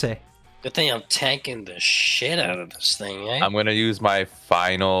 Belose. Good thing I'm tanking the shit out of this thing, eh? I'm gonna use my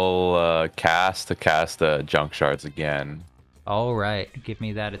final cast to cast the junk shards again. All right, give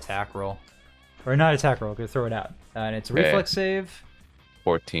me that attack roll, or not attack roll. Go throw it out, and it's a reflex save.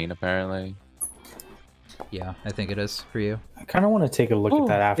 14 apparently. Yeah, I think it is for you. I kind of want to take a look at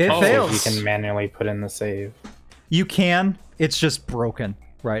that after. It fails. You can manually put in the save. You can. It's just broken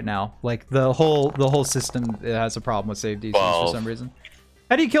right now. Like the whole system has a problem with save DCs for some reason.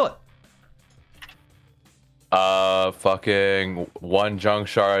 How do you kill it? Fucking one junk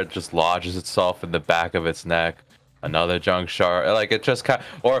shard just lodges itself in the back of its neck. another junk shard. Like it just kind,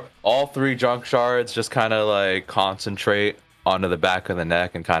 or all 3 junk shards just kind of like concentrate onto the back of the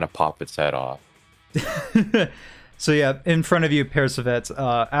neck and kind of pop its head off. So yeah, in front of you, Percivet,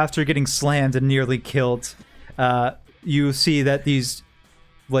 after getting slammed and nearly killed, you see that these,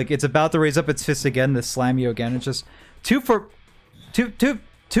 like, it's about to raise up its fist again to slam you again. It's just 2 for, 2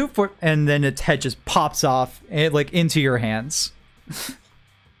 for, and then its head just pops off, and, like, into your hands.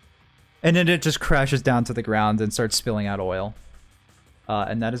 And then it just crashes down to the ground and starts spilling out oil.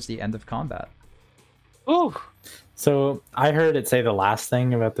 And that is the end of combat. Ooh. So I heard it say the last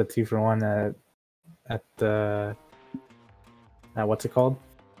thing about the 2 for 1 at the what's it called?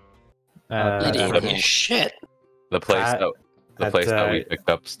 Shit. The place that we picked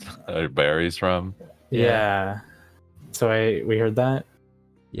up berries from. Yeah. So we heard that.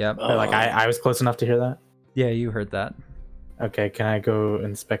 Yep. Like I was close enough to hear that. Yeah, you heard that. Okay, can I go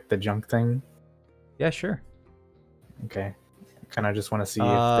inspect the junk thing? Yeah, sure. Okay. Kind of just want to see if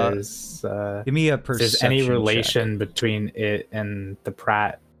there's give me a if there's any perception relation between it and the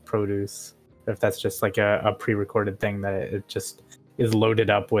Pratt produce. If that's just like a pre-recorded thing that it just is loaded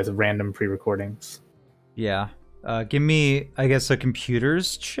up with random pre-recordings. Yeah. Give me, I guess, a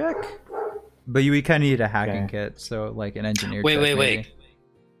computers check. But we kind of need a hacking kit, so like an engineer. Wait.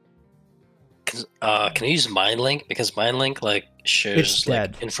 Can I use MindLink? Because MindLink like shares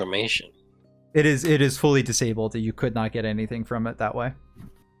like information. It is fully disabled. You could not get anything from it that way.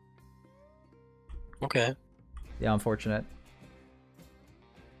 Okay. Yeah, unfortunate.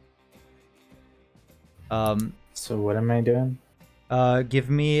 So what am I doing? Give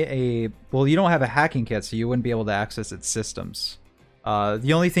me a... Well, you don't have a hacking kit, so you wouldn't be able to access its systems.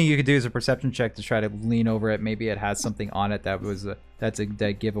 The only thing you could do is a perception check to try to lean over it. Maybe it has something on it that's a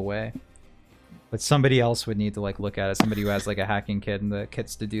giveaway. But somebody else would need to like look at it. Somebody who has like a hacking kit and the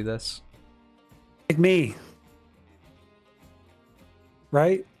kits to do this. Like me.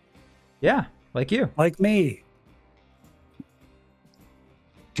 Right? Yeah, like you. Like me.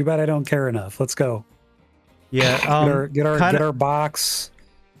 Too bad I don't care enough. Let's go. Yeah, get our box.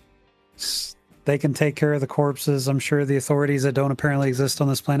 They can take care of the corpses. I'm sure the authorities that don't apparently exist on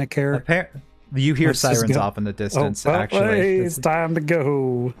this planet care. You hear Let's sirens off in the distance. Actually, hey, it's time to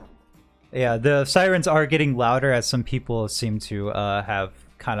go. Yeah, the sirens are getting louder as some people seem to have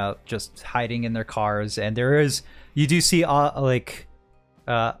kind of just hiding in their cars, and you do see off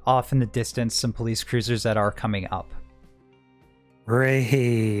in the distance some police cruisers that are coming up.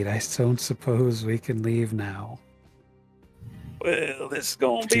 Great. I don't suppose we can leave now. Well, this is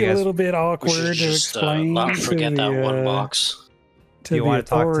going to be a little bit awkward to explain not forget that one box. To the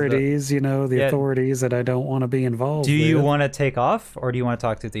authorities, the authorities that I don't want to be involved with. Do you want to take off, or do you want to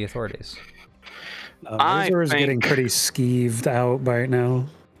talk to the authorities? Razor is getting pretty skeeved out right now.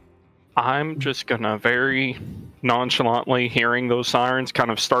 I'm just going to very nonchalantly, hearing those sirens,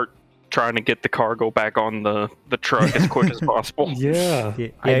 kind of start trying to get the cargo back on the truck as quick as possible. Yeah.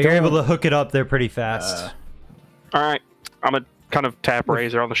 You're able to hook it up there pretty fast. All right. I'm going to kind of tap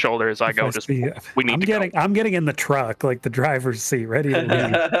Razor on the shoulder as I go. I'm getting in the truck, like the driver's seat, ready to leave.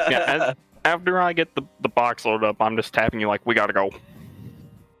 Yeah, after I get the box loaded up, I'm just tapping you like, we got to go.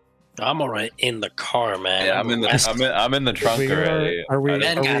 I'm already in the car, man. Yeah, I'm in the trunk already.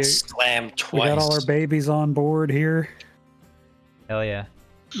 Got slammed twice. We got all our babies on board here. Hell yeah.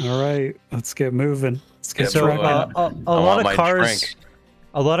 All right, let's get moving. Let's get a lot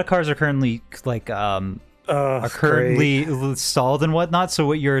of cars are currently like stalled and whatnot. So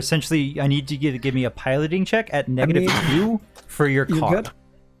what you're essentially, I need you to give me a piloting check at -2 for your car.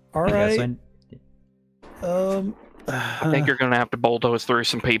 All right. I think you're going to have to bulldoze through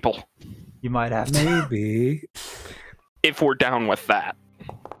some people. You might have to. Maybe. If we're down with that.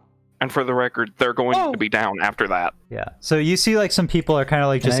 And for the record, they're going to be down after that. Yeah. So you see like some people are kind of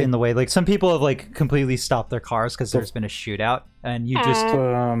like just in the way. Like some people have like completely stopped their cars because there's been a shootout. And you just...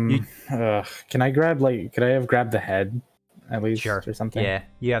 can I grab could I have grabbed the head at least or something? Yeah,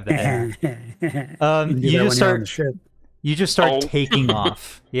 you have the head. You just start taking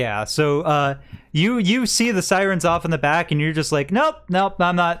off. Yeah, so you see the sirens off in the back, and you're just like, nope,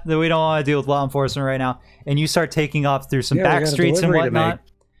 I'm not. We don't want to deal with law enforcement right now. And you start taking off through some back streets and whatnot.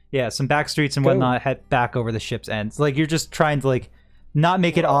 Yeah, some back streets and whatnot. Head back over the ship's end. Like you're just trying to not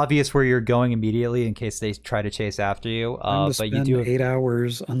make it obvious where you're going immediately in case they try to chase after you. But you do have 8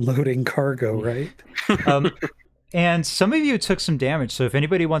 hours unloading cargo, right? And some of you took some damage, so if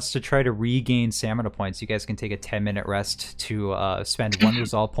anybody wants to try to regain stamina points, you guys can take a 10-minute rest to spend 1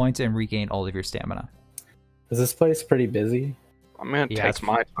 resolve point and regain all of your stamina. Is this place pretty busy? I'm gonna take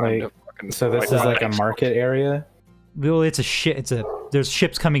my time to fucking... So this is like a market area? Well, it's a there's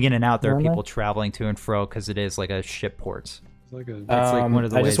ships coming in and out. There are Really? people traveling to and fro because it is like a ship port. It's like a, like one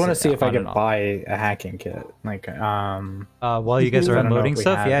of the I ways just want to that see if I on could and off. buy a hacking kit. Like, While you guys are I don't know unloading if we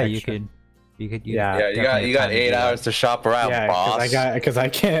stuff, have yeah, extra. you could. Yeah. Yeah, you got definitely have time to 8 do that. hours to shop around, yeah, boss. because I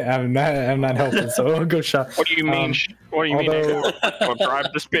can't. I'm not helping. So I'll go shop. What do you mean? What do you mean? although- I'll drive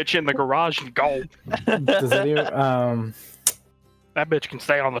this bitch in the garage and go. Does anyone, That bitch can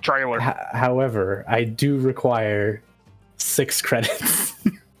stay on the trailer. however, I do require 6 credits.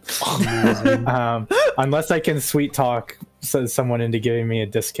 Unless I can sweet talk someone into giving me a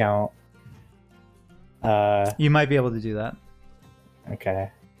discount. You might be able to do that. Okay.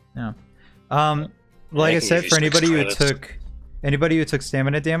 Like I I can said, give for you 6 anybody who took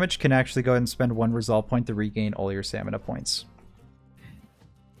stamina damage can actually go ahead and spend 1 resolve point to regain all your stamina points.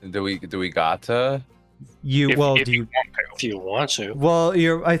 Do we got to? You If you want to. If you want to. well,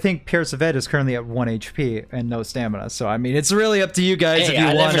 I think Pierce of Ed is currently at 1 HP and no stamina. So I mean, it's really up to you guys Hey, if you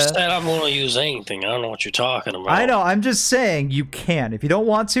I want never to. said I'm going to use anything. I don't know what you're talking about. I know. I'm just saying you can. If you don't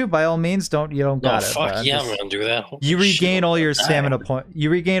want to, by all means, don't. You don't No, got it. fuck but I'm yeah, just- I'm going to do that. Holy You shit, regain I'm all gonna your die. stamina point. You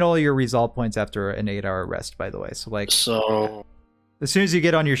regain all your resolve points after an 8-hour rest. By the way, so like So, as soon as you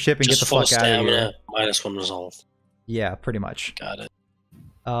get on your ship and get just the full fuck out of here. stamina, minus 1 resolve. Yeah, pretty much. Got it.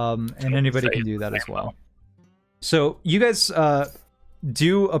 And anybody can do that as well. So you guys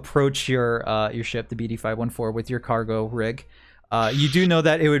do approach your ship, the BD-514, with your cargo rig. You do know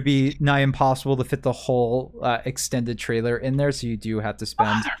that it would be nigh impossible to fit the whole extended trailer in there, so you do have to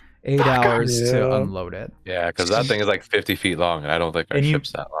spend 8 hours to Yeah. unload it. Yeah, because that thing is like 50 feet long, and I don't think our And you-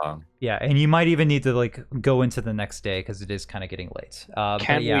 ship's that long. Yeah, and you might even need to like go into the next day because it is kind of getting late. But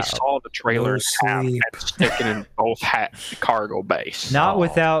Can yeah, we saw the trailers No half sleep. and stick it in both cargo base? not Oh.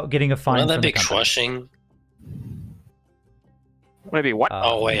 without getting a fine Wouldn't that from be the company. crushing? Maybe what?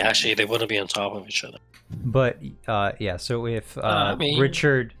 Oh, wait, actually, they wouldn't be on top of each other. But yeah, so if I mean-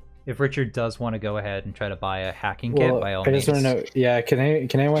 Richard does want to go ahead and try to buy a hacking kit, by all I means. just want to know. Yeah, can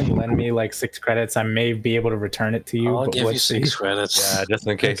anyone lend me like 6 credits? I may be able to return it to you. I'll but give you let's 6 see. credits. Yeah, just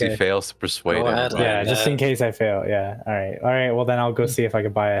in case he Okay. fails to persuade Go ahead, everybody. Yeah, just in case I fail. Yeah. All right. Well, then I'll go see if I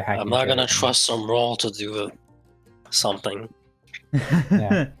can buy a hacking. I'm not kit. going to trust some roll to do something.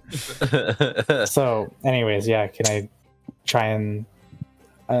 Yeah. So, anyways, yeah. Can I try and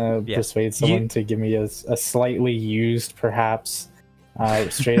Yeah. persuade someone to give me a slightly used, perhaps,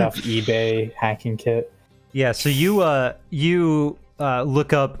 straight off eBay hacking kit? Yeah, so you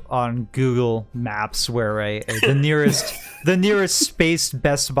look up on Google Maps where the nearest space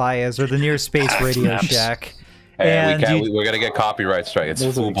Best Buy is, or the nearest space Radio Maps. Shack. Hey, And we're gonna get copyright strike. It's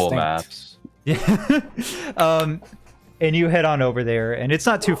Those are Google extinct. Maps. Yeah. And you head on over there, and it's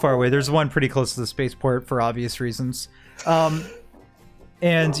not too far away. There's one pretty close to the spaceport for obvious reasons.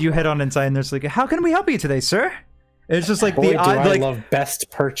 And you head on inside, and there's like, "How can we help you today, sir?" And it's just like Boy, the do odd, I like love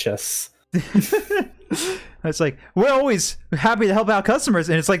best purchase. it's like we're always happy to help out customers,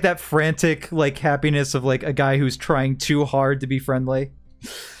 and it's like that frantic like happiness of like a guy who's trying too hard to be friendly.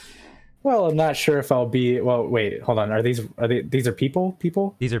 Well, I'm not sure if I'll be. Well, wait, hold on. These are people?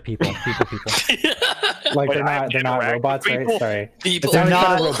 People? These are people. Like Wait, they're I have not interactive robots, right? people? Sorry. People It sounded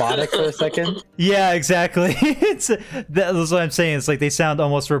kind not- of robotic for a second. Yeah, exactly. That's what I'm saying. It's like they sound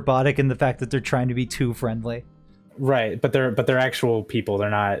almost robotic in the fact that they're trying to be too friendly. Right, but they're actual people. They're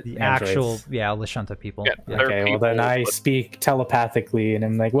not The androids. actual, Lashunta people. Yeah, Yeah. they're Okay, well then people, I but- speak telepathically, and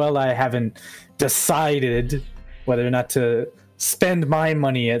I'm like, well, I haven't decided whether or not to spend my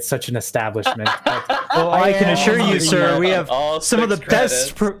money at such an establishment. But Well, I can assure you, sir, we have All some of the 6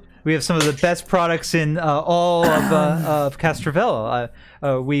 best. credits. We have some of the best products in all of Castrovello.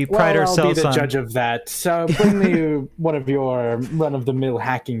 We pride well, I'll be ourselves the on. judge of that. So bring me one of your run-of-the-mill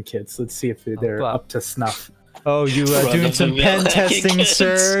hacking kits. Let's see if they're wow. up to snuff. Oh, you doing some Run-of-the-mill pen hacking testing, kits.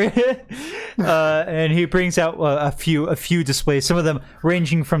 sir? And he brings out a few displays. Some of them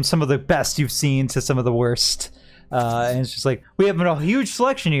ranging from some of the best you've seen to some of the worst. And it's just like we have a huge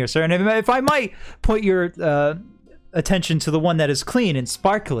selection here, sir. And if I might point your attention to the one that is clean and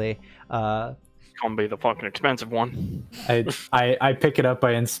sparkly. Gonna be the fucking expensive one. I pick it up.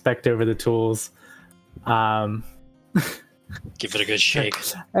 I inspect over the tools. Give it a good shake.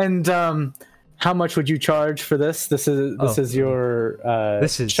 And how much would you charge for this? This is your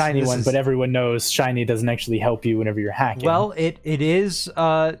This is- shiny this one, is- but everyone knows shiny doesn't actually help you whenever you're hacking. Well, it is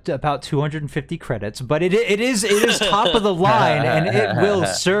about 250 credits, but it is top of the line, and it will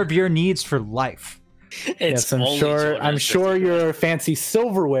serve your needs for life. yes, I'm only sure. I'm 250 sure credits. your fancy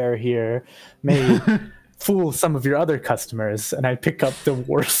silverware here may fool some of your other customers, and I pick up the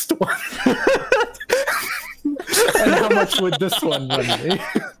worst one. And how much would this one run me?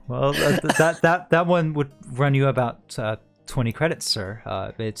 Well, that one would run you about 20 credits, sir.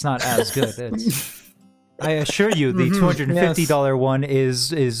 It's not as good. I assure you, the $250 one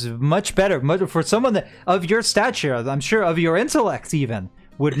is much better. For someone that, of your stature, I'm sure of your intellect even,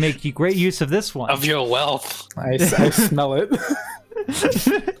 would make you great use of this one. Of your wealth. I smell it.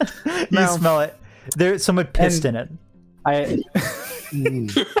 You smell it. There's someone pissed in it.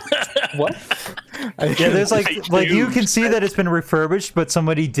 What? Yeah, there's like you can see that it's been refurbished, but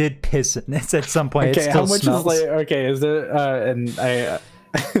somebody did piss in it at some point. Okay, it still how much smells. is is there? And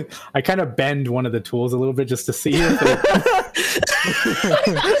I kind of bend one of the tools a little bit just to see if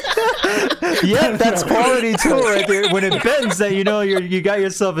Yeah, that's quality tool right there. When it bends, that you know you got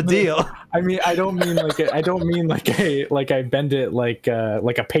yourself a deal. I mean, I don't mean like I bend it like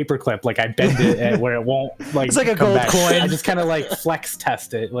a paper clip. Like I bend it where it won't like. It's like a come gold back. coin. I just kind of like flex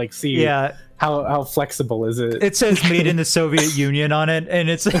test it, like see how flexible is it. It says "Made in the Soviet Union" on it, and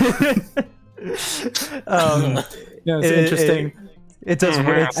it's it's interesting. It does.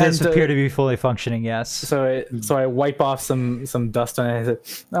 It does appear to be fully functioning. Yes. So I wipe off some dust on it. I said,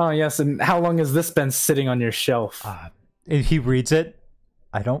 "Oh yes." And how long has this been sitting on your shelf? If he reads it,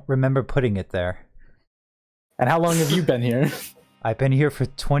 I don't remember putting it there. And how long have you been here? I've been here for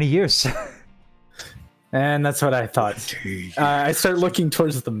 20 years. And that's what I thought. I start looking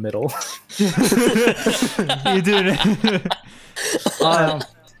towards the middle. You did.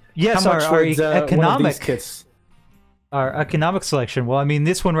 Yes, how much our would, one of economic these kits? Our economic selection. Well, I mean,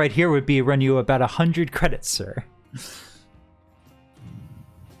 this one right here would run you about 100 credits, sir.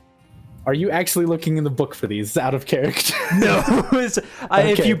 Are you actually looking in the book for these out of character? No.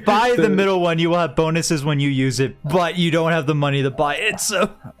 If you buy the middle one, you will have bonuses when you use it, but you don't have the money to buy it, so...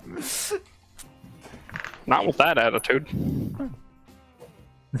 Not with that attitude.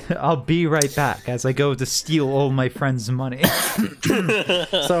 I'll be right back as I go to steal all my friends' money.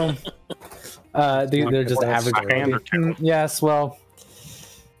 So... they're just average. Yes, well...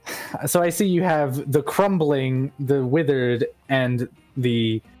 So I see you have the crumbling, the withered, and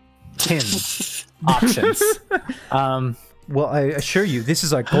the tin options. Well, I assure you, this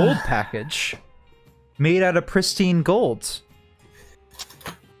is our gold package. Made out of pristine gold.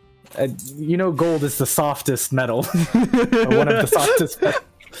 You know gold is the softest metal. Or one of the softest metals.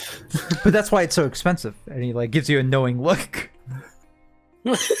 But that's why it's so expensive. And he gives you a knowing look.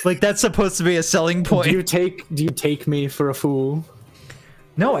 That's supposed to be a selling point. Do you take me for a fool?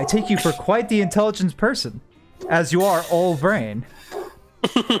 No, I take you for quite the intelligent person. As you are all brain.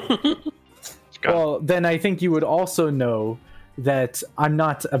 Well, then I think you would also know that I'm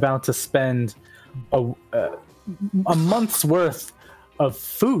not about to spend a month's worth of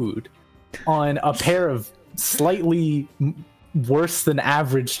food on a pair of slightly worse than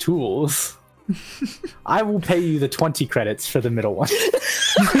average tools. I will pay you the 20 credits for the middle one.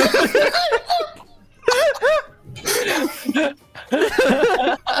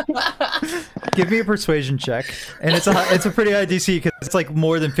 Give me a persuasion check, and it's a pretty high DC because it's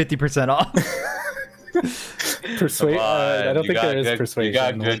more than 50% off. I don't think there is persuasion. You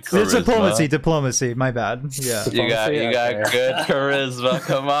got good It's charisma. diplomacy. My bad. Yeah. You got good charisma.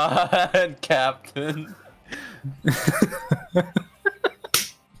 Come on, Captain.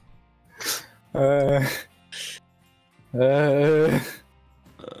 Trying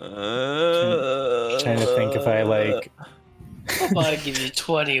to think if I I'm about to give you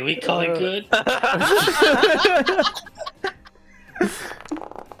 20. We call it good.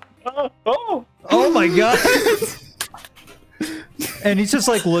 Oh my god! And he's just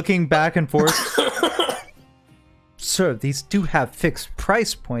looking back and forth. Sir, these do have fixed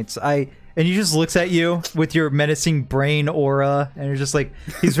price points. And he just looks at you with your menacing brain aura, and you're just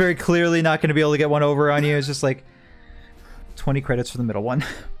he's very clearly not going to be able to get one over on you. It's just 20 credits for the middle one.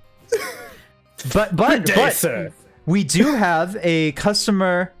 But sir. We do have a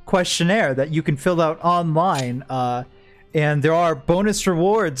customer questionnaire that you can fill out online, and there are bonus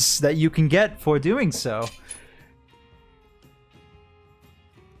rewards that you can get for doing so.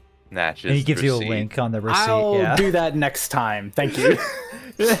 Natchez And he gives you a receipt. link on the receipt. I'll do that next time. Thank you.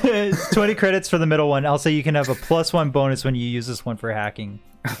 20 credits for the middle one. I'll say you can have a +1 bonus when you use this one for hacking.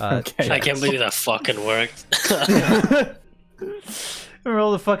 Okay. I can't believe that fucking worked.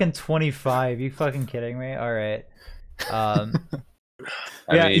 Roll the fucking 25. You fucking kidding me? All right. I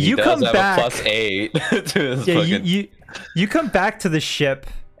Yeah, mean, he you does come have back. a +8 to his Yeah, fucking... you come back to the ship,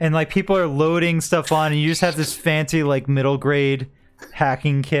 and people are loading stuff on, and you just have this fancy middle grade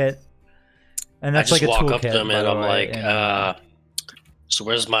hacking kit, and that's I just a walk toolkit. up to them by and the I'm way, like, and, so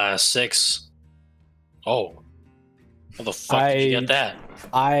where's my 6? Oh, How the fuck did you get that?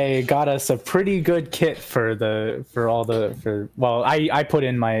 I got us a pretty good kit for well, I put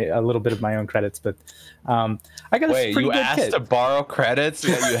in a little bit of my own credits, but I got a pretty good asked kit. to borrow credits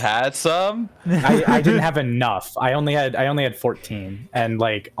yet you had some? I didn't have enough. I only had 14, and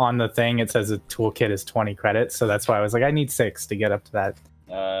like on the thing it says a toolkit is 20 credits, so that's why I was like I need 6 to get up to that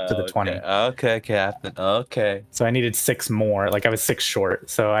to the 20. Okay, Captain. Okay. So I needed 6 more. Like I was 6 short.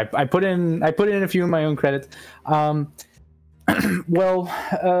 So I put in a few of my own credits. Well,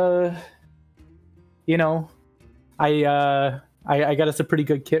 you know, I got us a pretty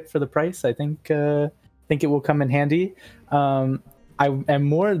good kit for the price. I think it will come in handy. I am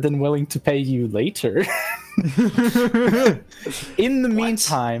more than willing to pay you later. In the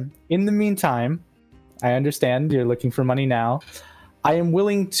meantime, I understand you're looking for money now. I am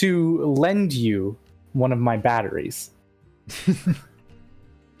willing to lend you one of my batteries.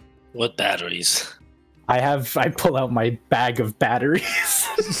 What batteries? I pull out my bag of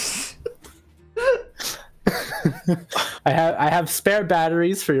batteries. I have spare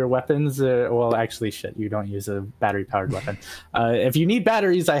batteries for your weapons. Well, actually, shit, you don't use a battery-powered weapon. If you need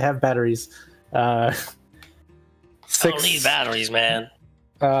batteries, I have batteries. 6. I don't need batteries, man.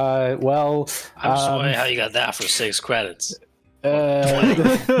 Well, I'm just wondering how you got that for 6 credits.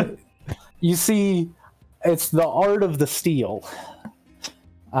 You see, it's the art of the steal.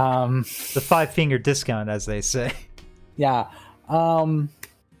 The 5-finger discount, as they say. Yeah. Gonna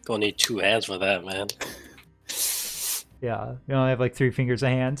need 2 hands for that, man. Yeah, you only have like 3 fingers a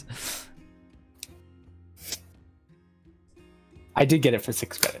hand. I did get it for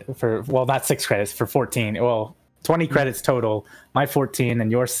 6 credits. Well, not 6 credits, for 14. Well, 20 credits total. My 14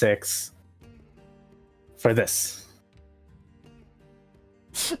 and your 6 for this.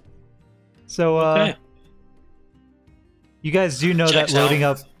 So, Okay. you guys do know Checks that loading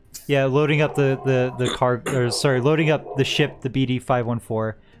out. up, loading up the car, or sorry, loading up the ship, the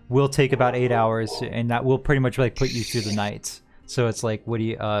BD-514, will take about 8 hours, and that will pretty much like put you through the night. So it's like, what do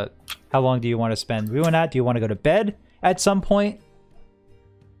you, how long do you want to spend doing that? Do you want to go to bed at some point?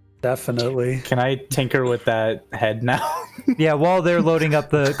 Definitely. Can I tinker with that head now? Yeah, while they're loading up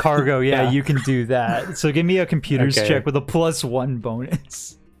the cargo, Yeah. you can do that. So give me a computers Okay. check with a +1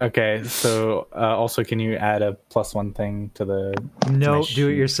 bonus. Okay, so also can you add a +1 thing to the... No, my do it sheet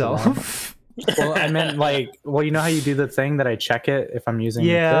for yourself. that? Well, I meant like, well, you know how you do the thing that I check it if I'm using the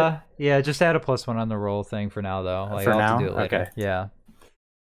Yeah, yeah, just add a +1 on the roll thing for now, though. Like, For I'll have to now? do it later. Okay. Yeah.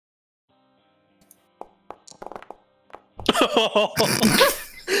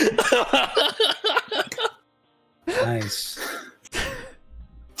 Nice.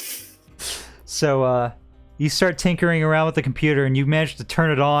 So, you start tinkering around with the computer, and you manage to turn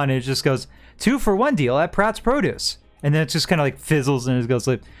it on, and it just goes 2 for 1 deal at Pratt's Produce, and then it just kind of like fizzles, and it goes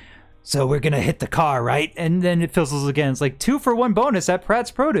like, so we're gonna hit the car, right? And then it fizzles again. It's like 2 for 1 bonus at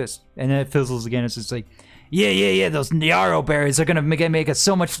Pratt's Produce, and then it fizzles again. It's just like, yeah. Those yarrow berries are gonna make us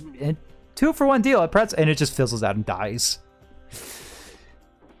so much. And 2 for 1 deal at Pratt's, and it just fizzles out and dies.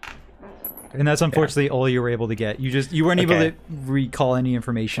 And that's unfortunately all you were able to get. You weren't able to recall any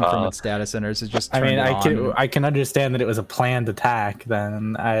information from its data centers. It just I mean, turned I can understand that it was a planned attack.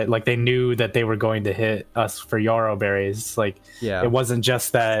 Then, like they knew that they were going to hit us for yarrow berries. Like, Yeah. it wasn't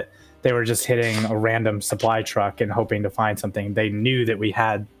just that they were just hitting a random supply truck and hoping to find something. They knew that we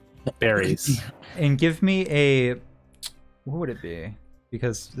had berries. And give me a, what would it be?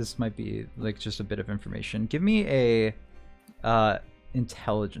 Because this might be like just a bit of information. Give me a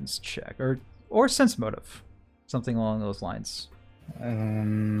intelligence check or sense motive, something along those lines.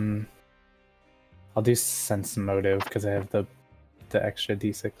 I'll do sense motive because I have the extra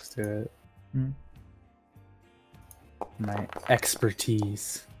d6 to it. Hmm. My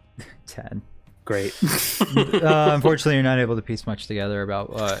expertise. 10. Great. Unfortunately, you're not able to piece much together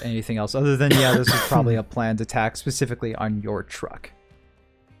about anything else other than, yeah, this was probably a planned attack specifically on your truck.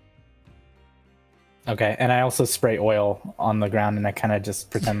 Okay, and I also spray oil on the ground, and I kind of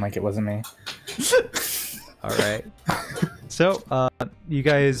just pretend like it wasn't me. All right. So, you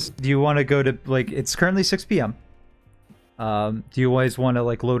guys, do you want to go to, like, it's currently 6 p.m. Do you guys want to,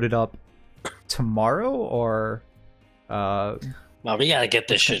 like, load it up tomorrow, or... Well, we gotta get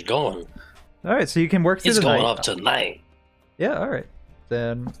this shit going. All right, so you can work through It's the going night. up tonight. Yeah, all right.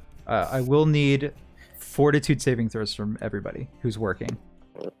 Then I will need fortitude saving throws from everybody who's working.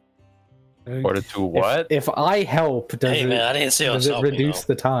 Fortitude what? If I help, does Hey, man, I didn't say I was it helping, reduce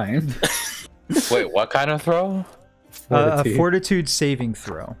though. the time? Wait, what kind of throw? A fortitude saving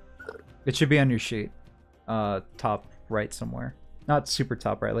throw. It should be on your sheet. Top right somewhere. Not super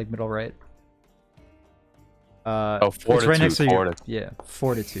top right, like middle right. Oh, It's right next to fortitude. yeah,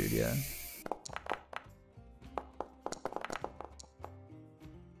 fortitude, yeah.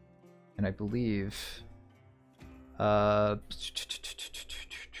 and I believe.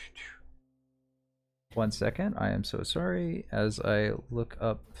 1 second. I am so sorry as I look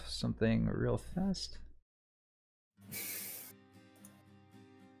up something real fast.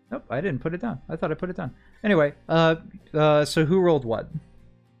 Nope, I didn't put it down. I thought I put it down. Anyway, so who rolled what?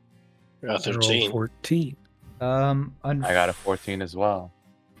 13. 14. I got a 14 as well.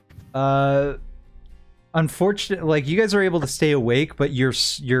 Unfortunately, like, you guys are able to stay awake, but your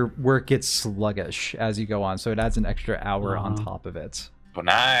work gets sluggish as you go on, so it adds an extra hour on top of it.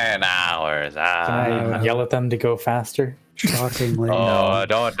 9 hours. Can I yell at them to go faster? Shockingly. Oh,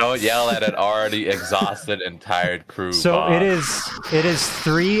 don't yell at an already exhausted and tired crew. So Bob. it is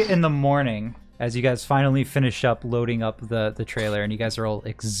 3 in the morning as you guys finally finish up loading up the trailer, and you guys are all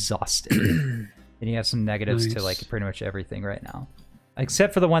exhausted. And you have some negatives to like pretty much everything right now.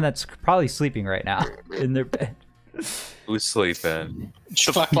 Except for the one that's probably sleeping right now in their bed. Who's sleeping?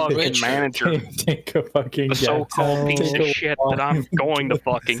 The Fucking manager. Take a fucking The so-called piece of shit that I'm going to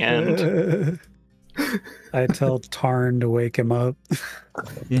fucking end. I tell Tarn to wake him up.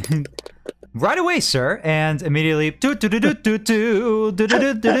 Right away, sir, and immediately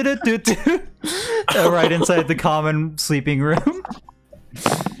right inside the common sleeping room.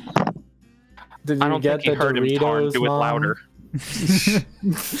 Did I you don't get think he the heard him, Tarn. Doritos, Do it Mom? louder.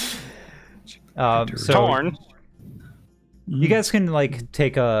 So Tarn. you guys can like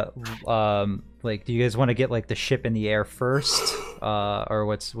take a like, do you guys want to get like the ship in the air first, or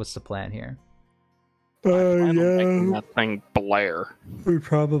what's the plan here? Making that thing blare. We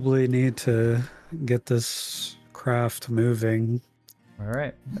probably need to get this craft moving. All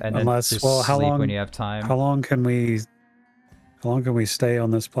right, and then Unless, just well, how sleep long? when you have time. How long can we stay on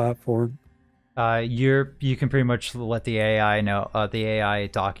this platform? You can pretty much let the AI know, the AI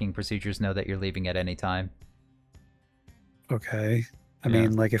docking procedures know that you're leaving at any time. Okay. I Yeah.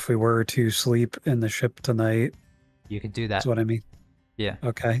 mean, like if we were to sleep in the ship tonight, You could do that. that's what I mean. Yeah.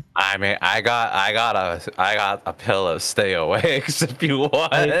 Okay. I mean, I got a pill of stay awake if you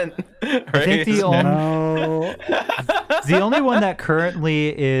want. I think the only one that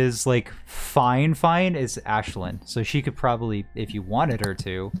currently is like fine is Ashlyn. So she could probably, if you wanted her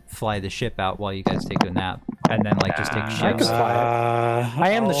to, fly the ship out while you guys take a nap, and then like just take I shifts. could fly it. I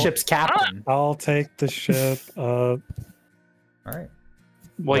am the ship's captain. I'll take the ship up. All right.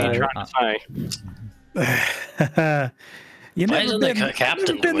 What are you Uh, trying to say? You Why never isn't been, the captain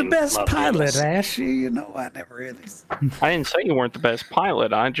never been the doing best nothing pilot, else? Ashy. You know, I never really. I didn't say you weren't the best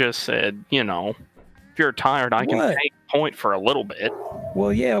pilot. I just said, if you're tired, I can What? take point for a little bit.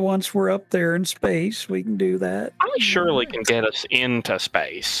 Well, yeah, once we're up there in space, we can do that. I surely can get us into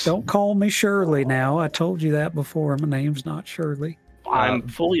space. Don't call me Shirley now. I told you that before. My name's not Shirley. I'm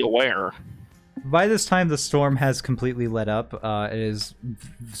fully aware. By this time, the storm has completely let up. It is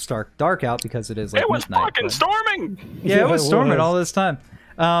stark dark out because it is like It was midnight. fucking but- storming! Yeah, it was it storming was. all this time.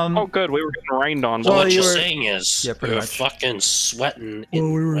 Oh, good. We were getting rained on. So Well, what you you're were- saying is Yeah, we pretty were much. fucking sweating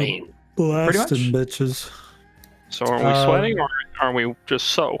in we were- rain. Blasting bitches. So are we sweating or are we just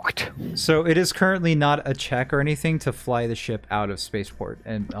soaked? So it is currently not a check or anything to fly the ship out of spaceport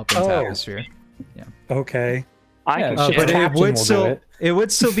and up into Oh. atmosphere. Okay. I Yeah, can so see But it. it captain would will do still it. it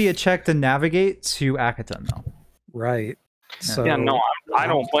would still be a check to navigate to Akaton though. Right. So Yeah, no, I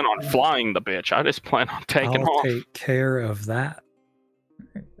don't plan on flying the bitch. I just plan on taking I'll off. take care of that.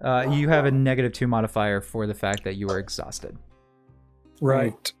 You have a -2 modifier for the fact that you are exhausted.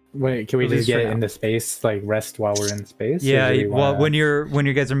 Right. Wait, can we At just least for get now. into space, like rest while we're in space? Yeah, Or do we well, wanna- when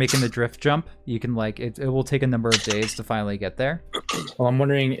you guys are making the drift jump, you can like it will take a number of days to finally get there. Well, I'm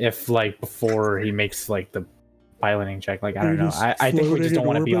wondering if like before he makes like the piloting check, like I don't You're know. just I think we floating just don't in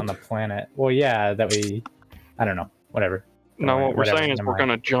want to be on the orbit? planet. Well, yeah, that we. I don't know. Whatever. No, what we're Whatever, saying is never we're mind.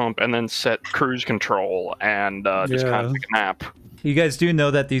 going to jump and then set cruise control and just kind of Yeah. take a nap. You guys do know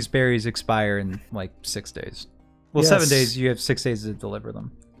that these berries expire in like 6 days. Well, 7 Yes. days. You have 6 days to deliver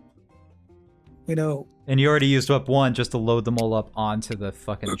them, We know. and you already used up one just to load them all up onto the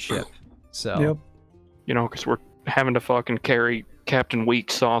fucking ship. So Yep. Because we're having to fucking carry Captain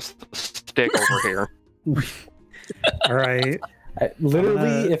Wheat Sauce stick over here. All right.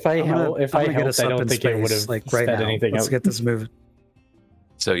 Literally, if I I'm gonna- help, if I'm I gonna get helped, us I up don't in think it would space, have like right sped now. anything Let's out. get this moving.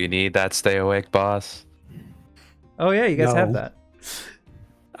 So you need that stay awake, boss? oh yeah, you guys have No. that.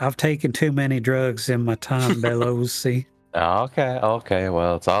 I've taken too many drugs in my time, Belose. Oh, okay.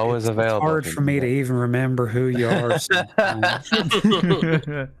 Well, it's always It's available. hard if for you me need to it. even remember who you are. Sometimes.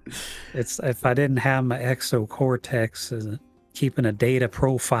 It's if I didn't have my exocortex keeping a data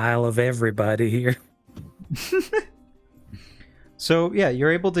profile of everybody here. So yeah,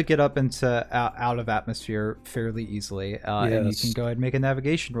 you're able to get up into out of atmosphere fairly easily, and you can go ahead and make a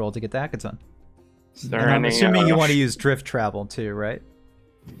navigation roll to get to Akaton. Is there And I'm any, assuming you want to use drift travel too, right?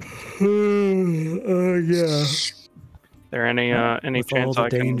 Yeah. there any With all chance the I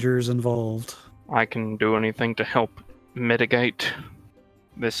can dangers involved. do anything to help mitigate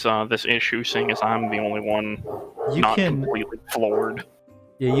this issue, seeing as I'm the only one You not can, completely floored?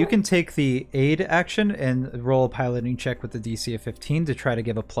 yeah, you can take the aid action and roll a piloting check with the DC of 15 to try to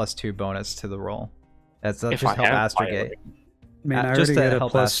give a +2 bonus to the roll. That's If just I help have astrogate. I mean, I just already to get a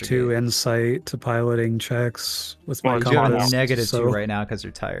help +2 astrogate. insight to piloting checks with my Well, You Come have on a compass. now. negative so, 2 right now because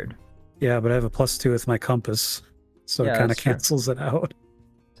you're tired. Yeah, but I have a +2 with my compass, so Yeah, it kind of that's true. cancels it out.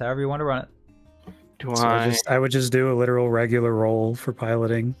 So however you want to run it. Do So I would just do a literal regular roll for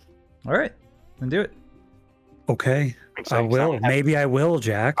piloting. All right, then do it. Okay, I Thanks, will. Maybe I will,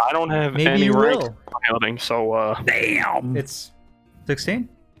 Jack. I don't have Maybe any you rank will. piloting, so Damn. It's 16.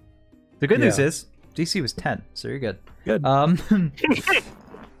 The good news Yeah. is DC was 10, so you're good. Good.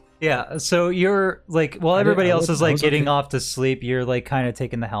 Yeah, so you're like, while I did- everybody I else was- is I like was getting okay. off to sleep, you're like kind of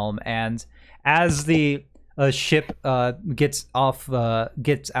taking the helm, and as the ship gets out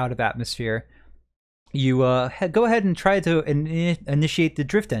of atmosphere, you go ahead and try to initiate the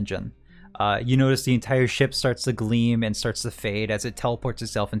drift engine. You notice the entire ship starts to gleam and starts to fade as it teleports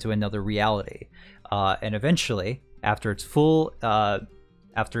itself into another reality, and eventually, after its full,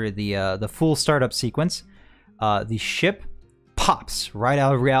 after the full startup sequence, the ship pops right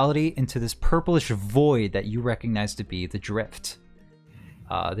out of reality into this purplish void that you recognize to be the drift.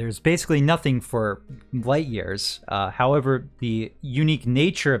 There's basically nothing for light years. However, the unique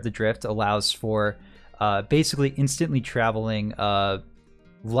nature of the drift allows for basically instantly traveling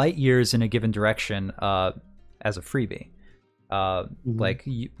light years in a given direction as a freebie.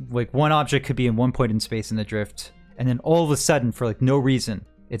 Like one object could be in one point in space in the drift, and then all of a sudden, for like no reason,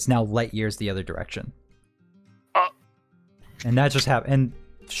 it's now light years the other direction. And that just happened. And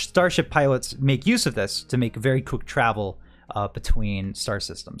starship pilots make use of this to make very quick travel between star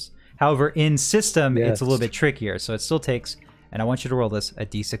systems. However, in system, it's a little bit trickier, so it still takes, and I want you to roll this, a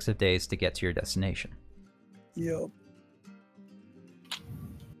d6 of days to get to your destination. Yep.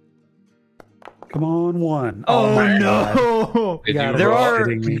 Come on, 1. Oh, my no! God. Did Yeah, you there roll? are.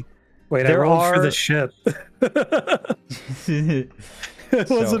 Kidding me. Wait, I there rolled for are- the ship. It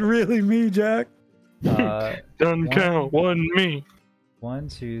wasn't really me, Jack. doesn't count. One me. 1,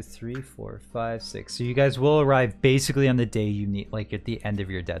 2, 3, 4, 5, 6. So you guys will arrive basically on the day you need, like at the end of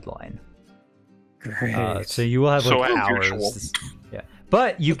your deadline. Great. So you will have So like as hours. usual. Yeah,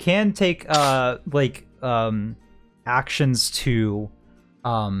 but you can take actions to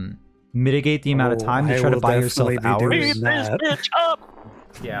mitigate the amount of time to I try to will buy yourself definitely be hours. doing that. Bitch up.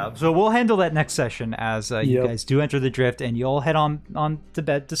 Yeah, so we'll handle that next session as you Yep. guys do enter the drift, and you all head on to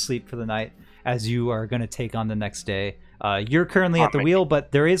bed to sleep for the night as you are going to take on the next day. You're currently at the wheel,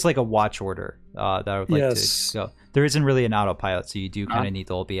 but there is like a watch order that I would like Yes. to go. There isn't really an autopilot, so you do kind of need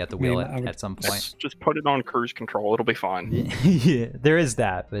to all be at the wheel I would- at some point. Just put it on cruise control. It'll be fine. Yeah, there is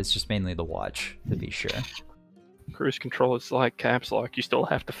that, but it's just mainly the watch, to be sure. Cruise control is like caps lock. You still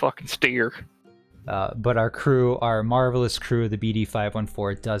have to fucking steer. But our crew, our marvelous crew of the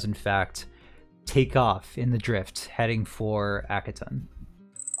BD-514, does in fact take off in the drift, heading for Akaton.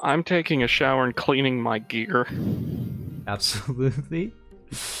 I'm taking a shower and cleaning my gear. Absolutely.